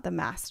servant and not the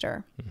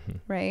master. Mm-hmm.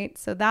 Right?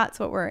 So that's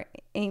what we're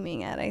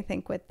aiming at, I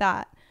think, with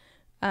that.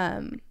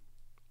 And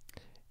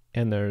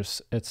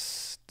there's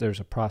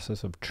a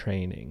process of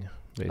training,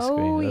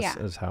 basically.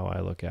 Is how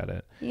I look at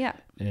it. Yeah.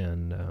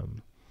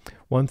 And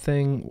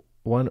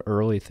one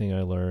early thing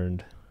I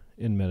learned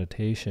in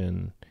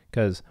meditation,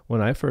 because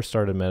when I first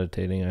started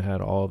meditating, I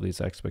had all of these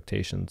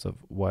expectations of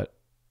what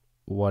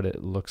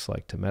it looks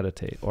like to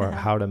meditate or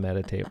how to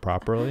meditate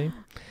properly.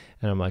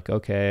 And I'm like,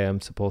 okay,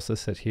 I'm supposed to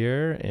sit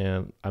here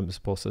and I'm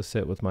supposed to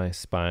sit with my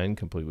spine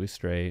completely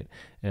straight,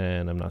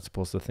 and I'm not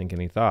supposed to think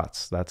any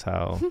thoughts. That's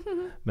how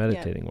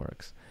meditating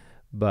works.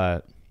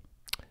 But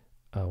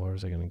where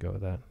was I going to go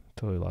with that?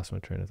 Totally lost my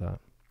train of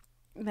thought.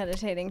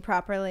 Meditating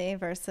properly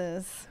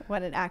versus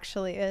what it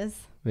actually is.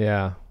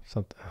 Yeah.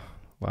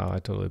 Wow, I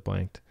totally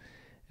blanked.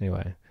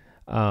 Anyway,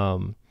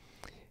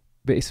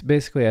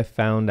 basically I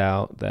found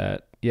out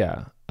that,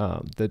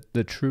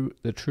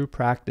 the true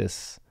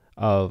practice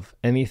of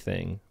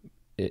anything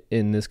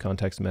in this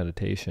context,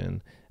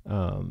 meditation,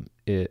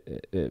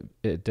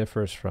 it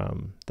differs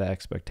from the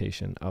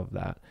expectation of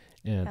that.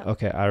 And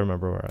okay, I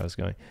remember where I was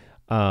going.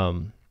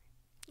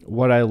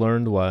 What I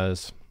learned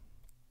was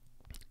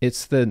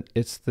it's the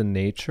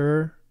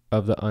nature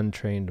of the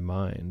untrained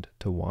mind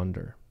to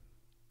wander.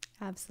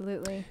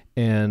 Absolutely.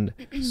 And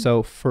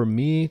so for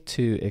me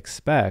to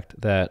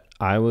expect that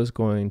I was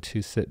going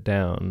to sit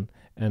down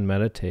and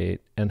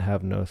meditate and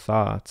have no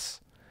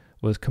thoughts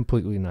was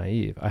completely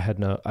naive. I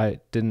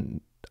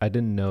didn't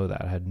know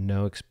that. I had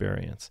no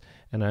experience.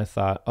 And I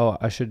thought,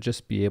 I should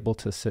just be able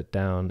to sit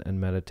down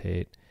and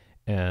meditate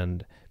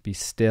and be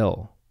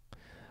still.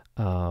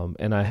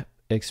 And I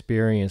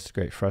experienced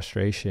great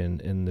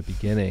frustration in the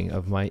beginning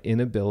of my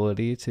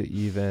inability to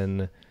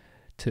even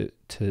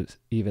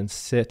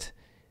sit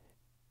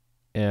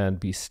and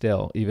be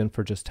still, even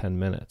for just 10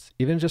 minutes,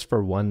 even just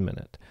for 1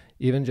 minute,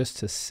 even just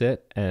to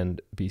sit and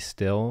be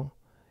still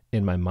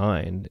in my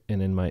mind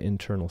and in my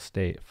internal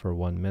state for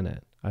 1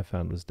 minute, I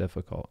found was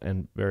difficult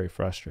and very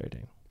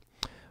frustrating.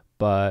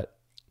 But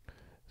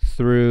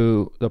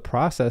through the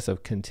process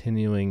of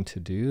continuing to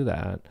do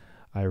that,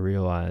 I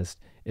realized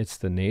it's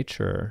the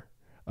nature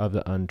of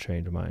the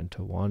untrained mind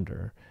to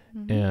wander.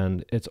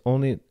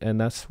 Mm-hmm. And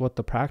that's what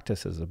the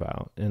practice is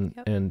about.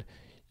 And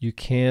you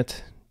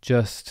can't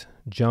just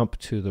jump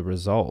to the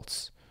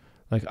results.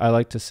 Like I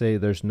like to say,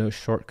 there's no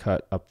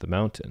shortcut up the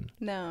mountain.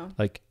 No.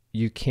 Like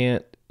you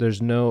can't,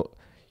 there's no,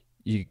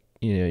 you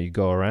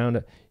go around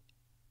it.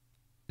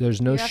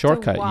 There's no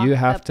shortcut. You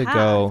have to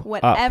go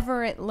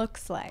whatever up. It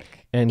looks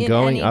like. And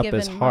going up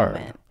is hard.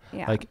 Moment.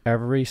 Yeah. Like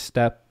every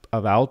step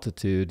of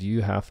altitude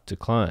you have to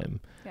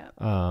climb.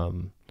 Yeah.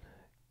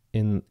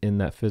 In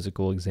that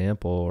physical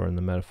example or in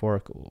the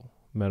metaphorical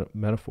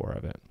metaphor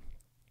of it.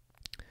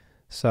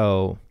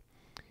 So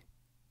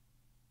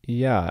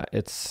yeah,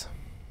 it's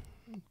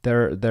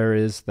there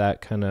is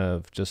that kind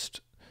of just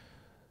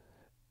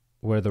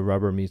where the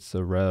rubber meets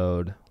the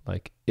road.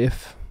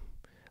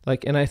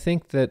 And I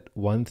think that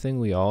one thing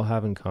we all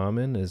have in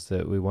common is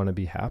that we want to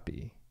be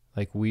happy.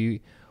 Like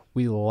we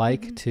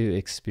like mm-hmm. to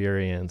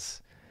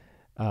experience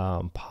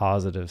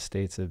positive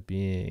states of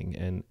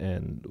being,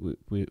 and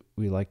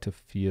we like to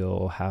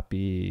feel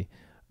happy.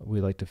 We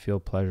like to feel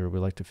pleasure. We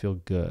like to feel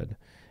good.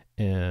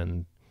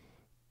 And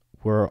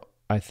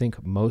I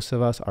think most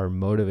of us are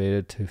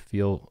motivated to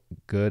feel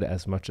good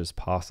as much as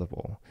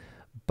possible.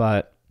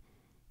 But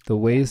the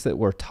ways that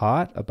we're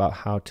taught about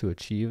how to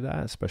achieve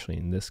that, especially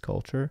in this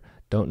culture,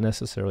 don't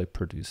necessarily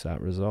produce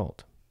that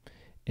result.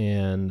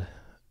 And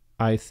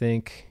I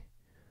think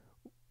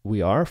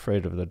we are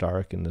afraid of the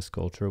dark in this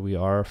culture. We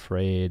are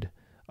afraid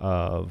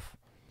of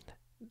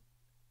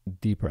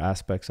deeper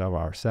aspects of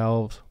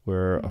ourselves.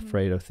 We're mm-hmm.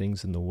 afraid of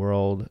things in the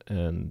world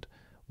and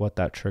what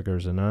that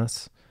triggers in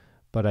us.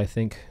 But I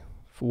think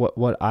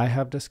what I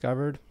have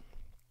discovered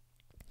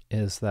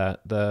is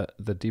that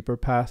the deeper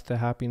path to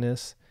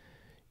happiness,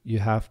 you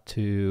have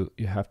to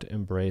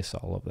embrace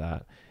all of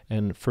that.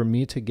 And for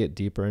me to get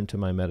deeper into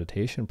my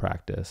meditation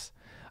practice,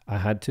 I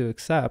had to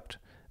accept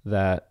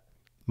that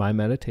my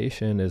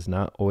meditation is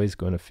not always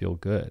going to feel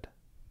good.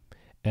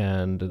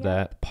 And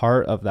that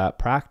part of that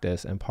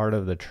practice and part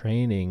of the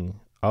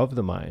training of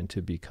the mind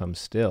to become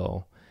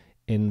still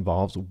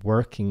involves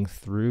working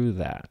through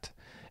that.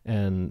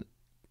 And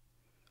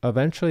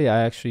eventually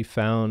I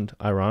found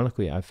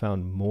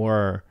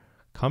more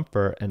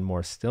comfort and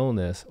more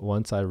stillness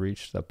once I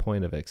reached the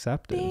point of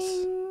acceptance.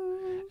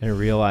 Ding. And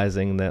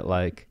realizing that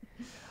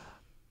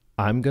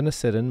I'm going to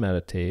sit and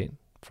meditate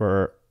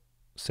for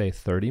say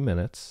 30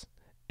 minutes,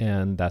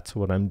 and that's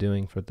what I'm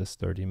doing for this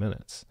 30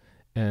 minutes.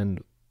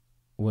 And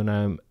when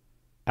I'm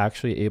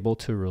actually able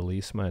to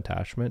release my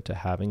attachment to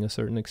having a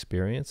certain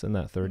experience in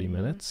that 30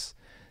 minutes,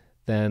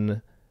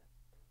 then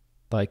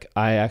like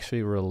I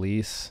actually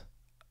release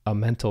a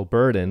mental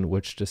burden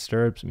which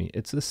disturbs me.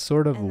 It's this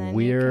sort of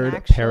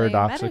weird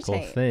paradoxical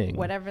thing,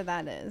 whatever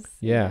that is.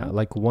 Yeah,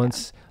 like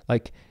once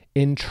like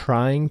in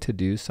trying to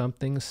do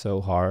something so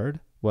hard,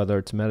 whether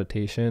it's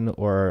meditation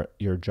or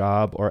your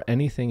job or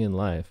anything in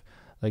life,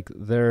 like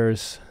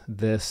there's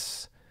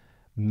this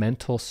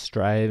mental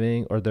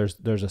striving, or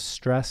there's a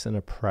stress and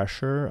a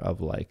pressure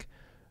of like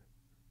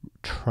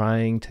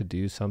trying to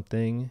do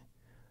something.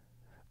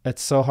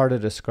 It's so hard to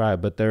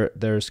describe, but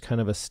there's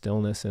kind of a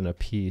stillness and a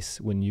peace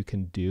when you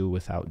can do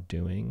without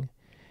doing.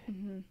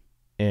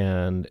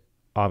 And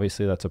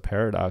obviously that's a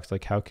paradox.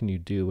 Like, how can you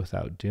do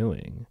without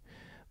doing?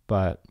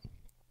 But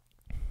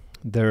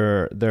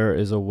there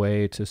is a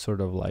way to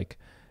sort of like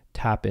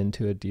tap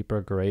into a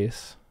deeper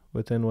grace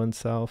within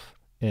oneself,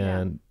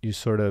 and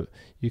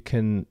you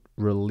can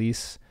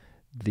release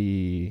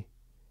the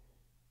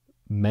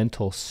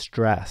mental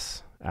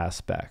stress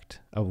aspect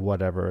of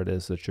whatever it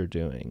is that you're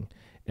doing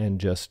and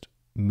just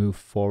move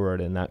forward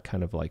in that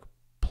kind of like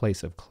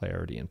place of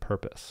clarity and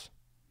purpose.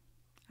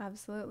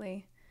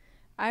 Absolutely.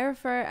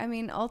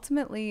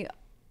 Ultimately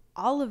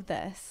all of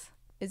this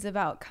is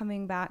about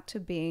coming back to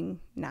being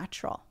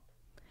natural.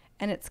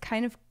 And it's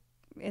kind of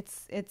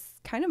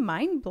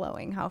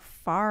mind-blowing how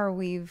far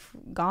we've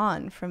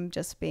gone from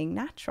just being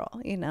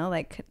natural,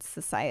 like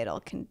societal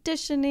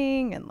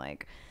conditioning, and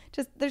like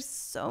just there's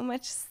so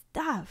much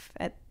stuff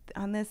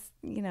on this,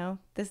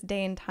 this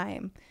day and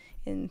time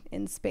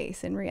in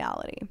space, in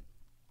reality.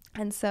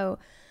 And so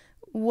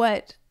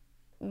what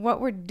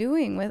we're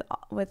doing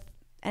with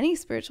any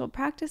spiritual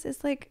practice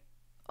is like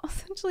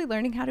essentially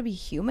learning how to be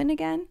human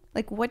again.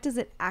 Like, what does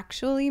it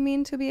actually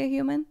mean to be a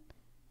human,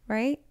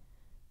 right?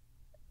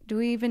 Do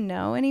we even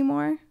know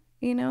anymore?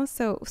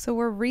 So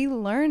we're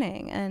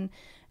relearning,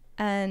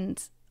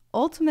 and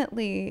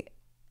ultimately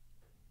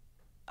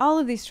all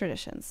of these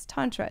traditions,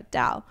 Tantra,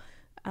 Tao,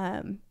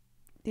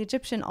 the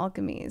Egyptian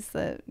alchemies,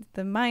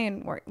 the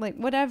Mayan work, like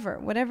whatever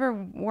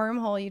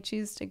wormhole you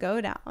choose to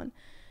go down,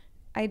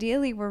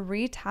 ideally we're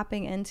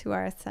re-tapping into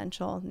our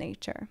essential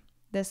nature.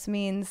 This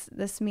means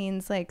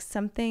like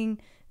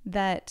something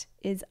that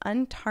is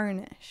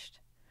untarnished,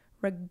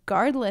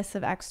 regardless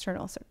of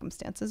external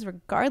circumstances,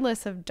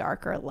 regardless of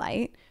dark or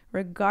light,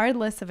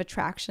 regardless of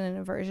attraction and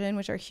aversion,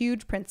 which are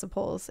huge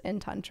principles in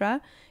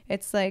Tantra.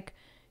 It's like,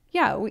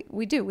 yeah,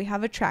 we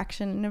have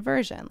attraction and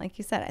aversion. Like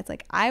you said, it's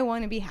like, I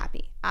want to be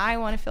happy. I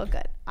want to feel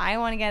good. I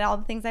want to get all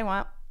the things I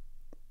want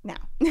now,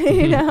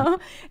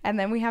 And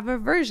then we have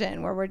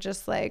aversion, where we're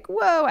just like,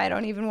 whoa, I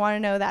don't even want to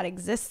know that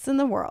exists in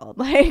the world.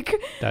 Like,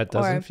 that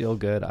doesn't feel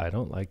good. I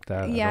don't like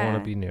that. I don't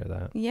want to be near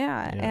that.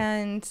 Yeah.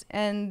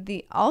 And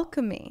the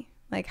alchemy,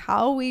 like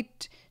how we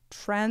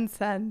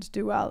transcend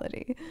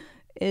duality,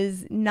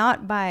 is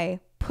not by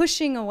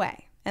pushing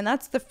away. And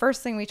that's the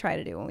first thing we try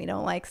to do when we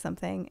don't like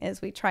something,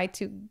 is we try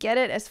to get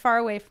it as far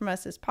away from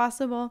us as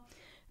possible,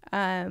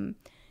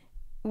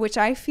 which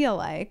I feel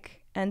like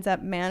ends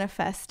up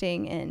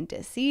manifesting in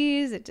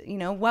disease.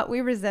 What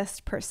we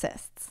resist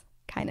persists,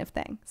 kind of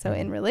thing. So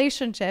in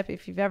relationship,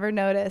 if you've ever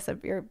noticed,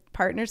 if your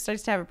partner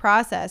starts to have a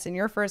process and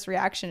your first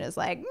reaction is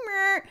like,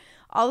 meh,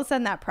 all of a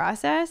sudden that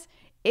process,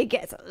 it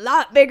gets a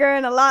lot bigger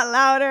and a lot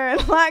louder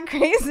and a lot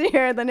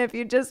crazier than if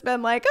you'd just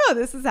been like, oh,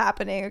 this is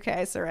happening. Okay,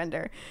 I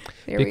surrender.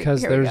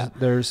 Because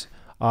there's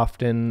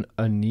often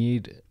a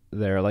need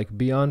there, like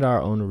beyond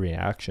our own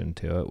reaction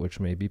to it, which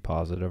may be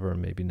positive or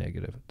maybe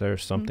negative.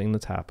 There's something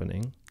that's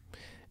happening,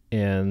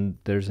 and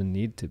there's a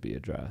need to be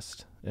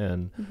addressed.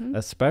 And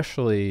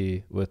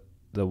especially with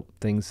the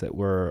things that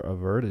we're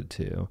averted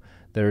to,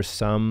 there's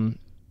some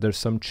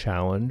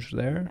challenge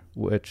there,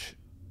 which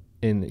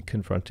in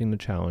confronting the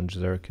challenge,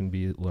 there can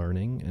be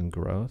learning and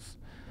growth,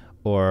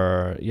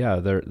 or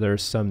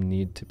there's some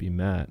need to be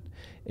met.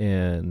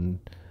 And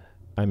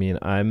I mean,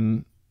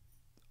 I'm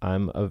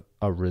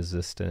a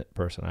resistant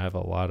person. I have a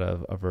lot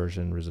of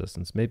aversion,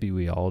 resistance. Maybe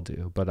we all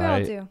do, but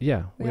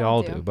we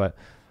all do. But,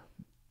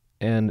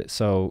 and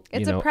so,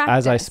 it's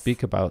as I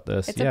speak about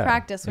this, it's a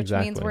practice, which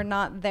means we're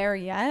not there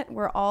yet.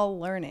 We're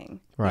all learning,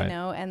 right.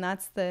 And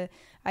that's the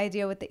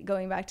idea with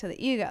going back to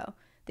the ego.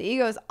 The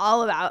ego is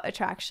all about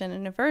attraction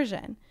and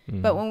aversion.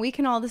 But when we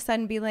can all of a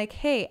sudden be like,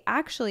 hey,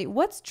 actually,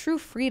 what's true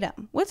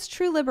freedom? What's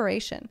true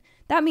liberation?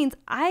 That means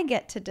I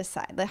get to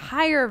decide. The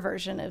higher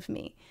version of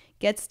me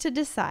gets to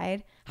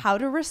decide how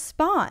to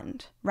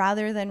respond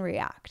rather than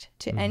react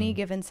to any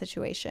given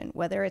situation,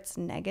 whether it's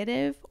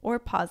negative or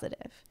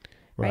positive.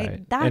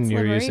 Right. That's and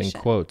you're liberation.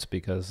 Using quotes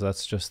because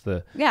that's just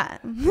that's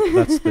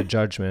the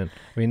judgment.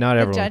 I mean, not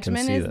everyone can see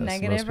this. The judgment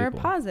is negative or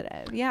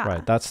positive. Yeah.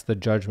 Right. That's the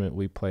judgment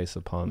we place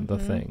upon the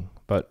thing.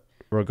 But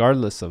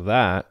regardless of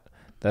that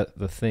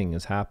the thing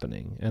is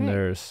happening, and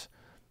there's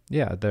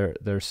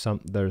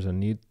a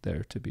need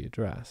there to be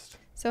addressed.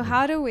 So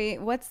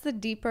what's the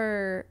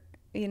deeper,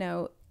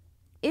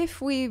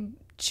 if we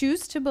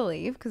choose to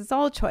believe, because it's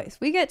all a choice,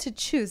 we get to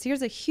choose.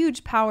 Here's a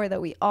huge power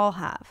that we all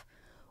have.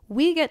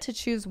 we get to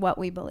choose what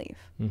we believe.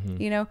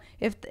 Mm-hmm. You know,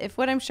 if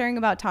what I'm sharing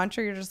about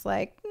Tantra, you're just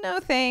like, no,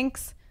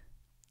 thanks.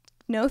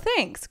 No,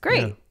 thanks.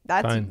 Great.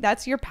 Yeah,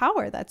 that's your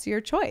power. That's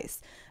your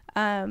choice.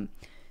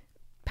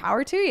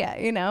 Power to you,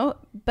 you know,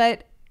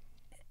 but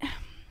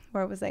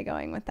where was I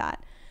going with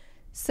that?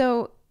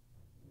 So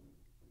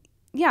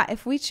yeah,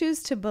 if we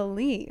choose to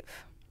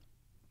believe,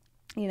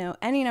 you know,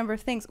 any number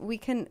of things, we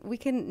can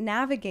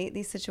navigate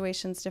these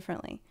situations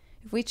differently.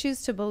 If we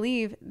choose to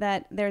believe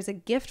that there's a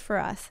gift for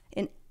us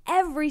in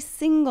every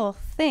single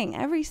thing,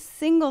 every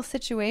single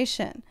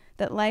situation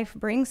that life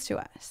brings to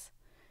us,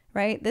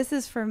 right? This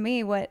is for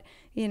me what,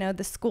 you know,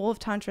 the school of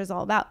Tantra is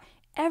all about.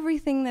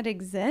 Everything that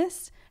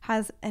exists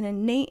has an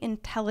innate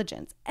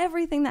intelligence.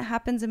 Everything that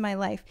happens in my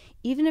life,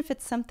 even if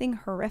it's something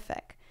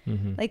horrific,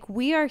 like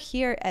we are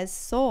here as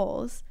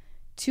souls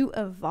to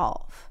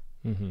evolve.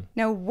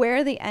 Now,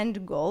 where the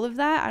end goal of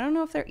that, I don't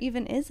know if there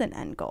even is an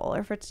end goal, or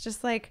if it's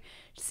just like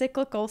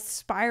cyclical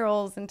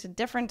spirals into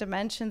different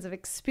dimensions of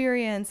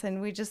experience, and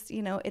we just,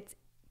 you know, it's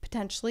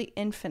potentially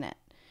infinite,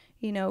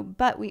 you know,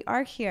 but we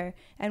are here.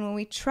 And when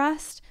we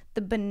trust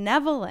the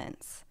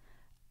benevolence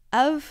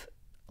of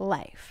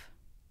life,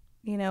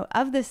 you know,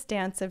 of this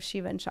dance of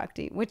Shiva and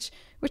Shakti, which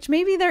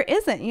maybe there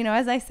isn't, you know,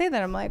 as I say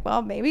that, I'm like,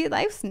 well, maybe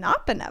life's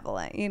not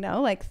benevolent, you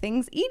know, like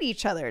things eat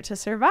each other to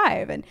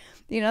survive. And,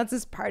 you know, it's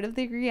just part of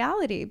the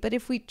reality. But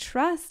if we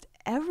trust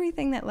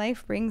everything that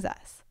life brings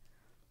us,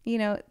 you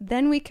know,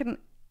 then we can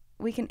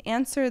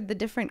answer the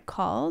different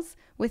calls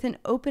with an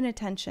open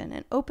attention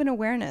and open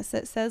awareness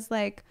that says,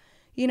 like,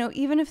 you know,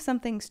 even if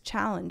something's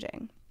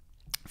challenging.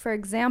 For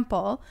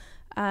example,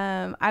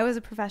 I was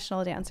a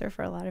professional dancer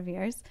for a lot of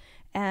years,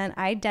 and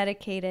I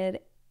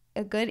dedicated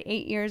a good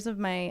 8 years of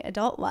my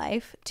adult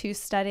life to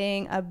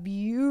studying a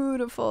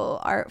beautiful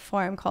art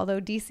form called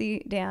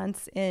Odissi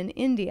dance in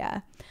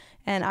India.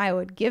 And I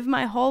would give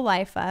my whole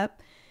life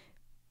up,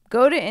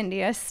 go to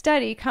India,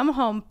 study, come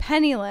home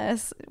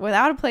penniless,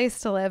 without a place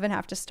to live, and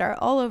have to start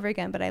all over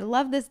again. But I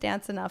love this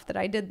dance enough that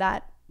I did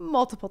that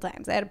multiple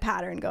times. I had a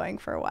pattern going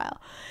for a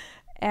while.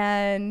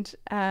 And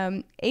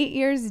 8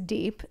 years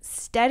deep,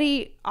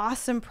 steady,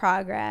 awesome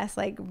progress,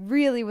 like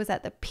really was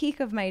at the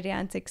peak of my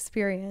dance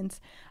experience.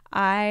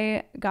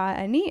 I got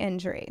a knee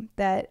injury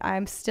that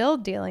I'm still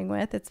dealing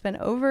with. It's been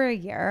over a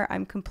year.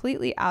 I'm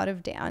completely out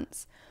of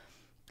dance.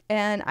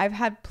 And I've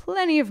had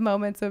plenty of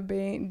moments of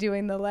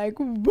doing the like,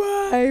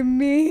 why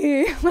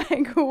me?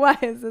 Like, why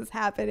is this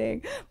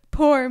happening?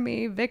 Poor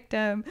me,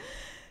 victim.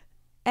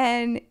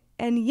 And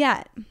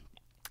yet,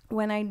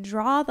 when I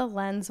draw the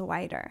lens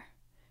wider,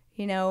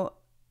 you know,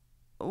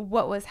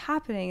 what was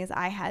happening is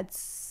I had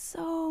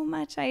so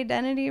much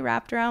identity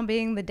wrapped around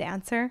being the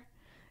dancer,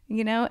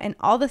 you know, and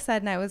all of a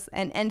sudden I was,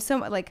 and so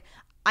like,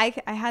 I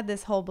had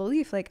this whole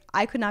belief, like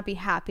I could not be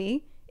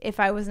happy if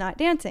I was not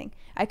dancing.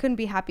 I couldn't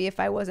be happy if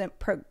I wasn't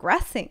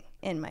progressing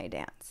in my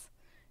dance,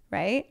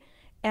 right?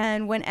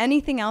 And when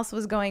anything else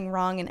was going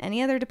wrong in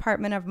any other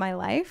department of my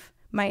life,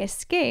 my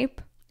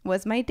escape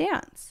was my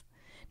dance.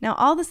 Now,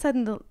 all of a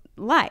sudden, the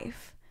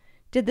life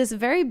did this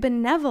very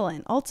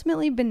benevolent,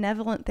 ultimately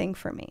benevolent thing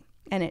for me.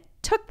 And it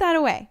took that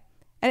away.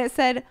 And it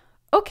said,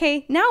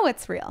 okay, now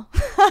it's real.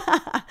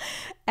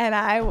 And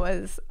I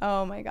was,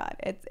 oh my God,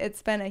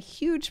 it's been a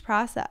huge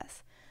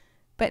process.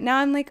 But now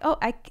I'm like, oh,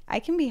 I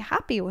can be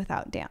happy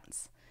without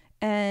dance.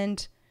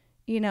 And,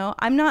 you know,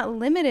 I'm not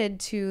limited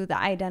to the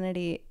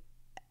identity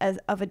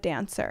of a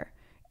dancer.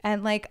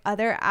 And like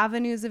other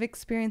avenues of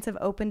experience have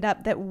opened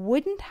up that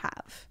wouldn't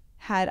have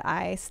had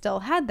I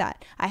still had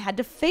that. I had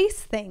to face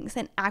things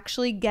and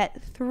actually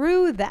get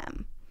through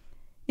them,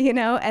 you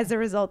know, as a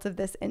result of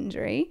this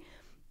injury.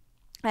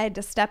 I had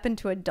to step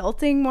into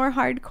adulting more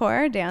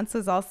hardcore. Dance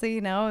was also,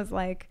 you know, it was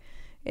like,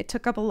 it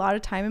took up a lot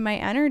of time and my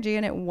energy,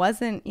 and it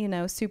wasn't, you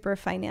know, super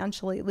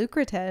financially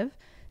lucrative.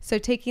 So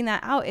taking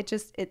that out,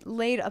 it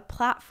laid a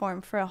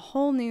platform for a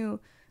whole new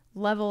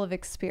level of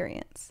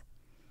experience.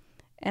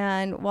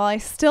 And while I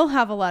still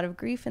have a lot of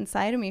grief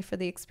inside of me for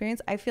the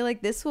experience, I feel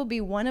like this will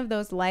be one of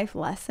those life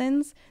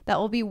lessons that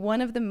will be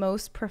one of the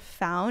most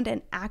profound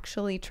and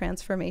actually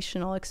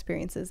transformational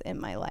experiences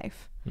in my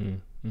life.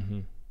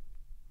 Mm-hmm.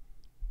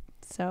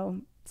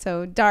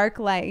 So dark,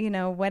 light, you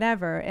know,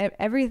 whatever,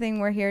 everything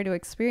we're here to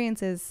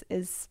experience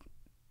is,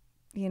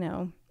 you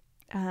know,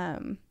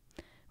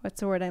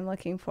 what's the word I'm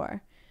looking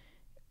for?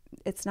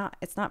 It's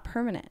not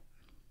permanent.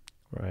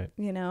 Right.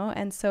 You know?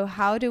 And so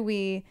how do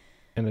we...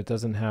 And it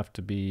doesn't have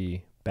to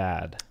be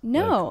bad.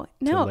 No.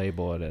 To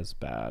label it as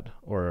bad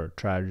or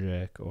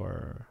tragic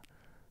or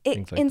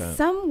things like in that. In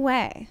some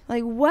way,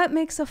 like what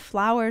makes a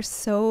flower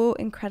so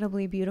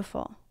incredibly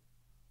beautiful?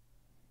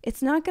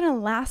 It's not going to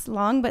last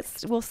long,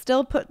 but we'll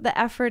still put the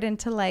effort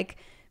into like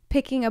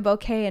picking a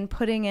bouquet and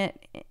putting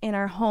it in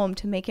our home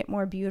to make it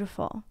more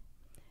beautiful.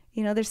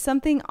 You know, there's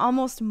something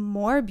almost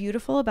more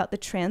beautiful about the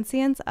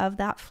transience of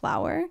that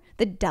flower,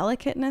 the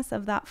delicateness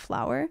of that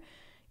flower.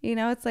 You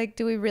know, it's like,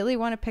 do we really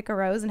want to pick a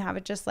rose and have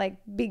it just like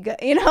be good?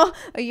 You know,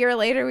 a year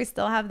later, we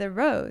still have the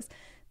rose.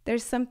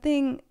 There's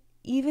something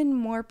even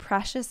more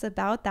precious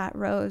about that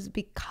rose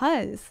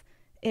because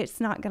it's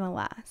not going to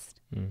last.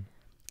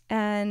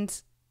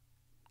 And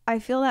I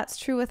feel that's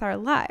true with our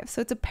lives.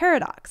 So it's a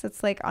paradox.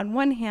 It's like, on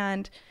one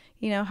hand,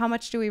 how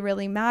much do we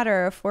really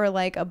matter if we're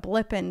like a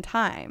blip in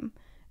time,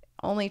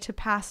 only to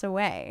pass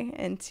away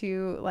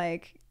into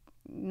like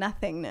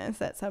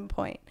nothingness at some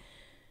point?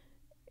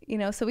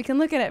 So we can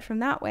look at it from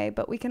that way,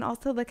 but we can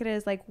also look at it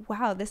as like,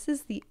 wow, this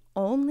is the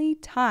only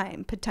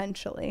time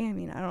potentially. I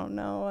mean, I don't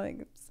know,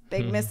 like, it's a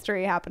big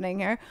mystery happening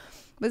here,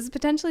 but this is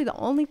potentially the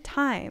only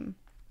time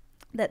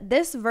that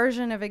this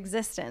version of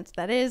existence,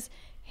 that is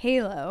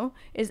Halo,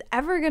 is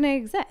ever going to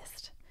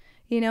exist.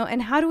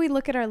 And how do we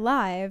look at our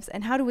lives,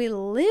 and how do we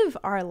live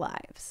our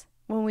lives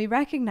when we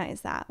recognize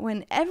that,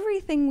 when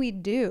everything we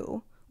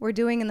do, we're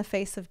doing in the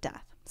face of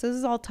death? So this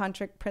is all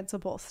tantric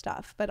principle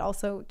stuff, but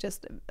also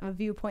just a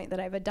viewpoint that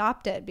I've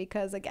adopted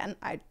because, again,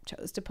 I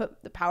chose to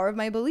put the power of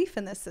my belief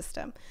in this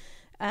system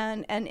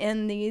and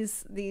in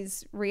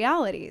these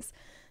realities.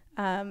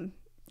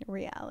 Lots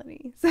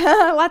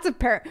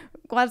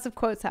of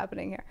quotes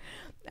happening here.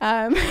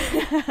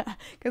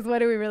 Because what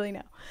do we really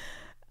know?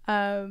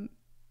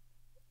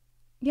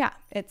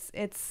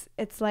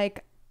 It's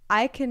like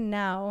I can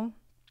now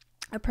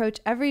approach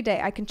every day.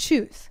 I can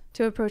choose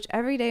to approach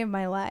every day of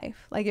my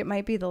life like it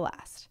might be the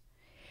last.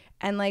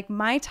 And like,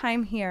 my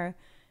time here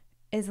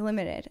is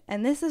limited,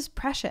 and this is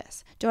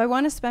precious. Do I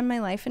want to spend my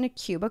life in a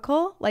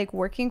cubicle, like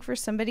working for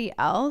somebody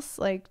else,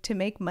 like to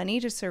make money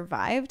to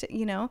survive?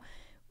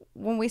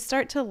 When we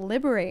start to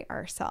liberate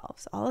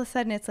ourselves, all of a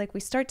sudden it's like we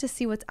start to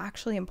see what's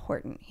actually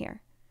important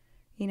here.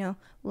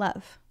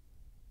 Love,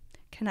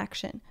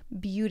 connection,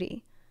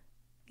 beauty,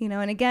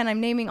 and again,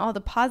 I'm naming all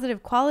the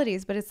positive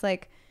qualities, but it's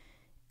like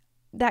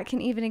that can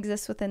even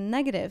exist within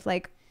negative,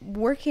 like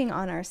working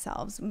on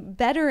ourselves,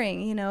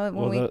 bettering,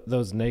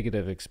 those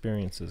negative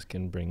experiences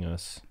can bring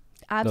us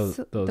those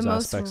the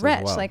most aspects rich,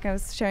 as well. like I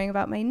was sharing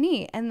about my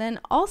knee. And then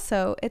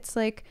also it's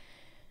like,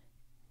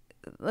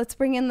 let's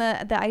bring in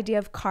the idea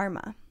of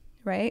karma,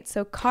 right?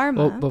 So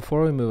karma. Well,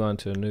 before we move on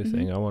to a new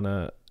thing, I want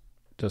to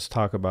just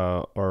talk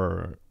about,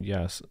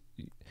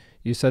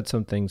 you said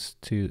some things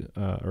too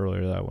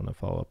earlier that I want to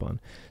follow up on.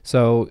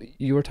 So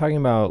you were talking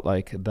about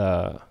like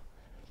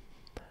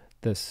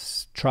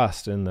this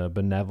trust in the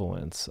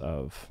benevolence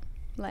of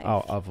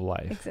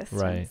life, existence.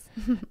 Right?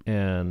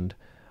 And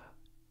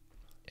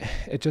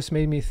it just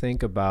made me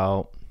think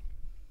about,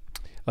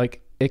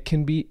 like, it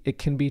can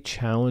be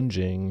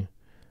challenging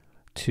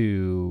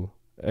to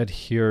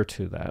adhere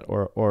to that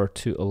or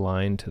to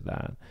align to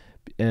that,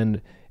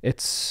 and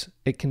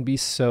it can be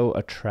so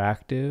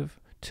attractive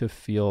to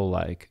feel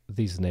like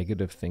these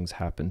negative things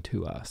happen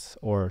to us,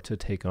 or to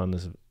take on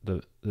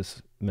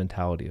this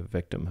mentality of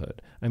victimhood.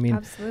 I mean,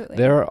 absolutely,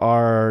 there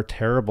are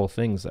terrible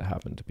things that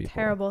happen to people.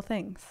 Terrible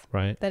things,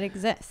 right? That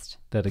exist,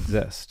 that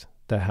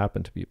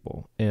happen to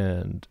people.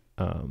 And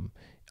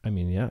I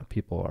mean, yeah,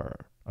 people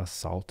are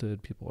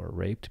assaulted, people are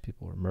raped,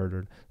 people are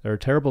murdered. There are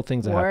terrible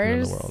things that happen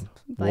in the world.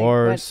 Like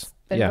Wars. What's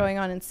been going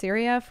on in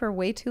Syria for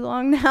way too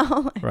long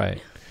now. Right.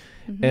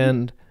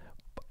 And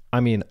I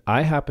mean,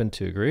 I happen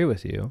to agree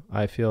with you.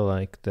 I feel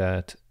like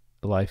that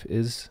life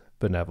is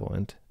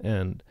benevolent,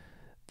 and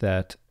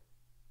that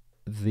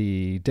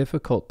the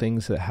difficult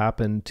things that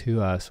happen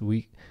to us,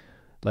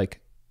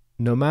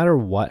 no matter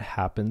what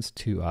happens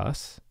to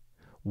us,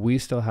 we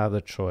still have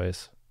the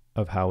choice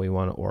of how we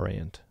want to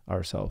orient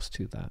ourselves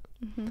to that.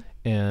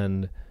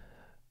 And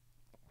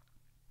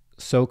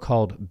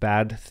so-called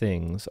bad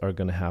things are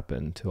going to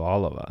happen to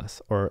all of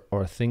us, or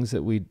things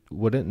that we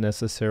wouldn't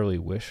necessarily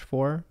wish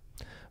for,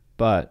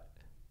 but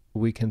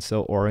we can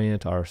still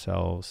orient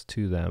ourselves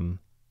to them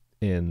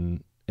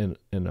in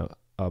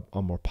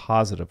a more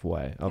positive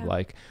way of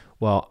like,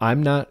 well,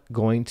 I'm not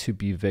going to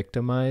be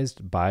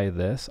victimized by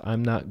this.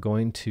 I'm not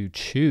going to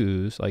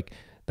choose, like,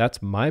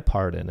 that's my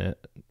part in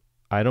it.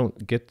 I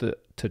don't get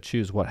to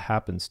choose what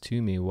happens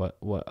to me, what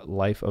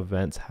life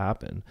events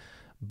happen,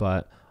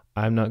 but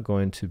I'm not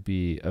going to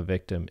be a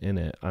victim in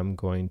it. I'm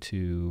going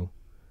to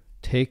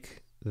take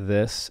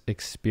this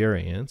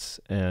experience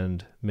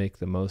and make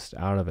the most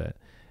out of it.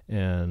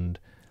 And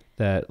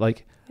that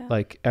like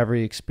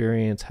every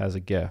experience has a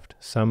gift.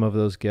 Some of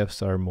those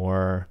gifts are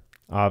more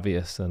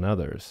obvious than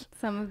others.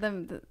 Some of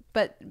them,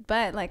 but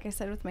like I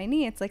said with my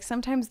knee, it's like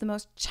sometimes the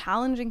most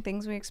challenging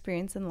things we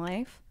experience in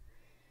life,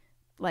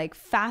 like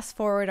fast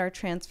forward our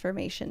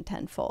transformation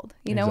tenfold.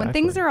 When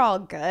things are all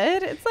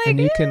good, it's like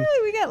we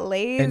get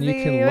lazy. And you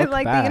can look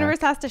like back. The universe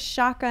has to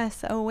shock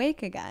us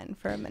awake again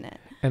for a minute.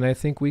 And I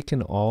think we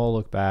can all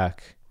look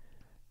back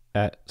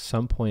at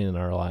some point in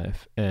our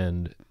life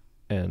and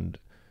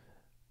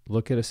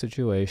look at a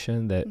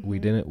situation that we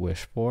didn't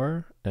wish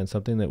for, and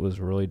something that was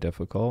really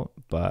difficult,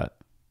 but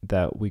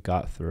that we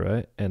got through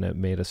it, and it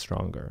made us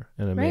stronger,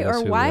 and it made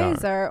us who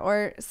wiser,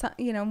 or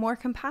more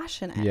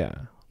compassionate. Yeah,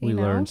 we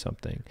learned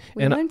something.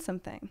 We learned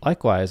something.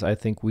 Likewise, I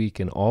think we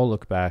can all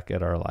look back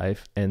at our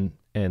life and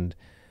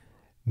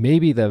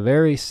maybe the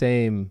very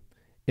same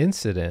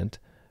incident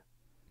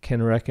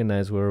can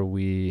recognize where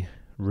we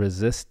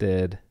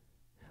resisted.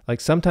 like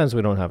sometimes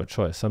we don't have a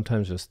choice.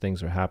 Sometimes just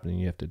things are happening.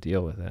 You have to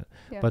deal with it.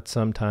 Yeah. But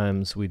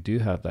sometimes we do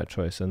have that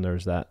choice, and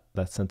there's that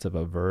sense of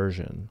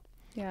aversion.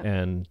 Yeah.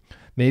 And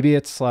maybe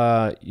it's,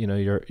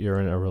 you're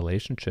in a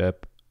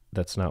relationship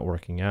that's not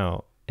working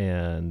out,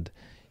 and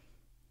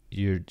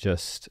you're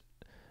just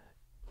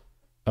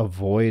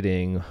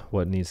avoiding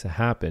what needs to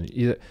happen.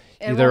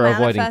 Either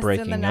avoiding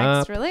breaking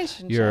up,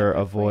 you're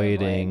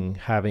avoiding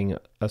having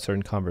a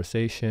certain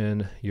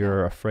conversation,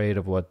 you're afraid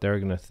of what they're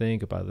going to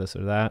think about this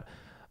or that.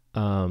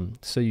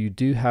 So you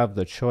do have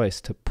the choice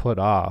to put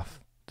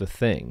off the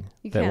thing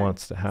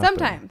wants to happen.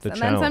 Sometimes. And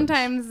then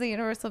sometimes the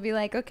universe will be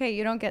like, okay,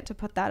 you don't get to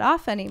put that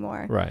off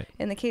anymore. Right.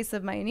 In the case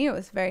of my knee, it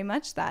was very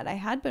much that. I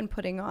had been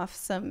putting off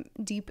some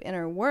deep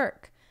inner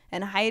work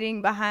and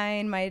hiding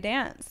behind my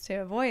dance to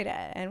avoid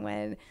it. And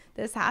when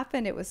this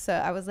happened, I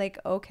was like,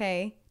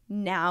 okay,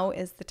 now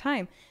is the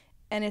time.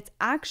 And it's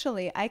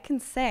actually, I can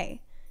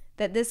say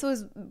that this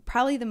was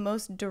probably the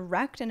most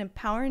direct and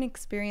empowering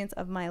experience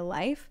of my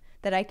life,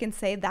 that I can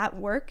say that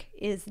work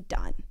is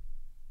done.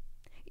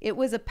 It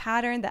was a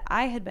pattern that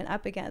I had been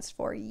up against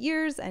for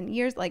years and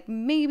years, like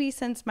maybe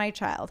since my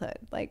childhood.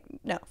 Like,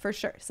 no, for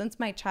sure, since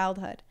my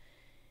childhood.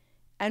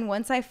 And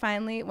once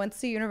the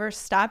universe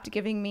stopped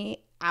giving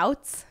me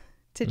outs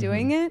to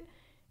doing it,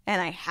 and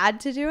I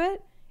had to do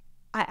it,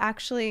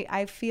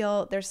 I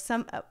feel there's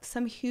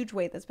some huge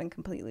weight that's been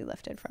completely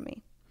lifted from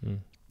me.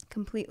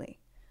 Completely.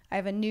 I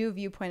have a new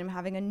viewpoint. I'm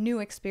having a new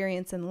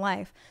experience in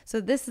life.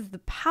 So this is the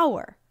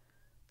power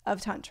of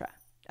Tantra,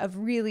 of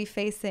really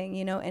facing,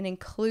 and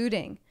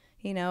including,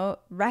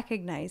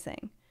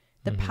 recognizing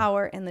the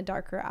power in the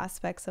darker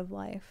aspects of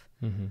life.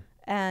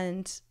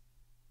 And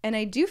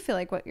I do feel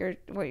like what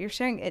you're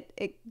sharing,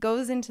 it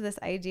goes into this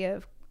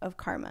idea of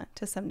karma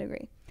to some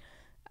degree.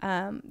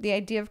 The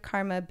idea of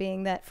karma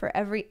being that for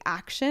every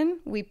action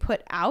we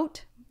put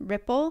out,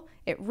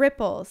 it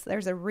ripples,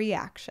 there's a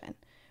reaction,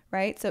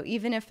 right? So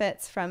even if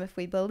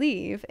we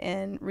believe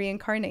in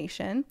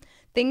reincarnation,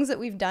 things that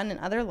we've done in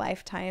other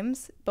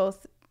lifetimes,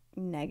 both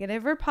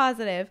negative or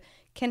positive,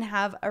 can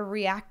have a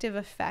reactive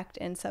effect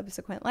in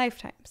subsequent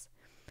lifetimes.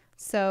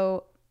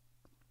 So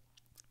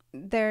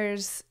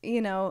there's,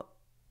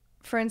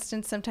 for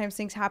instance, sometimes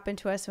things happen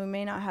to us and we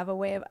may not have a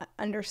way of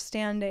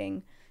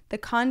understanding the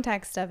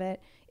context of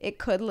it. It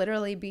could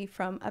literally be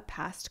from a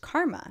past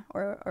karma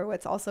or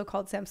what's also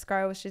called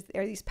samskara, which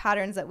are these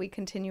patterns that we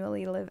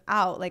continually live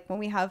out. Like when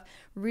we have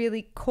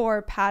really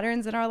core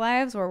patterns in our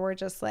lives where we're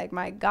just like,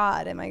 my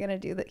God, am I going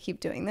to keep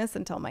doing this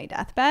until my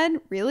deathbed?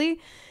 Really?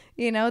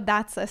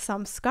 That's a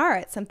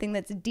samskara. It's something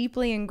that's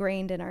deeply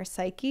ingrained in our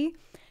psyche,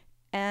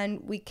 and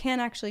we can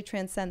actually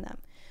transcend them.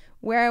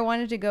 Where I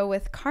wanted to go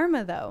with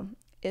karma, though,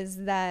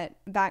 is that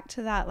back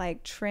to that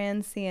like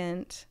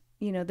transient,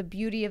 the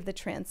beauty of the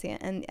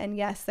transient. And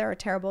yes, there are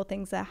terrible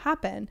things that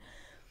happen,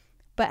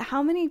 but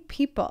how many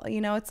people,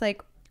 it's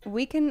like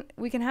we can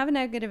have a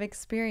negative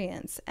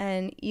experience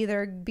and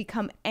either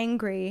become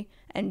angry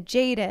and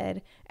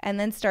jaded and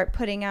then start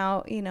putting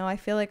out, I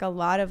feel like a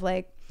lot of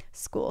like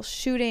school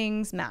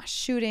shootings, mass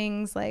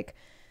shootings, like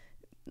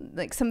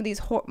some of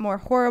these more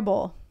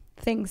horrible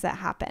things that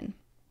happen.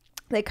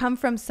 They come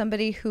from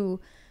somebody who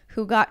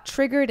got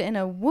triggered in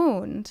a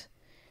wound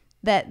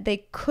that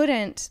they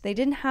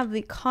didn't have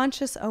the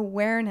conscious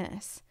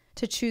awareness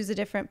to choose a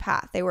different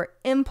path. They were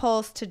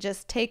impulsed to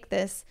just take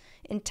this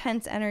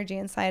intense energy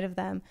inside of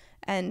them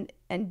and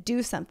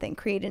do something,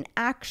 create an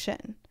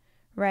action,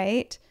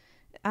 right?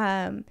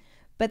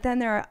 But then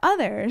there are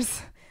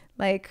others,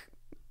 like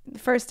the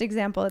first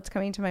example that's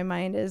coming to my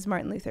mind is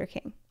Martin Luther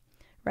King,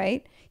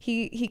 right?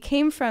 He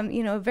came from,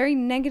 a very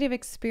negative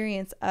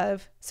experience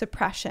of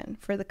suppression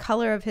for the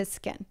color of his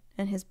skin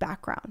and his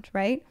background,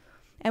 right?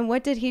 And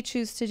what did he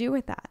choose to do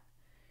with that?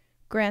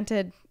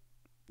 Granted,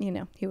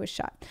 he was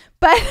shot.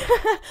 But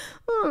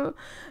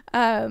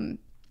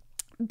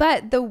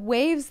but the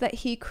waves that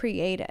he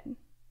created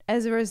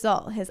as a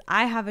result, his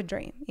I have a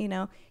dream,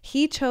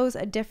 he chose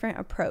a different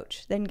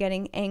approach than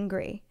getting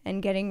angry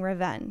and getting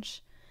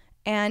revenge.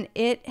 And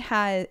it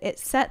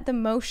set the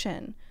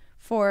motion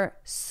for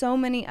so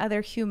many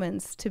other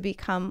humans to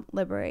become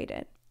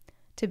liberated,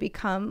 to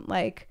become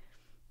like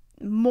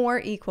more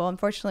equal.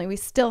 Unfortunately, we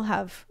still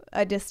have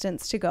a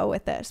distance to go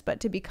with this, but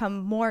to become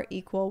more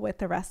equal with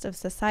the rest of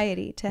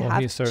society.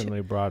 He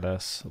certainly brought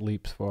us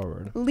leaps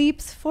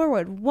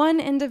forward. One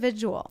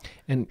individual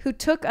who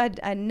took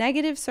a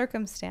negative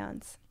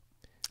circumstance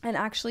and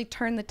actually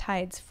turned the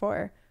tides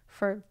for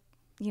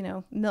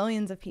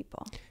millions of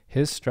people.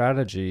 His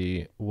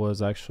strategy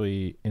was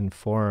actually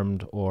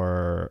informed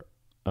or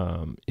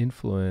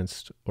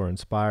influenced or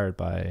inspired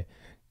by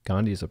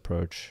Gandhi's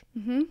approach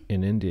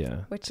in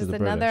India, which is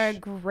another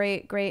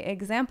great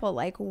example.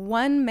 Like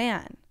one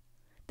man,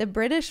 the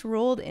British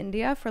ruled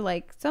India for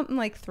something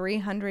like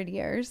 300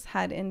 years,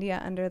 had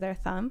India under their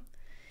thumb.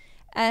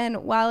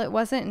 And while it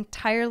wasn't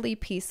entirely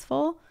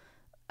peaceful,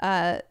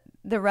 the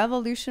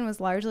revolution was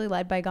largely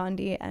led by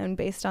Gandhi and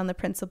based on the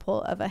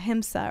principle of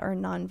ahimsa or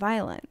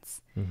nonviolence.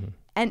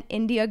 and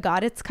India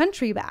got its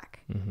country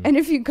back. Mm-hmm. And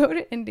if you go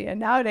to India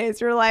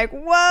nowadays, you're like,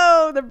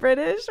 whoa, the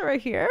British are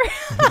here.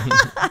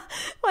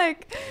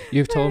 Like,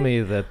 you've told me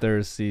that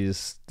there's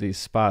these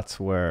spots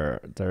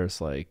where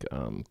there's like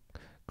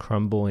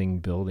crumbling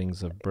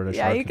buildings of British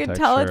architecture. You can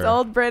tell it's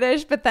old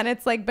British, but then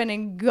it's like been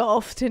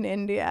engulfed in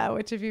India,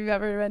 which if you've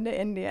ever been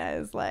to India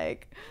is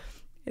like,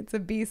 it's a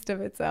beast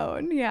of its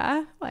own.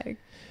 Yeah. Like,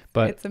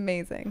 but it's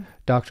amazing.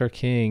 Dr.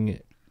 King,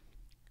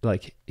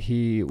 like,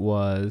 he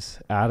was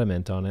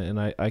adamant on it, and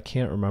I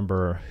can't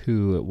remember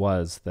who it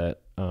was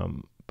that,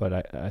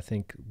 but I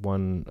think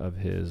one of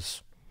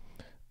his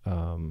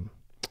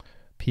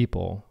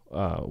people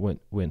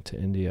went to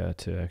India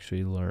to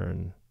actually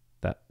learn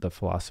that the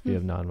philosophy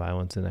of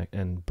nonviolence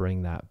and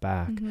bring that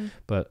back. Mm-hmm.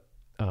 But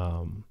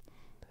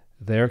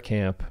their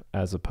camp,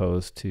 as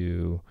opposed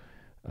to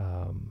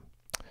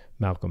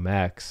Malcolm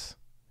X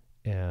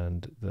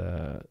and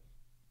the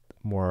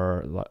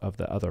more of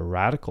the other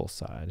radical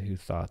side, who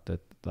thought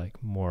that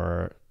like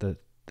more that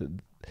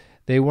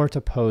they weren't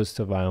opposed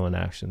to violent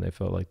action. They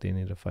felt like they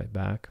needed to fight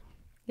back.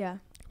 Yeah.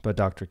 But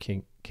Dr.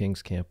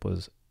 King's camp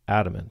was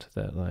adamant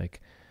that like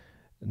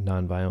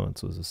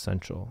nonviolence was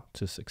essential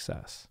to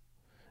success,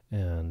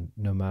 and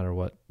no matter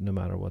what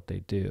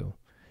they do.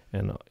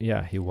 And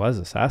yeah, he was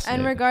assassinated.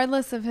 And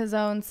regardless of his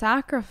own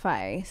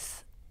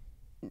sacrifice,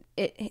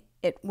 it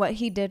what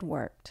he did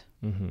worked.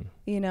 Mm-hmm.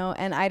 You know,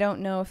 and I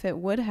don't know if it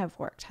would have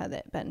worked had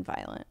it been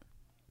violent.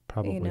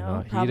 Probably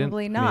not.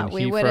 Probably not. I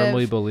mean, he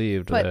firmly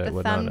believed put that it the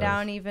would thumb not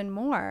down have. even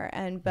more.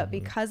 But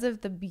because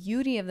of the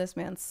beauty of this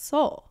man's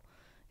soul,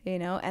 you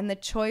know, and the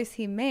choice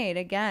he made,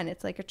 again,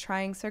 it's like a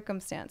trying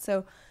circumstance.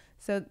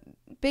 So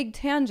big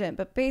tangent,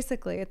 but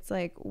basically it's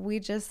like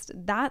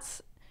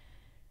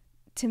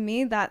to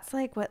me, that's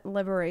like what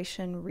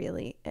liberation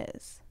really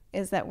is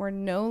that we're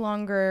no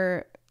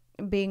longer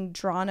being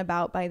drawn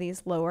about by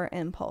these lower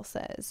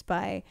impulses,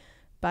 by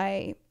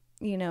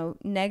you know,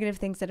 negative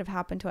things that have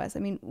happened to us. I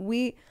mean,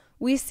 we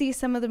see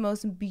some of the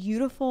most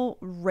beautiful,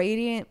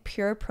 radiant,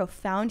 pure,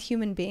 profound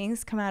human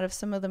beings come out of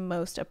some of the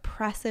most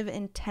oppressive,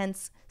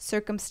 intense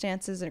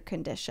circumstances or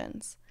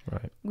conditions.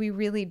 Right. We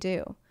really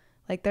do.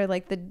 Like, they're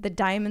like the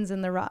diamonds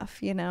in the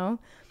rough, you know?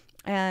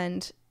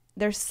 And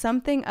there's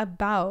something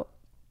about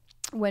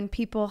when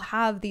people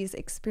have these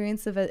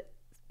experiences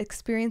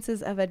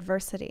of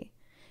adversity,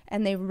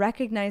 and they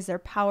recognize their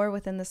power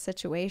within the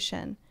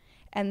situation,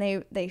 and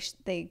they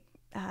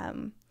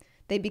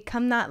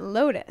become that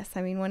lotus.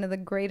 I mean, one of the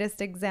greatest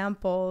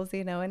examples,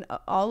 you know, and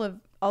all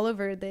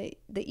over the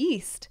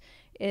East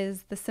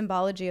is the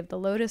symbology of the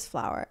lotus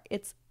flower.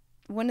 It's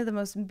one of the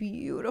most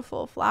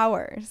beautiful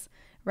flowers,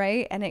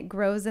 right? And it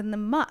grows in the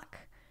muck.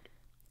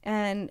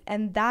 And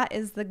that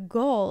is the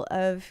goal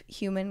of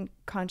human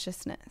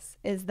consciousness,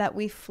 is that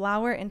we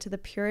flower into the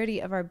purity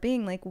of our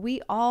being. Like,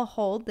 we all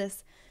hold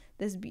this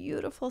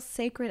beautiful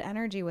sacred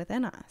energy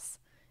within us.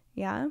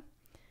 Yeah.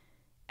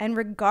 And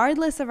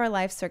regardless of our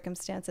life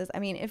circumstances, I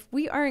mean, if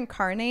we are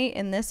incarnate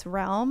in this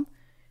realm,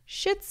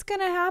 shit's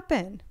gonna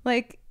happen.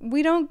 Like,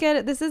 we don't get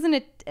it. This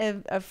isn't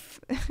a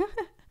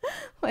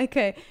like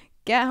a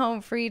get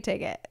home free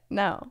ticket.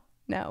 No,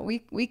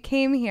 we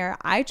came here.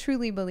 I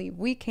truly believe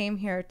we came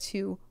here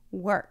to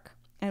work.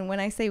 And when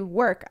I say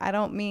work, I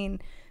don't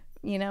mean,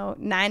 you know,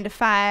 9 to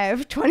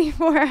 5,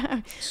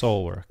 24.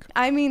 Soul work.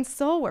 I mean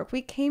soul work.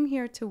 We came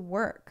here to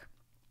work,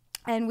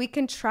 and we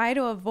can try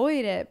to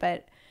avoid it.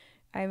 But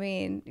I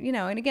mean, you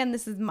know, and again,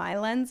 this is my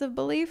lens of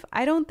belief.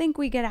 I don't think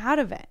we get out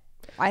of it.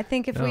 I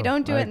think if we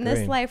don't do it in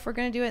this life, we're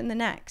going to do it in the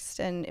next.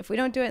 And if we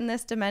don't do it in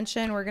this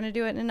dimension, we're going to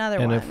do it in another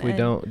one. And if we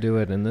don't do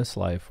it in this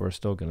life, we're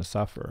still going to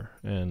suffer,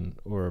 and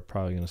we're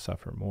probably going to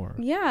suffer more.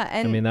 Yeah.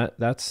 And I mean,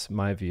 that's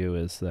my view,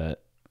 is that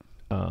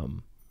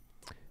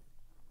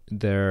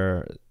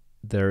there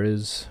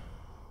is,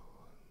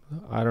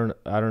 I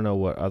don't know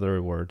what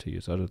other word to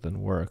use other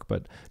than work,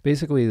 but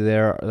basically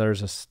there are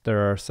a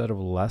set of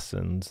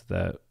lessons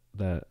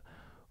that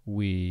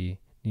we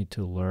need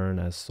to learn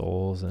as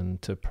souls, and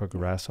to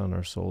progress on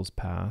our soul's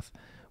path,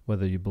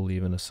 whether you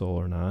believe in a soul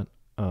or not.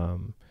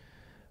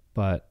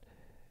 But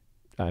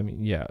I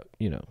mean, yeah,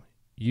 you know,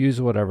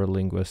 use whatever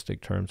linguistic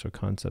terms or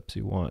concepts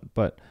you want,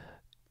 but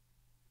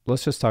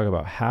let's just talk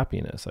about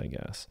happiness, I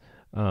guess.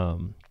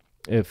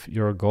 If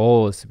your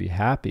goal is to be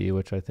happy,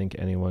 which I think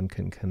anyone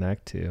can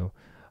connect to,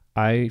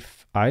 I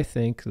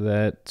think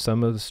that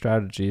some of the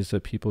strategies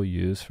that people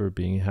use for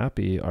being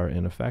happy are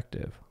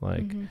ineffective,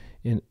 like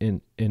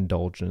in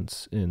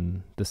indulgence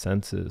in the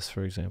senses,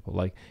 for example.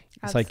 Like,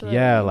 it's Absolutely. Like,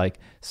 yeah, like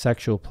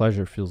sexual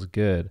pleasure feels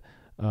good,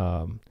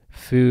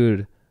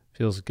 food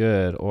feels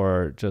good,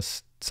 or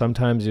just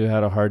sometimes you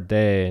had a hard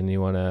day and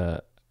you want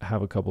to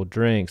have a couple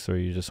drinks, or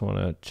you just want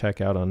to check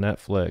out on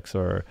Netflix,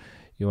 or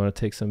you want to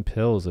take some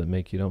pills that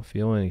make you don't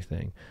feel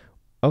anything.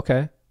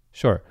 Okay,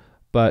 sure.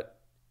 But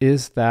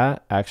is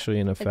that actually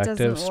an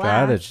effective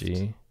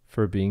strategy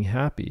for being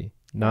happy?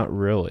 Not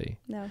really.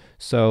 No.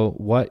 So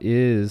what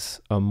is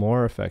a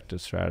more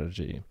effective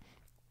strategy?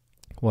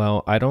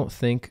 Well, I don't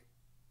think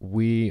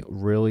we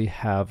really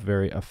have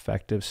very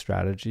effective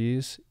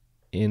strategies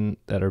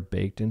that are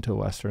baked into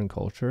Western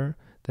culture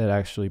that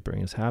actually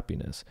bring us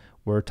happiness.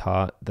 We're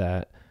taught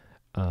that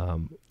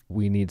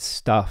we need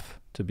stuff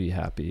to be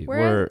happy.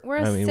 We're a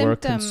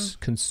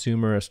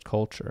consumerist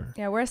culture.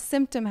 Yeah, we're a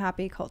symptom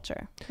happy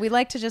culture. We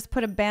like to just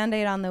put a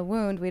Band-Aid on the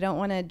wound. We don't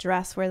want to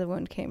address where the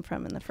wound came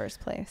from in the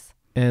first place.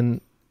 And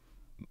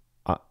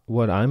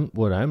what I'm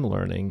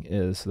learning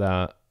is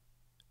that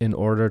in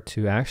order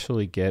to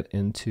actually get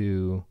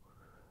into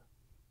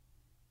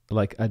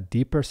like a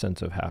deeper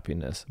sense of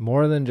happiness,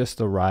 more than just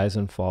the rise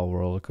and fall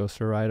roller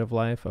coaster ride of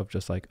life of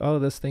just like, oh,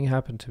 this thing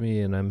happened to me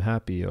and I'm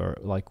happy, or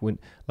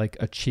like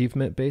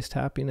achievement based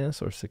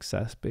happiness or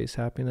success based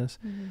happiness,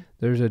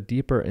 there's a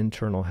deeper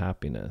internal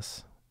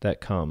happiness that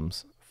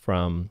comes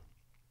from,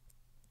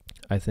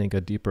 I think,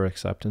 a deeper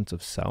acceptance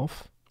of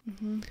self,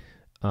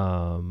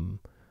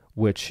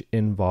 which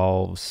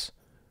involves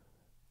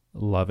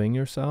loving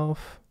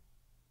yourself,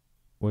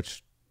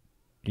 which,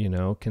 you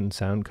know, can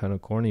sound kind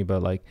of corny,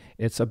 but like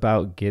it's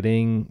about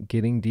getting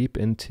deep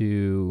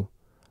into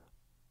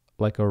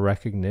like a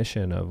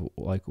recognition of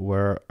like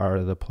what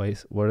are the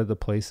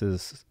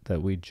places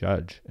that we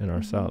judge in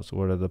ourselves?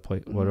 What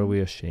are we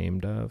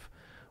ashamed of?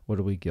 What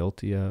are we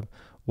guilty of?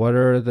 What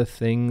are the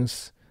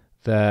things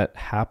that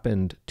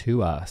happened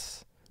to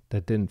us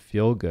that didn't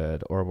feel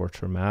good or were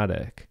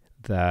traumatic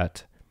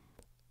that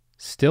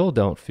still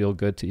don't feel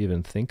good to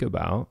even think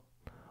about,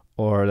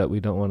 or that we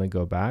don't want to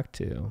go back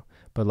to?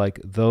 But like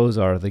those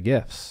are the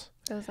gifts.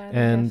 Those are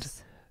the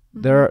gifts.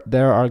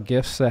 There are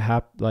gifts that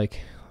have like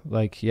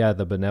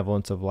the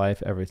benevolence of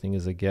life, everything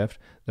is a gift.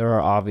 There are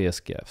obvious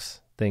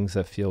gifts, things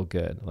that feel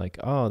good, like,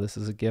 oh, this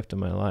is a gift in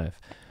my life.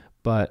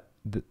 But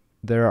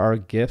there are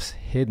gifts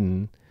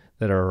hidden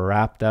that are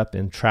wrapped up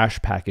in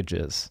trash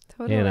packages,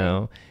 you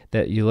know,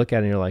 that you look at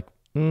and you're like,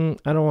 I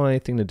don't want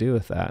anything to do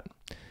with that.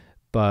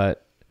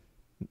 But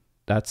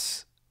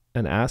that's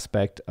an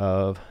aspect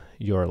of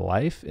your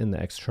life in the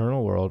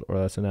external world, or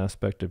that's an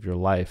aspect of your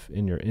life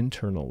in your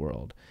internal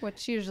world.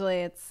 Which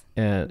usually it's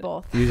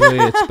both. Usually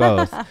it's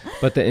both.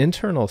 But the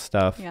internal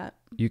stuff,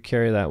 you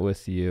carry that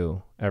with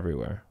you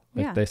everywhere.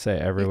 Like they say,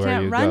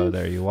 everywhere you go,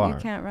 there you are. You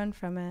can't run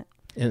from it.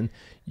 And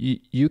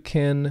you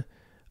can,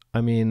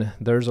 I mean,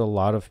 there's a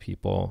lot of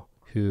people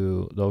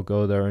who they'll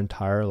go their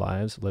entire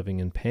lives living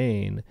in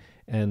pain,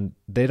 and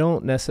they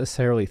don't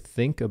necessarily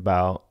think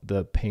about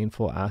the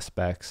painful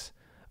aspects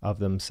of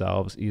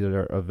themselves,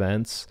 either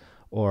events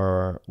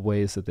or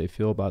ways that they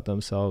feel about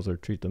themselves or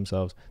treat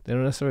themselves. They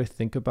don't necessarily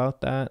think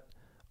about that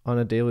on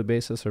a daily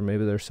basis, or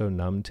maybe they're so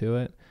numb to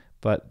it,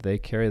 but they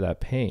carry that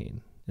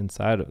pain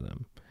inside of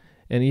them.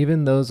 And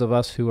even those of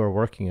us who are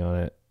working on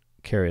it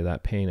carry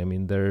that pain. I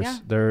mean,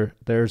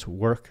 there's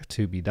work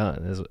to be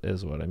done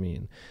is what I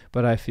mean.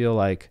 But I feel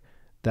like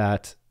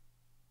that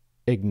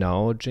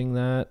acknowledging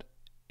that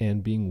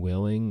and being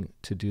willing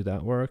to do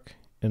that work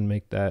and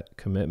make that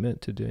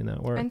commitment to doing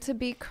that work. And to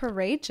be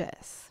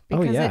courageous,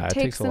 because it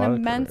takes an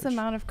immense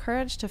amount of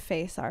courage to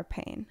face our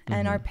pain.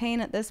 And our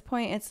pain at this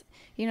point, it's,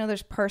 you know,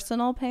 there's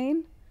personal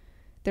pain,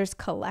 there's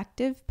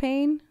collective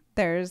pain,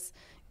 there's,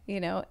 you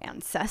know,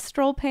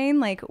 ancestral pain.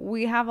 Like,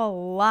 we have a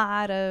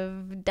lot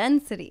of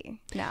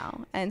density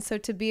now. And so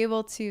to be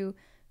able to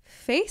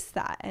face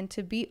that and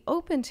to be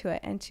open to it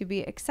and to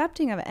be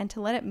accepting of it and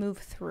to let it move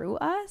through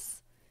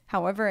us,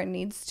 however it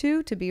needs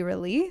to be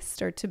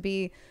released or to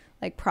be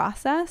like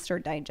processed or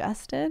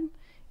digested, it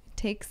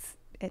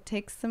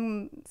takes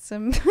some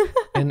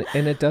and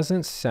it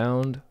doesn't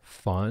sound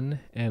fun,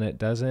 and it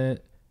doesn't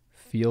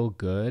feel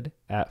good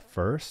at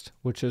first,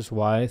 which is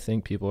why I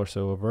think people are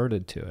so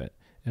averted to it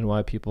and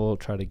why people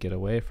try to get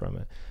away from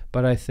it.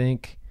 But I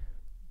think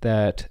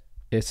that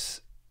it's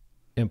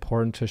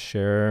important to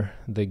share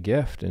the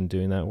gift in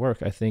doing that work.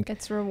 I think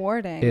it's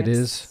rewarding.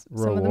 It's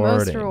rewarding. Some of the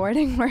most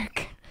rewarding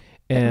work.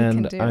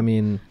 And I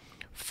mean,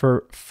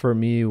 for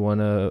me,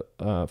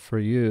 for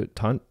you,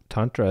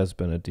 tantra has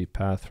been a deep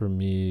path for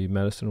me.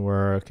 Medicine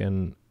work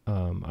and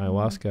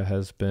ayahuasca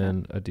has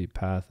been a deep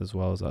path, as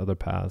well as other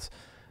paths.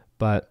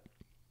 But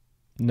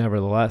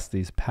nevertheless,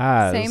 these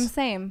paths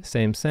same.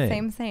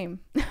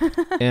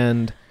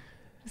 And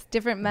it's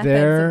different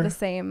methods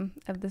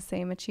of the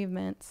same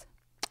achievements.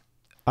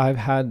 I've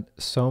had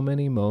so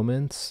many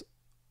moments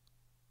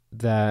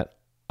that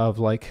of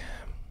like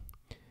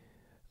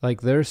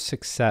there's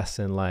success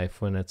in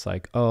life when it's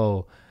like,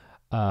 oh,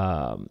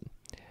 I'm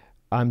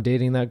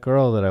dating that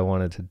girl that I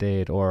wanted to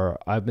date, or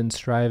I've been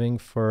striving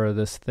for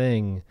this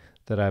thing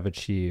that I've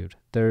achieved.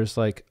 There's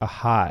like a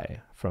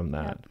high from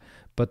that. Yep.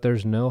 But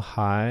there's no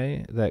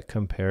high that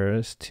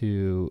compares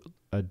to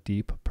a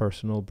deep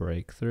personal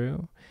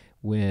breakthrough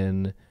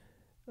when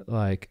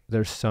like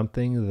there's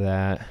something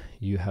that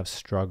you have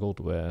struggled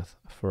with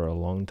for a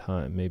long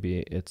time. Maybe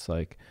it's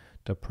like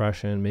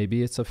depression,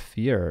 maybe it's a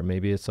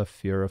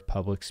fear of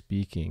public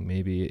speaking,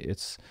 maybe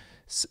it's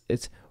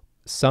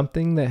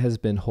something that has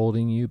been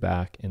holding you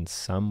back in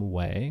some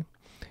way,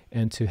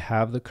 and to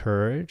have the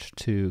courage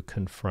to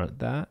confront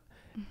that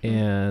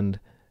and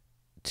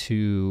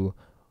to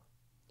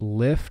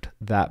lift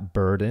that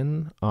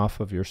burden off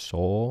of your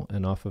soul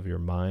and off of your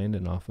mind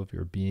and off of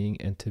your being,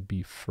 and to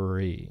be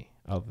free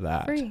of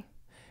that. Free.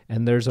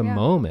 And there's a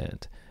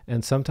moment,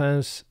 and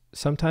sometimes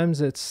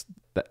it's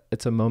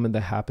a moment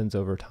that happens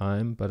over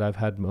time, but I've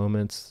had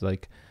moments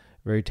like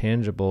very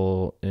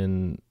tangible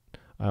in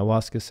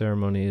ayahuasca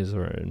ceremonies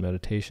or in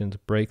meditations,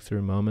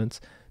 breakthrough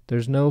moments.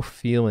 There's no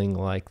feeling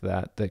like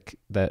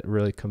that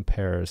really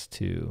compares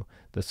to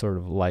the sort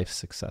of life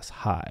success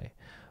high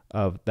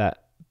of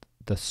that,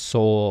 the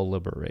soul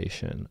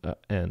liberation,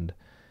 and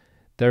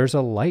there's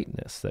a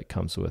lightness that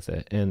comes with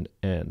it,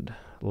 and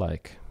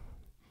like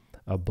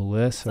a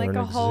bliss, it's or like an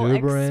a whole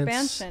exuberance.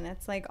 expansion.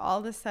 It's like all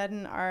of a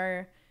sudden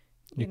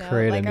you know,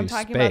 create like a new I'm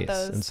talking space about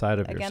those inside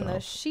of again, yourself.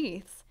 those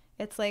sheaths.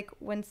 It's like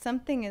when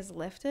something is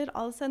lifted,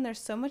 all of a sudden there's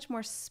so much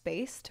more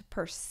space to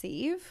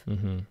perceive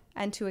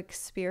and to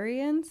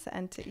experience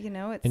and to, you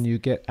know, it's... And you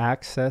get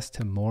access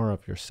to more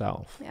of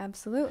yourself.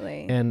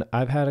 Absolutely. And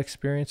I've had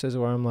experiences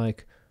where I'm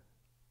like,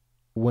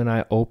 when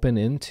I open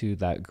into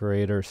that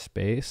greater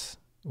space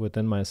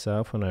within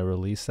myself, when I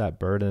release that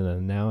burden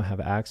and now have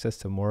access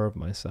to more of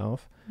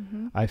myself,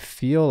 I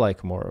feel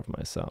like more of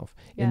myself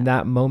in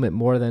that moment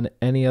more than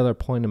any other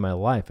point in my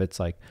life. It's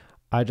like,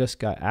 I just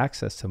got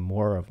access to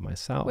more of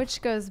myself.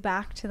 Which goes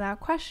back to that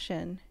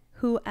question,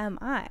 who am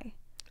I?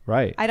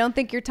 Right. I don't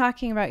think you're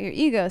talking about your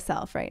ego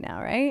self right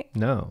now, right?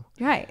 No.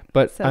 Right.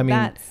 But so I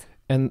mean,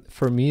 and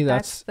for me,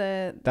 that's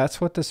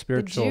what the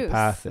spiritual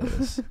path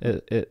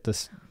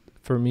is.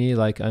 For me,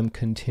 like, I'm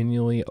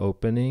continually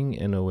opening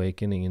and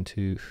awakening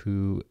into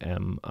who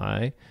am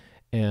I,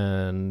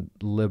 and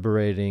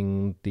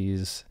liberating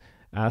these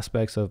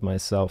aspects of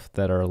myself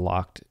that are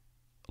locked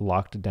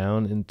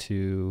down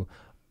into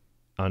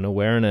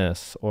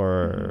unawareness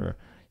or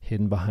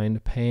hidden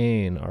behind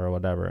pain or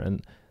whatever.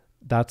 And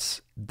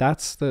that's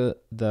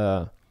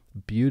the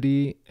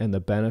beauty and the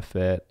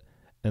benefit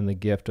and the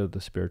gift of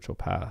the spiritual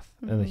path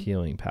and the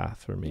healing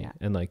path for me.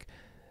 And like,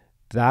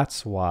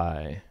 that's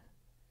why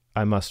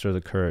I muster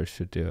the courage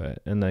to do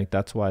it. And like,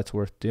 that's why it's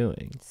worth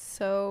doing.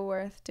 So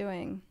worth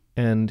doing.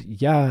 And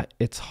yeah,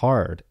 it's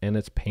hard and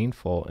it's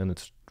painful and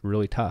it's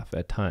really tough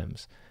at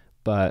times.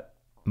 But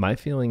my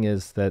feeling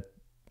is that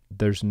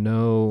there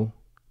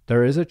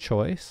is a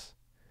choice,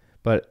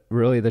 but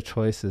really the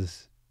choice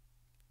is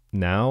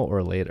now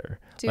or later.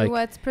 Do like,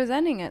 what's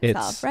presenting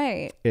itself,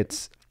 right?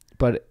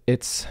 But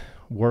it's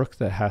work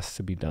that has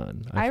to be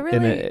done.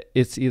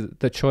 It's either,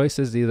 the choice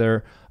is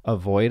either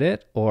avoid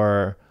it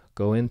or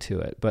go into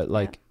it. But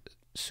like,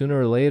 sooner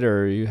or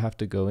later you have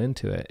to go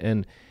into it.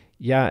 And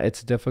yeah,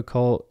 it's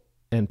difficult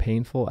and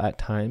painful at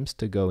times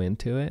to go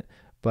into it,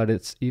 but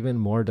it's even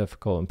more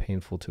difficult and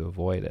painful to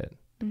avoid it.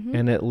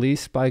 And at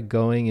least by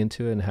going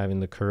into it and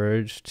having the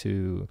courage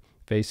to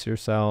face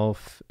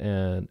yourself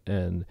and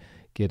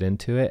get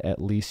into it,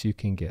 at least you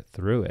can get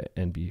through it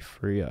and be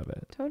free of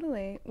it.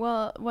 Totally.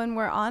 Well, when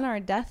we're on our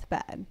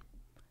deathbed,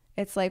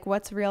 it's like,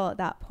 what's real at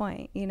that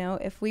point? You know,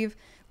 if we've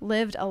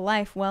lived a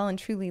life well and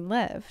truly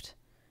lived,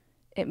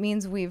 it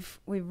means we've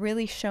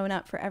really shown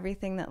up for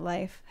everything that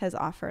life has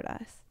offered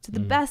us to the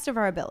best of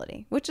our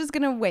ability, which is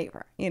going to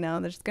waver. You know,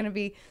 there's going to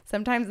be,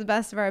 sometimes the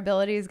best of our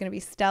ability is going to be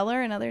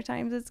stellar, and other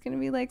times it's going to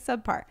be like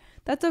subpar.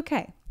 That's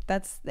okay.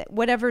 That's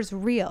whatever's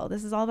real.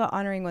 This is all about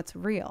honoring what's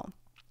real.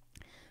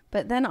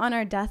 But then on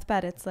our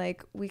deathbed, it's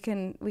like we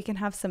can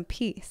have some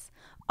peace.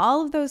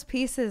 All of those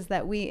pieces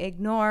that we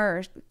ignore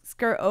or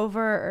skirt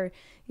over or,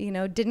 you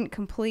know, didn't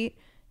complete.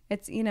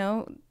 It's, you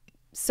know,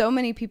 so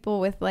many people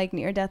with like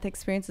near-death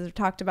experiences have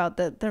talked about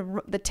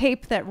the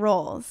tape that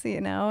rolls, you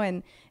know,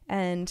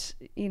 and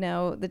you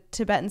know, the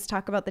Tibetans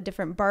talk about the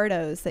different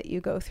bardos that you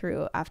go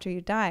through after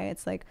you die.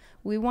 It's like,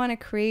 we want to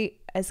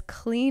create as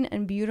clean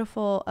and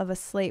beautiful of a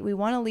slate. We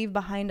want to leave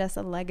behind us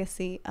a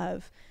legacy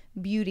of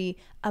beauty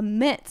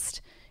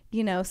amidst,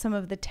 you know, some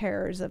of the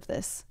terrors of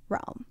this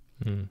realm.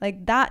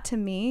 Like that, to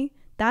me,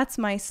 that's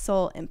my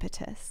soul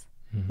impetus,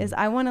 is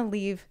I want to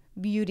leave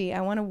beauty.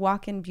 I want to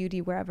walk in beauty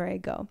wherever I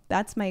go.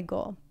 That's my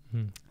goal.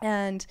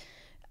 And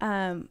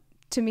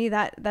to me,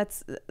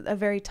 that's a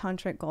very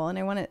tantric goal. And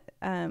I want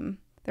to,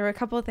 there were a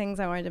couple of things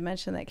I wanted to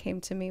mention that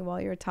came to me while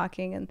you were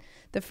talking. And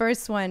the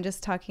first one,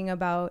 just talking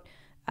about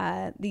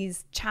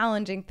these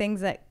challenging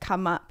things that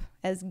come up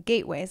as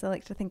gateways. I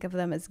like to think of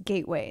them as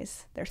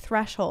gateways. They're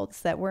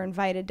thresholds that we're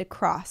invited to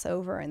cross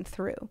over and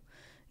through,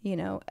 you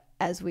know,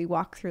 as we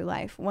walk through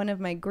life. One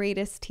of my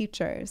greatest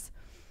teachers,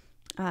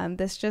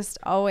 this just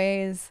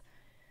always,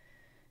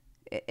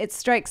 it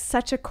strikes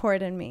such a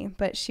chord in me,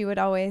 but she would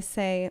always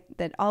say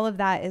that all of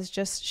that is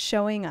just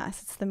showing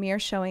us, it's the mirror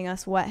showing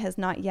us what has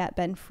not yet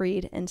been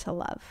freed into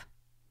love.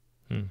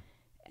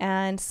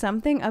 And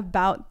something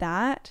about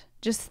that,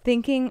 just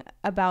thinking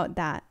about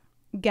that,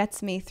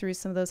 gets me through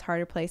some of those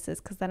harder places,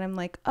 because then I'm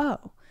like, oh,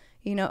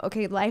 you know,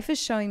 okay, life is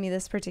showing me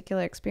this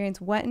particular experience.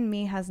 What in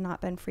me has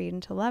not been freed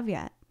into love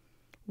yet?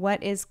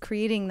 What is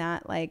creating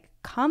that like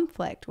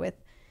conflict with,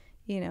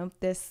 you know,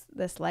 this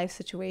life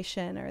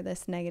situation or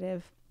this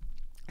negative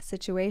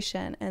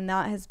situation? And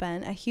that has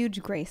been a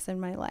huge grace in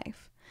my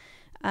life.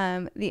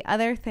 The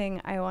other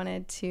thing I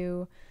wanted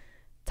to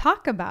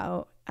talk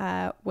about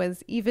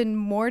was even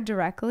more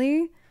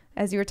directly,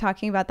 as you were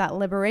talking about that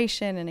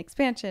liberation and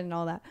expansion and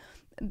all that,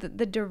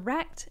 the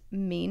direct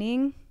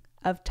meaning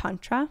of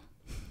Tantra.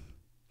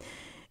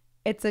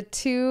 It's a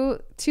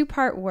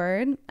two-part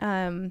word.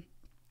 And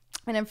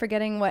I'm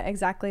forgetting what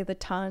exactly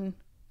the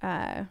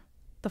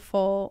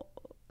full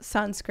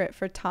Sanskrit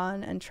for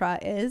tan and tra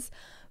is.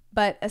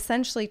 But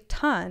essentially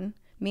tan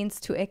means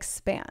to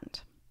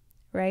expand,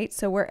 right?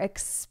 So we're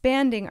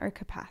expanding our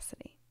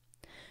capacity.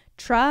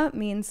 Tra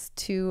means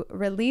to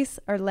release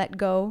or let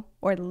go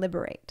or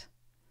liberate,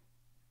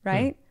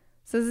 right?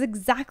 So this is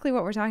exactly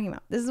what we're talking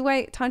about. This is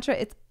why Tantra,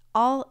 it's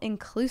all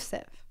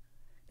inclusive.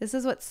 This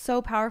is what's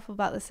so powerful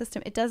about the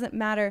system. It doesn't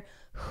matter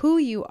who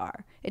you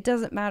are. It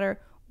doesn't matter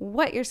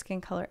what your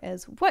skin color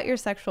is, what your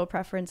sexual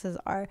preferences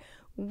are,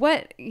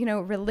 what,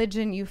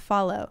 religion you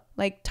follow.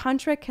 Like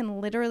Tantra can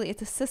literally,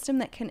 it's a system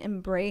that can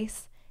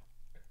embrace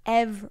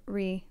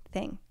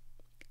everything.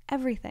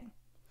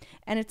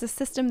 And it's a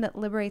system that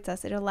liberates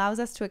us. It allows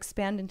us to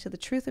expand into the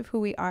truth of who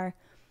we are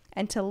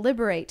and to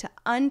liberate, to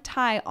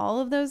untie all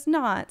of those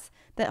knots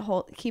that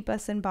keep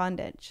us in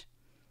bondage.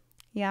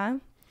 Yeah.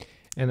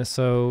 And it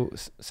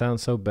sounds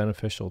so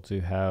beneficial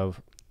to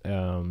have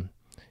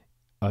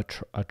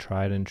a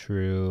tried and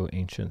true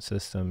ancient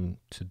system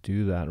to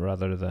do that,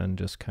 rather than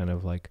just kind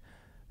of like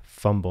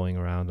fumbling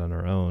around on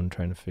our own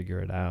trying to figure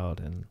it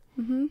out and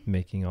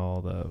making all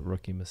the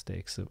rookie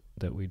mistakes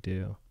that we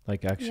do.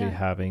 Like actually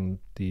having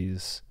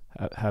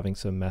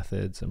some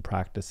methods and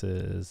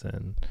practices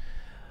and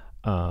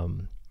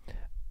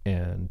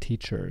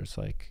teachers,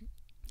 like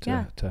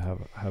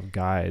to have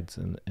guides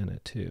in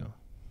it too.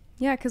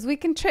 Yeah, because we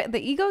can the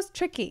ego's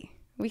tricky.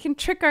 We can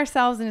trick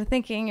ourselves into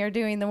thinking you're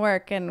doing the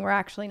work and we're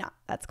actually not.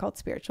 That's called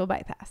spiritual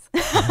bypass.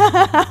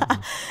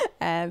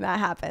 And that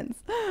happens.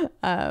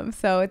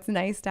 So it's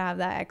nice to have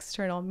that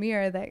external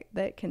mirror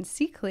that can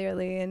see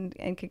clearly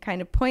and can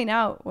kind of point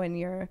out when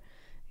you're,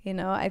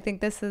 I think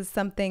this is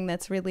something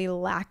that's really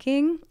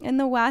lacking in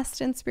the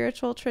West in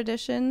spiritual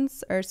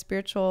traditions or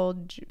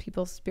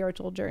people's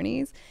spiritual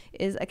journeys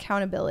is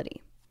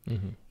accountability.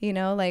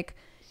 Like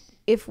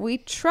if we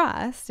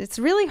trust, it's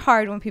really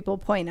hard when people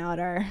point out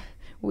our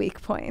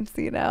weak points,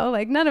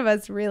 like none of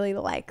us really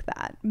like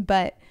that,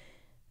 but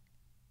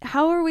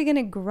how are we going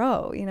to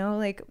grow?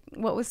 Like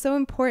what was so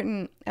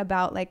important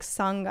about like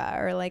Sangha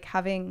or like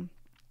having,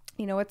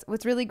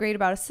 what's really great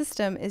about a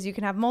system is you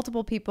can have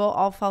multiple people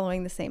all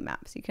following the same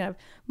maps. You can have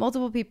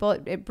multiple people.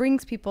 It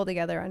brings people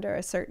together under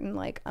a certain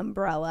like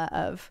umbrella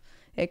of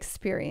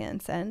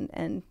experience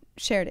and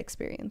shared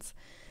experience.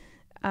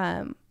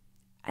 And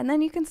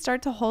then you can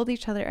start to hold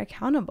each other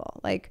accountable.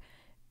 Like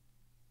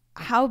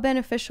how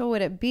beneficial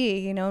would it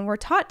be, and we're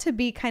taught to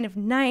be kind of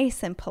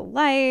nice and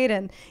polite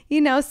and,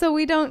 so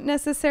we don't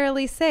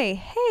necessarily say,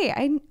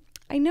 hey,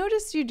 I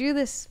noticed you do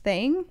this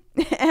thing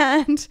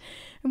and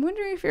I'm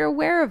wondering if you're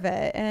aware of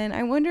it. And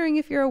I'm wondering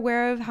if you're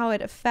aware of how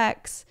it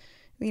affects,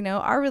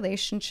 our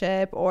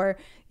relationship or,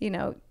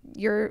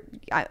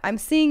 I'm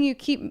seeing you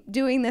keep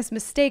doing this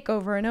mistake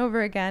over and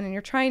over again and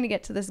you're trying to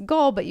get to this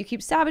goal, but you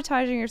keep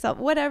sabotaging yourself,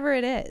 whatever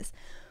it is.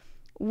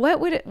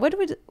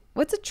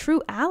 What's a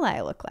true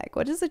ally look like?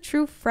 What does a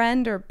true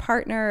friend or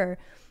partner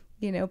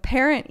or,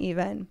 parent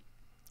even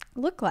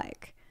look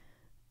like?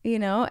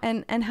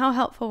 And how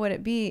helpful would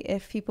it be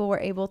if people were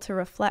able to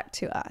reflect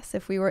to us,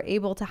 if we were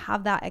able to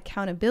have that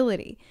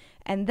accountability?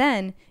 And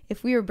then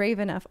if we were brave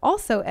enough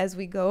also as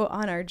we go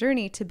on our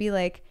journey to be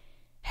like,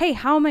 hey,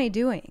 how am I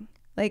doing?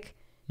 Like,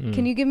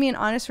 can you give me an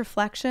honest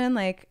reflection,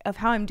 like of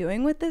how I'm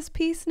doing with this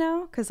piece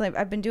now? Because like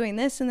I've been doing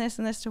this and this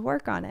and this to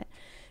work on it.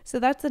 So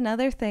that's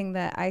another thing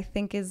that I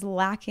think is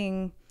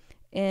lacking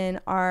in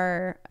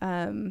our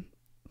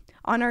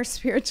on our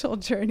spiritual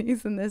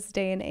journeys in this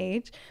day and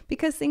age,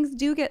 because things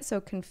do get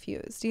so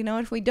confused.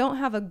 If we don't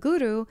have a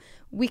guru,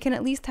 we can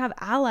at least have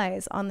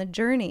allies on the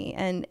journey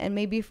and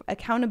maybe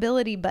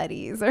accountability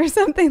buddies or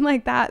something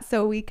like that,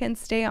 so we can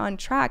stay on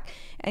track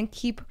and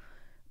keep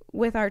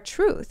with our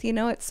truth.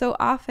 It's so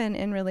often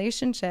in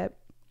relationship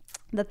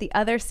that the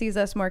other sees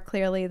us more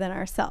clearly than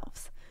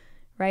ourselves.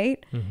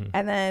 Right.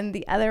 And then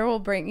the other will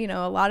bring,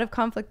 a lot of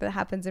conflict that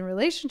happens in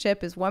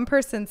relationship is one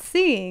person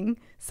seeing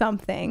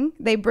something,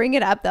 they bring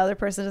it up, the other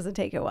person doesn't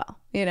take it well,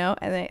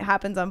 and it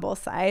happens on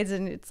both sides.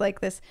 And it's like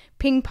this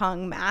ping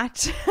pong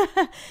match.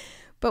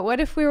 But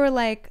what if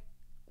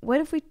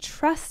we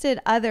trusted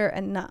other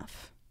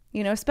enough,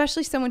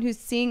 especially someone who's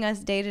seeing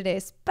us day to day,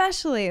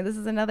 especially, this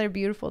is another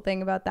beautiful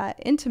thing about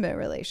that intimate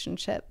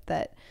relationship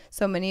that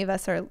so many of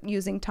us are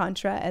using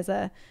Tantra as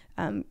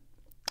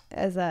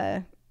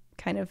a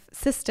kind of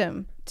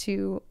system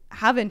to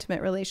have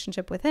intimate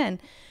relationship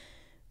within.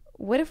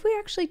 What if we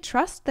actually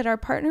trust that our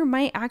partner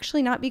might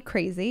actually not be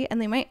crazy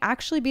and they might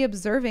actually be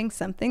observing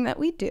something that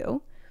we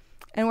do,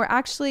 and we're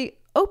actually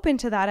open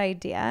to that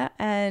idea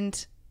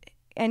and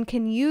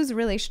can use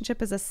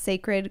relationship as a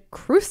sacred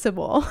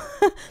crucible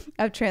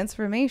of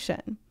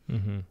transformation.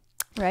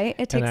 Right?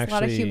 It takes a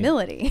lot of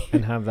humility.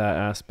 And have that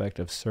aspect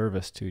of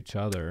service to each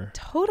other.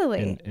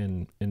 Totally.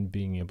 And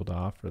being able to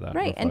offer that.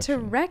 Right. reflection. And to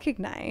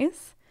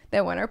recognize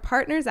that when our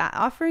partner's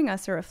offering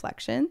us a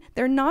reflection,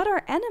 they're not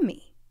our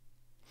enemy.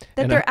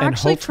 That they're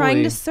actually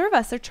trying to serve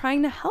us. They're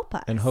trying to help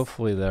us. And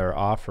hopefully they're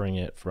offering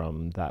it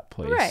from that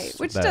place. Right,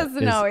 which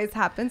doesn't always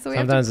happen. So we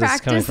have to sometimes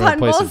it's coming practice from a on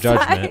place both of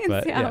judgment, sides.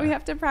 but Yeah, we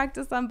have to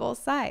practice on both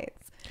sides.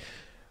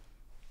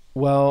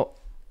 Well,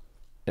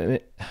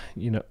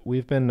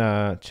 we've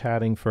been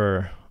chatting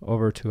for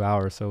over 2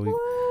 hours, so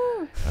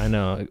I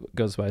know it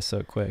goes by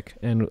so quick.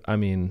 And I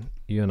mean,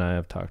 you and I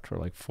have talked for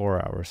like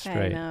 4 hours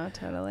straight. I know,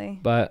 totally.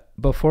 But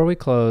before we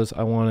close,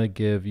 I want to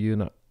give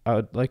you, I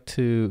would like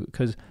to,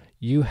 because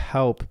you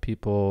help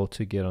people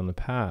to get on the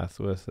path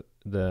with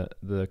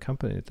the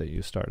company that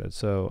you started.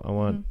 So I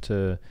want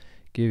to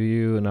give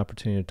you an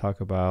opportunity to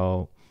talk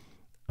about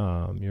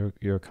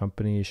your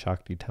company,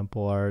 Shakti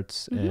Temple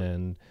Arts,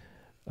 and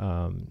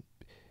I'll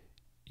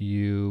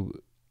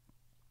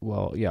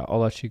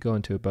let you go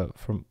into it, but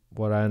from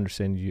what I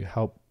understand, you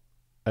help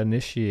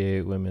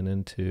initiate women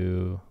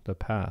into the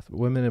path,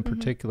 women in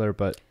particular,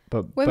 but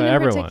women in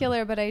everyone.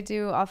 particular, but I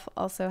do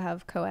also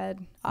have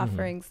co-ed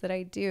offerings that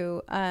I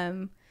do.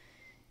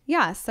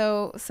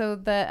 So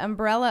the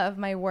umbrella of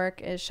my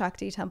work is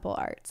Shakti Temple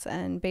Arts.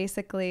 And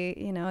basically,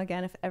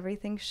 again, if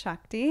everything's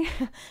Shakti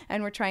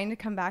and we're trying to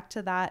come back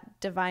to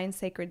that divine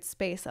sacred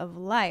space of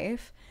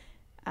life,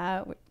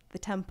 the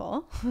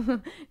temple,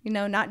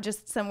 not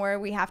just somewhere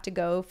we have to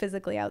go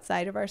physically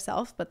outside of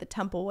ourselves, but the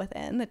temple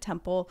within. The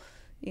temple,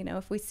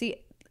 if we see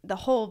the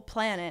whole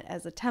planet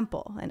as a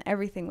temple and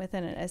everything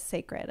within it as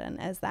sacred and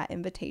as that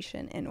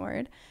invitation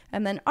inward.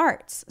 And then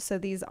arts. So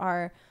these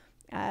are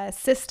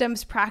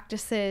systems,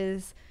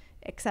 practices,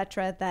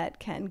 etc., that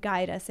can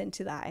guide us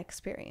into that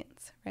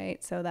experience,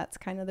 right? So that's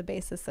kind of the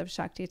basis of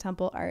Shakti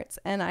Temple Arts.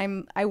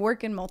 And I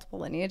work in multiple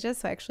lineages,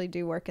 so I actually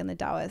do work in the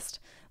Taoist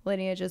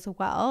lineage as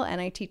well,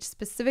 and I teach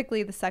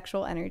specifically the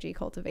sexual energy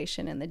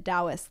cultivation in the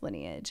Taoist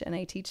lineage, and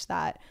I teach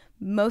that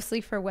mostly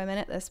for women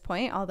at this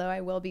point, although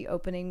I will be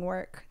opening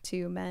work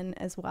to men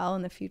as well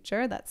in the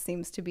future. That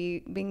seems to be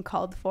being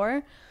called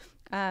for,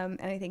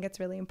 and I think it's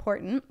really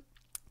important.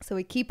 So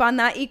we keep on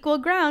that equal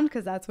ground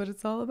because that's what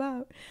it's all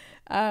about.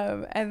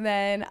 And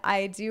then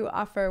I do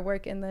offer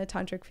work in the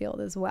tantric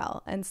field as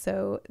well. And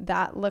so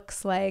that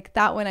looks like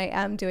that when I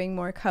am doing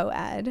more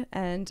co-ed.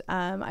 And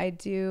I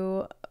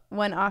do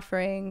one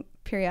offering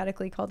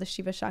periodically called the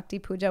Shiva Shakti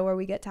Puja, where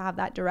we get to have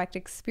that direct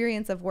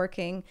experience of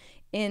working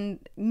in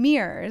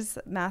mirrors,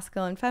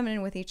 masculine and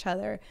feminine, with each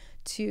other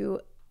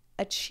to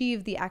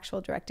achieve the actual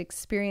direct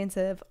experience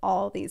of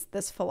all this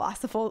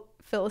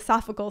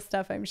philosophical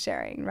stuff I'm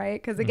sharing,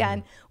 right? Because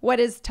again, what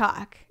is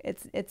talk?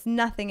 It's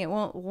nothing. It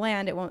won't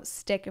land. It won't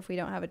stick if we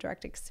don't have a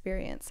direct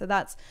experience. So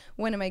that's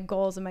one of my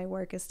goals in my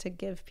work, is to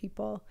give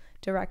people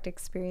direct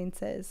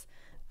experiences.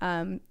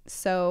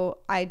 So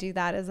I do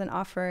that as an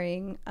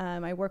offering.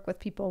 I work with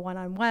people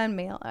one-on-one,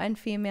 male and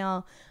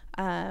female.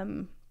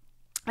 I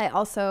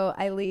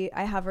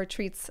have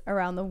retreats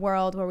around the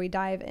world where we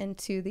dive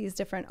into these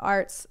different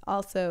arts.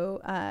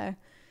 Also,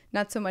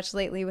 not so much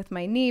lately with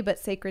my knee, but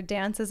sacred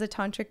dance is a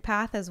tantric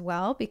path as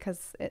well,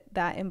 because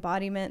that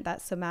embodiment,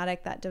 that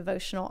somatic, that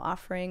devotional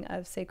offering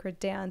of sacred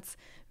dance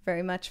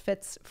very much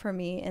fits for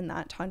me in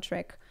that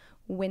tantric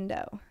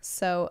window.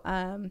 So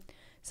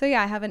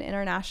yeah, I have an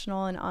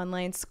international and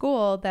online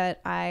school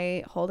that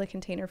I hold a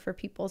container for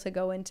people to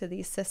go into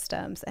these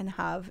systems and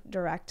have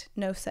direct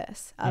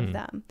gnosis of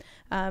them.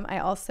 I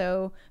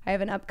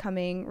have an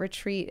upcoming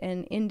retreat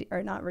in India,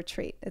 or not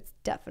retreat, it's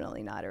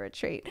definitely not a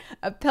retreat,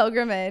 a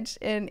pilgrimage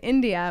in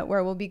India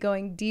where we'll be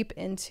going deep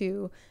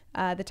into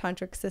the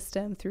tantric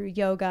system through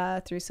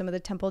yoga, through some of the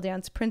temple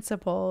dance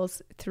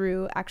principles,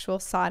 through actual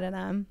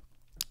sadhana.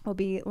 We'll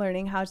be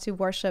learning how to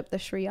worship the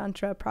Sri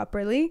Yantra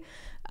properly.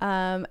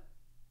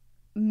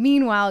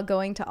 Meanwhile,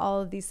 going to all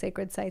of these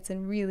sacred sites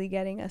and really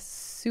getting a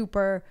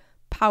super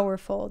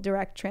powerful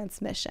direct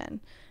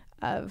transmission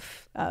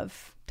of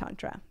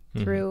tantra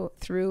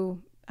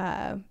through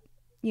that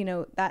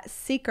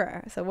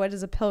seeker. So what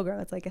is a pilgrim?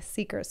 It's like a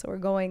seeker. So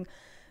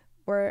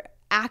we're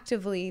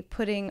actively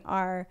putting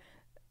our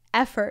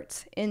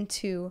efforts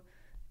into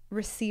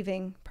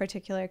receiving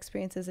particular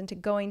experiences, into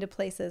going to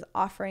places,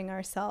 offering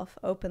ourselves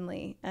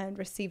openly and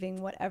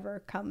receiving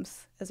whatever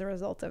comes as a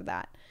result of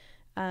that.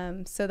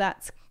 So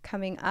that's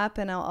coming up,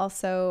 and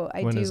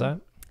When is that?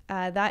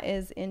 That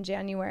is in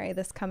January,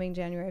 this coming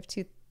January of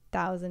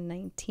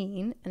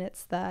 2019, and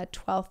it's the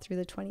 12th through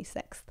the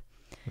 26th.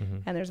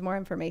 And there's more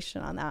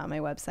information on that on my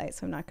website,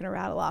 so I'm not going to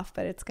rattle off,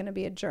 but it's going to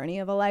be a journey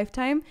of a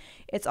lifetime.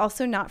 It's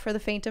also not for the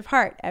faint of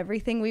heart.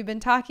 Everything we've been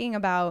talking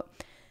about,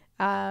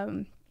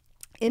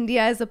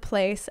 India is a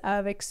place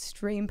of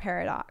extreme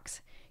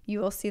paradox. You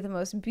will see the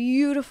most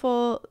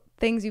beautiful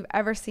things you've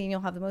ever seen.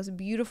 You'll have the most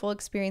beautiful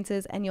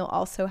experiences, and you'll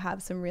also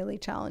have some really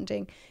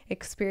challenging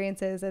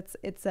experiences.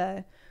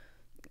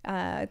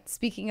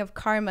 Speaking of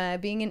karma,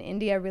 being in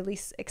India really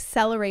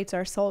accelerates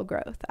our soul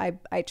growth.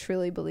 I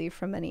truly believe,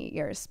 from many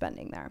years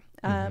spending there.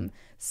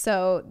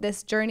 So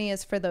this journey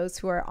is for those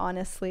who are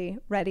honestly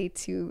ready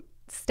to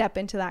step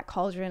into that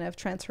cauldron of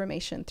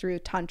transformation through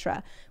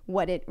tantra,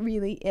 what it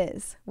really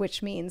is,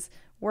 which means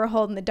we're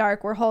holding the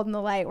dark, we're holding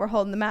the light, we're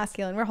holding the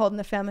masculine, we're holding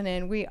the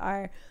feminine. We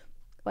are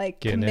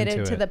like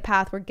committed to the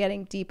path. We're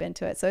getting deep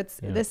into it. So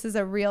this is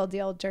a real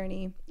deal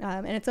journey.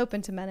 And it's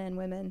open to men and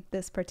women,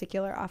 this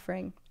particular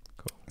offering.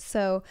 Cool.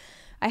 So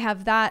I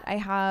have that. I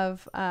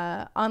have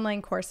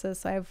online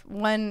courses. So I have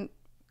one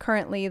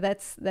currently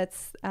that's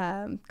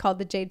called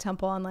the Jade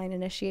Temple Online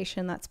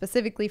Initiation. That's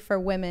specifically for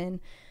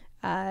women,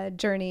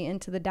 journey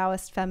into the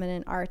Taoist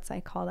feminine arts, I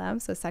call them.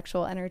 So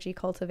sexual energy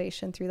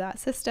cultivation through that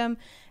system.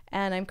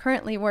 And I'm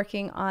currently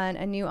working on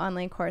a new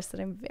online course that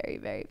I'm very,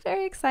 very,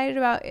 very excited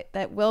about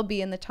that will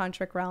be in the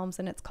tantric realms,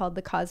 and it's called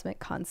the Cosmic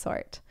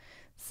Consort.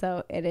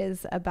 So it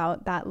is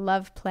about that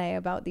love play,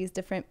 about these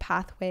different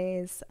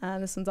pathways.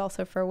 This one's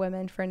also for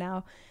women for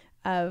now,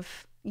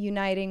 of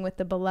uniting with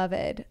the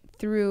beloved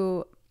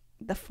through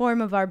the form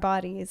of our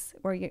bodies,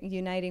 or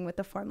uniting with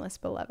the formless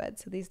beloved.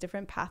 So these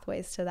different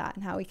pathways to that,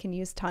 and how we can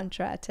use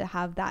Tantra to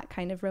have that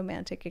kind of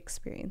romantic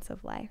experience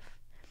of life.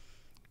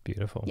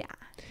 Beautiful. Yeah.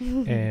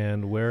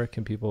 And where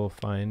can people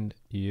find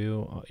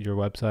you? Your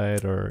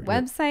website or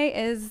website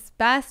is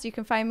best. You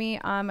can find me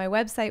on my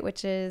website,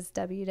 which is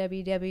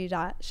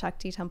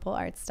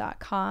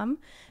www.shaktitemplearts.com.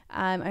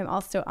 I'm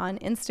also on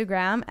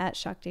Instagram at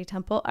Shakti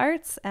Temple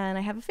Arts, and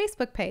I have a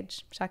Facebook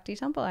page, Shakti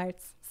Temple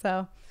Arts.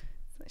 So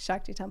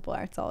Shakti Temple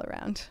Arts all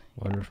around.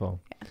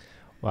 Wonderful. Yeah.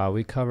 Wow,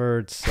 we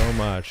covered so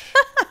much.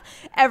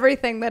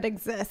 Everything that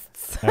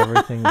exists.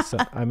 Everything. So,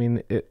 I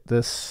mean,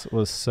 this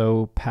was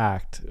so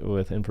packed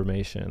with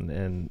information,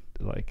 and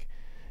like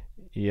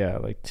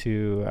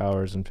 2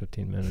 hours and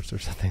 15 minutes or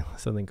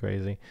something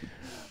crazy.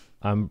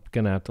 I'm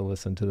going to have to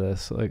listen to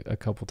this like a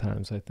couple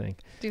times, I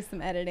think. Do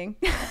some editing.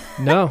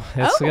 No,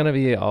 it's going to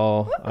be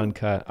all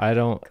uncut. I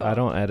don't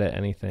edit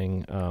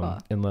anything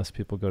unless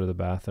people go to the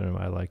bathroom.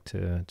 I like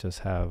to just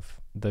have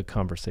the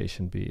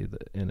conversation be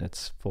in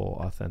its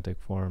full authentic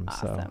form.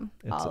 Awesome.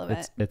 So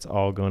it's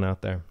all going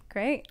out there.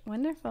 Great.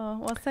 Wonderful.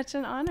 Well, such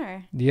an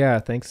honor. Yeah,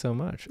 thanks so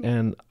much.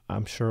 And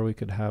I'm sure we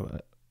could have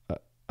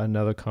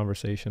another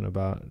conversation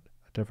about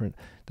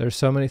there's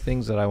so many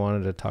things that I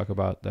wanted to talk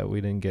about that we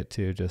didn't get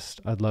to.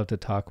 I'd love to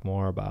talk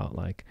more about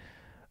like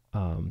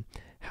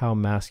how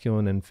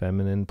masculine and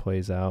feminine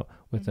plays out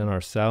within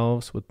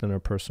ourselves, within our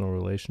personal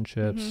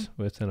relationships,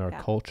 within our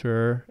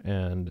culture,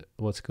 and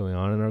what's going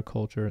on in our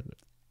culture.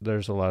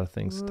 There's a lot of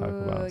things to talk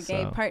about.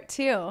 Okay, part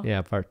 2.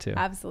 Yeah, part 2.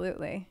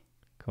 Absolutely.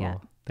 Cool. Yeah.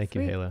 Thank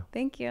you, Halo.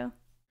 Thank you.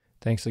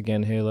 Thanks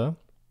again, Halo.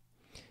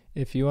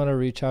 If you want to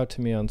reach out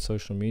to me on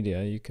social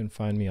media, you can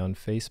find me on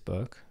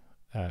Facebook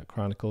at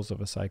Chronicles of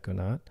a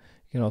Psychonaut.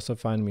 You can also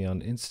find me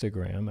on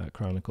Instagram at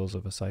Chronicles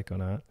of a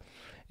Psychonaut.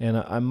 And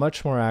I'm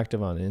much more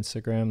active on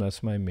Instagram.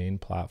 That's my main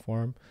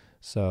platform.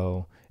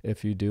 So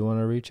if you do want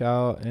to reach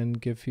out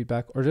and give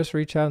feedback, or just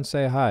reach out and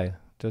say hi,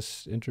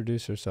 just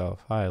introduce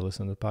yourself. Hi,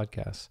 listen to the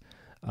podcast.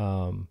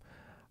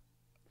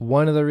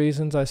 One of the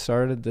reasons I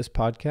started this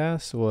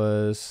podcast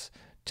was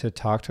to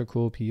talk to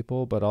cool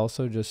people, but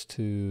also just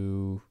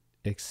to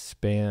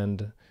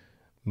expand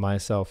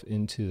myself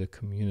into the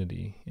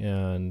community.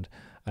 And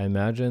I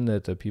imagine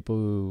that the people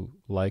who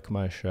like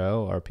my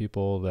show are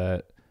people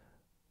that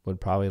would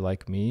probably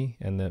like me,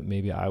 and that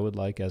maybe I would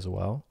like as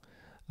well.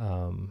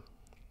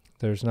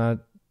 There's not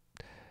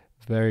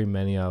very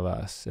many of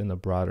us in the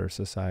broader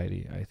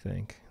society, I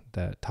think,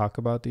 that talk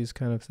about these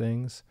kind of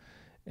things.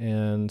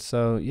 And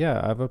so, yeah,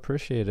 I've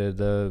appreciated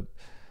the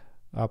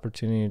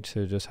opportunity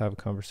to just have a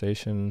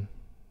conversation,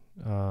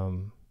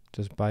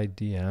 just by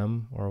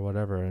DM or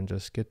whatever, and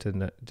just get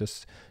to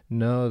just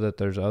know that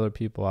there's other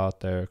people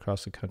out there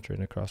across the country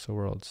and across the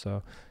world.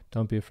 So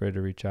don't be afraid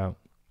to reach out.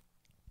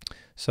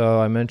 So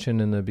I mentioned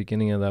in the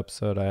beginning of the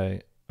episode,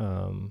 I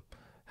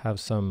have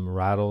some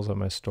rattles at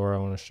my store. I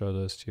want to show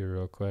those to you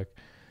real quick.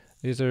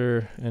 These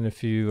are, and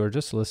if you are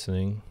just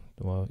listening,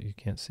 well, you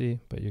can't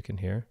see, but you can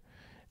hear.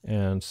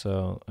 And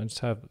so I just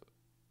have,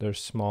 they're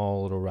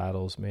small little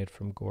rattles made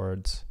from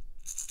gourds.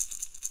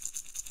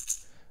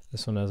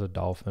 This one has a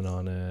dolphin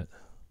on it,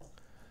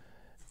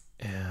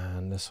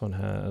 and this one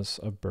has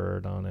a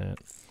bird on it.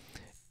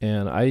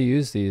 And I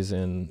use these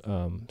in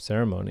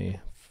ceremony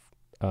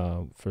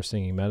for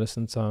singing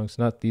medicine songs.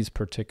 Not these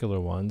particular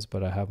ones,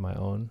 but I have my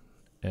own.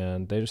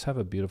 And they just have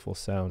a beautiful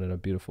sound and a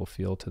beautiful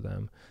feel to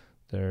them.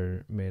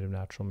 They're made of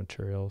natural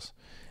materials.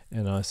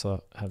 And I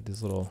also have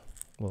these little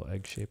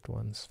egg-shaped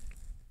ones.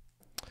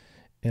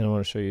 And I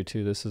want to show you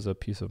too, this is a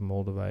piece of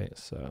moldavite.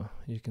 So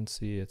you can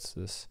see it's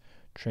this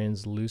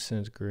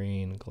translucent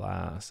green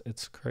glass.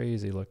 It's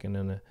crazy looking,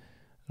 and I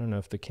don't know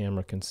if the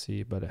camera can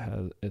see, but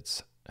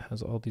it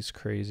has all these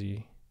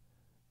crazy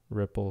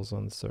ripples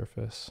on the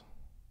surface.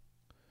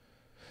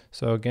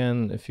 So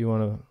again, if you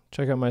want to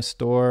check out my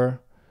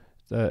store,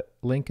 the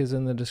link is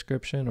in the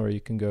description, or you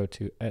can go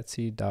to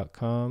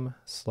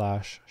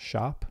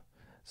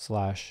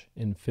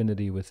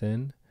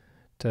etsy.com/shop/infinitywithin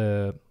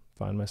to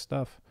find my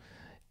stuff.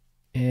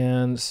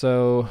 And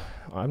so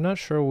I'm not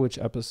sure which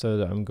episode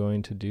I'm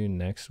going to do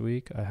next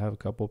week. I have a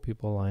couple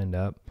people lined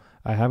up.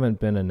 I haven't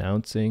been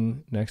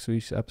announcing next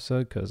week's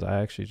episode because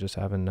I actually just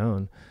haven't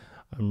known.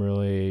 I'm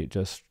really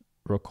just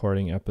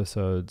recording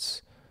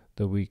episodes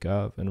the week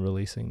of and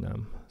releasing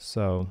them.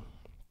 So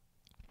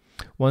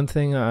one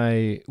thing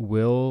I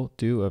will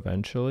do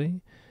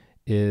eventually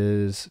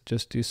is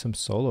just do some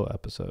solo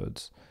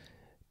episodes,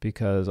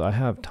 because I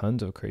have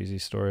tons of crazy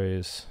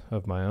stories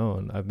of my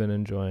own. I've been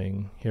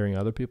enjoying hearing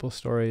other people's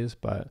stories,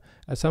 but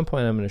at some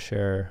point I'm going to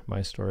share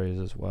my stories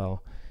as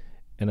well.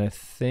 And I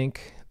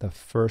think the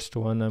first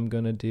one I'm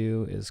going to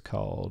do is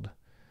called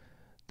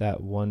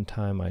That One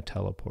Time I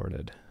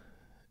Teleported.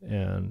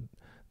 And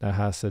that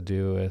has to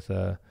do with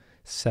a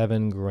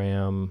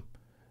 7-gram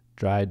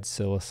dried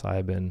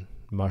psilocybin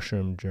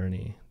mushroom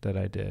journey that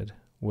I did,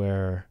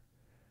 where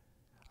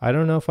I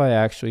don't know if I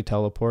actually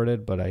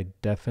teleported, but I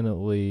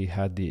definitely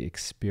had the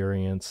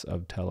experience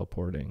of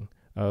teleporting,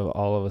 of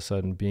all of a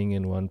sudden being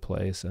in one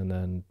place and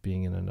then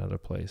being in another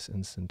place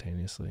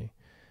instantaneously.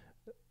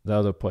 The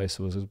other place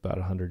was about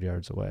 100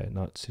 yards away,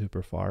 not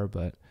super far,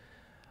 but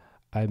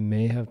I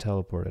may have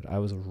teleported. I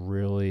was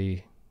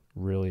really,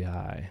 really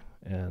high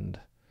and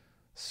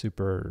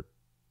super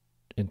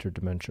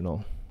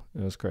interdimensional.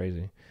 It was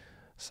crazy.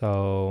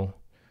 So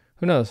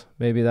who knows?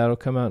 Maybe that'll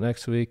come out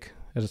next week.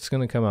 It's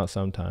going to come out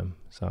sometime.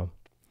 So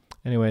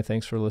anyway,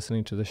 thanks for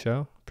listening to the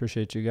show.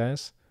 Appreciate you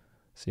guys.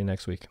 See you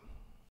next week.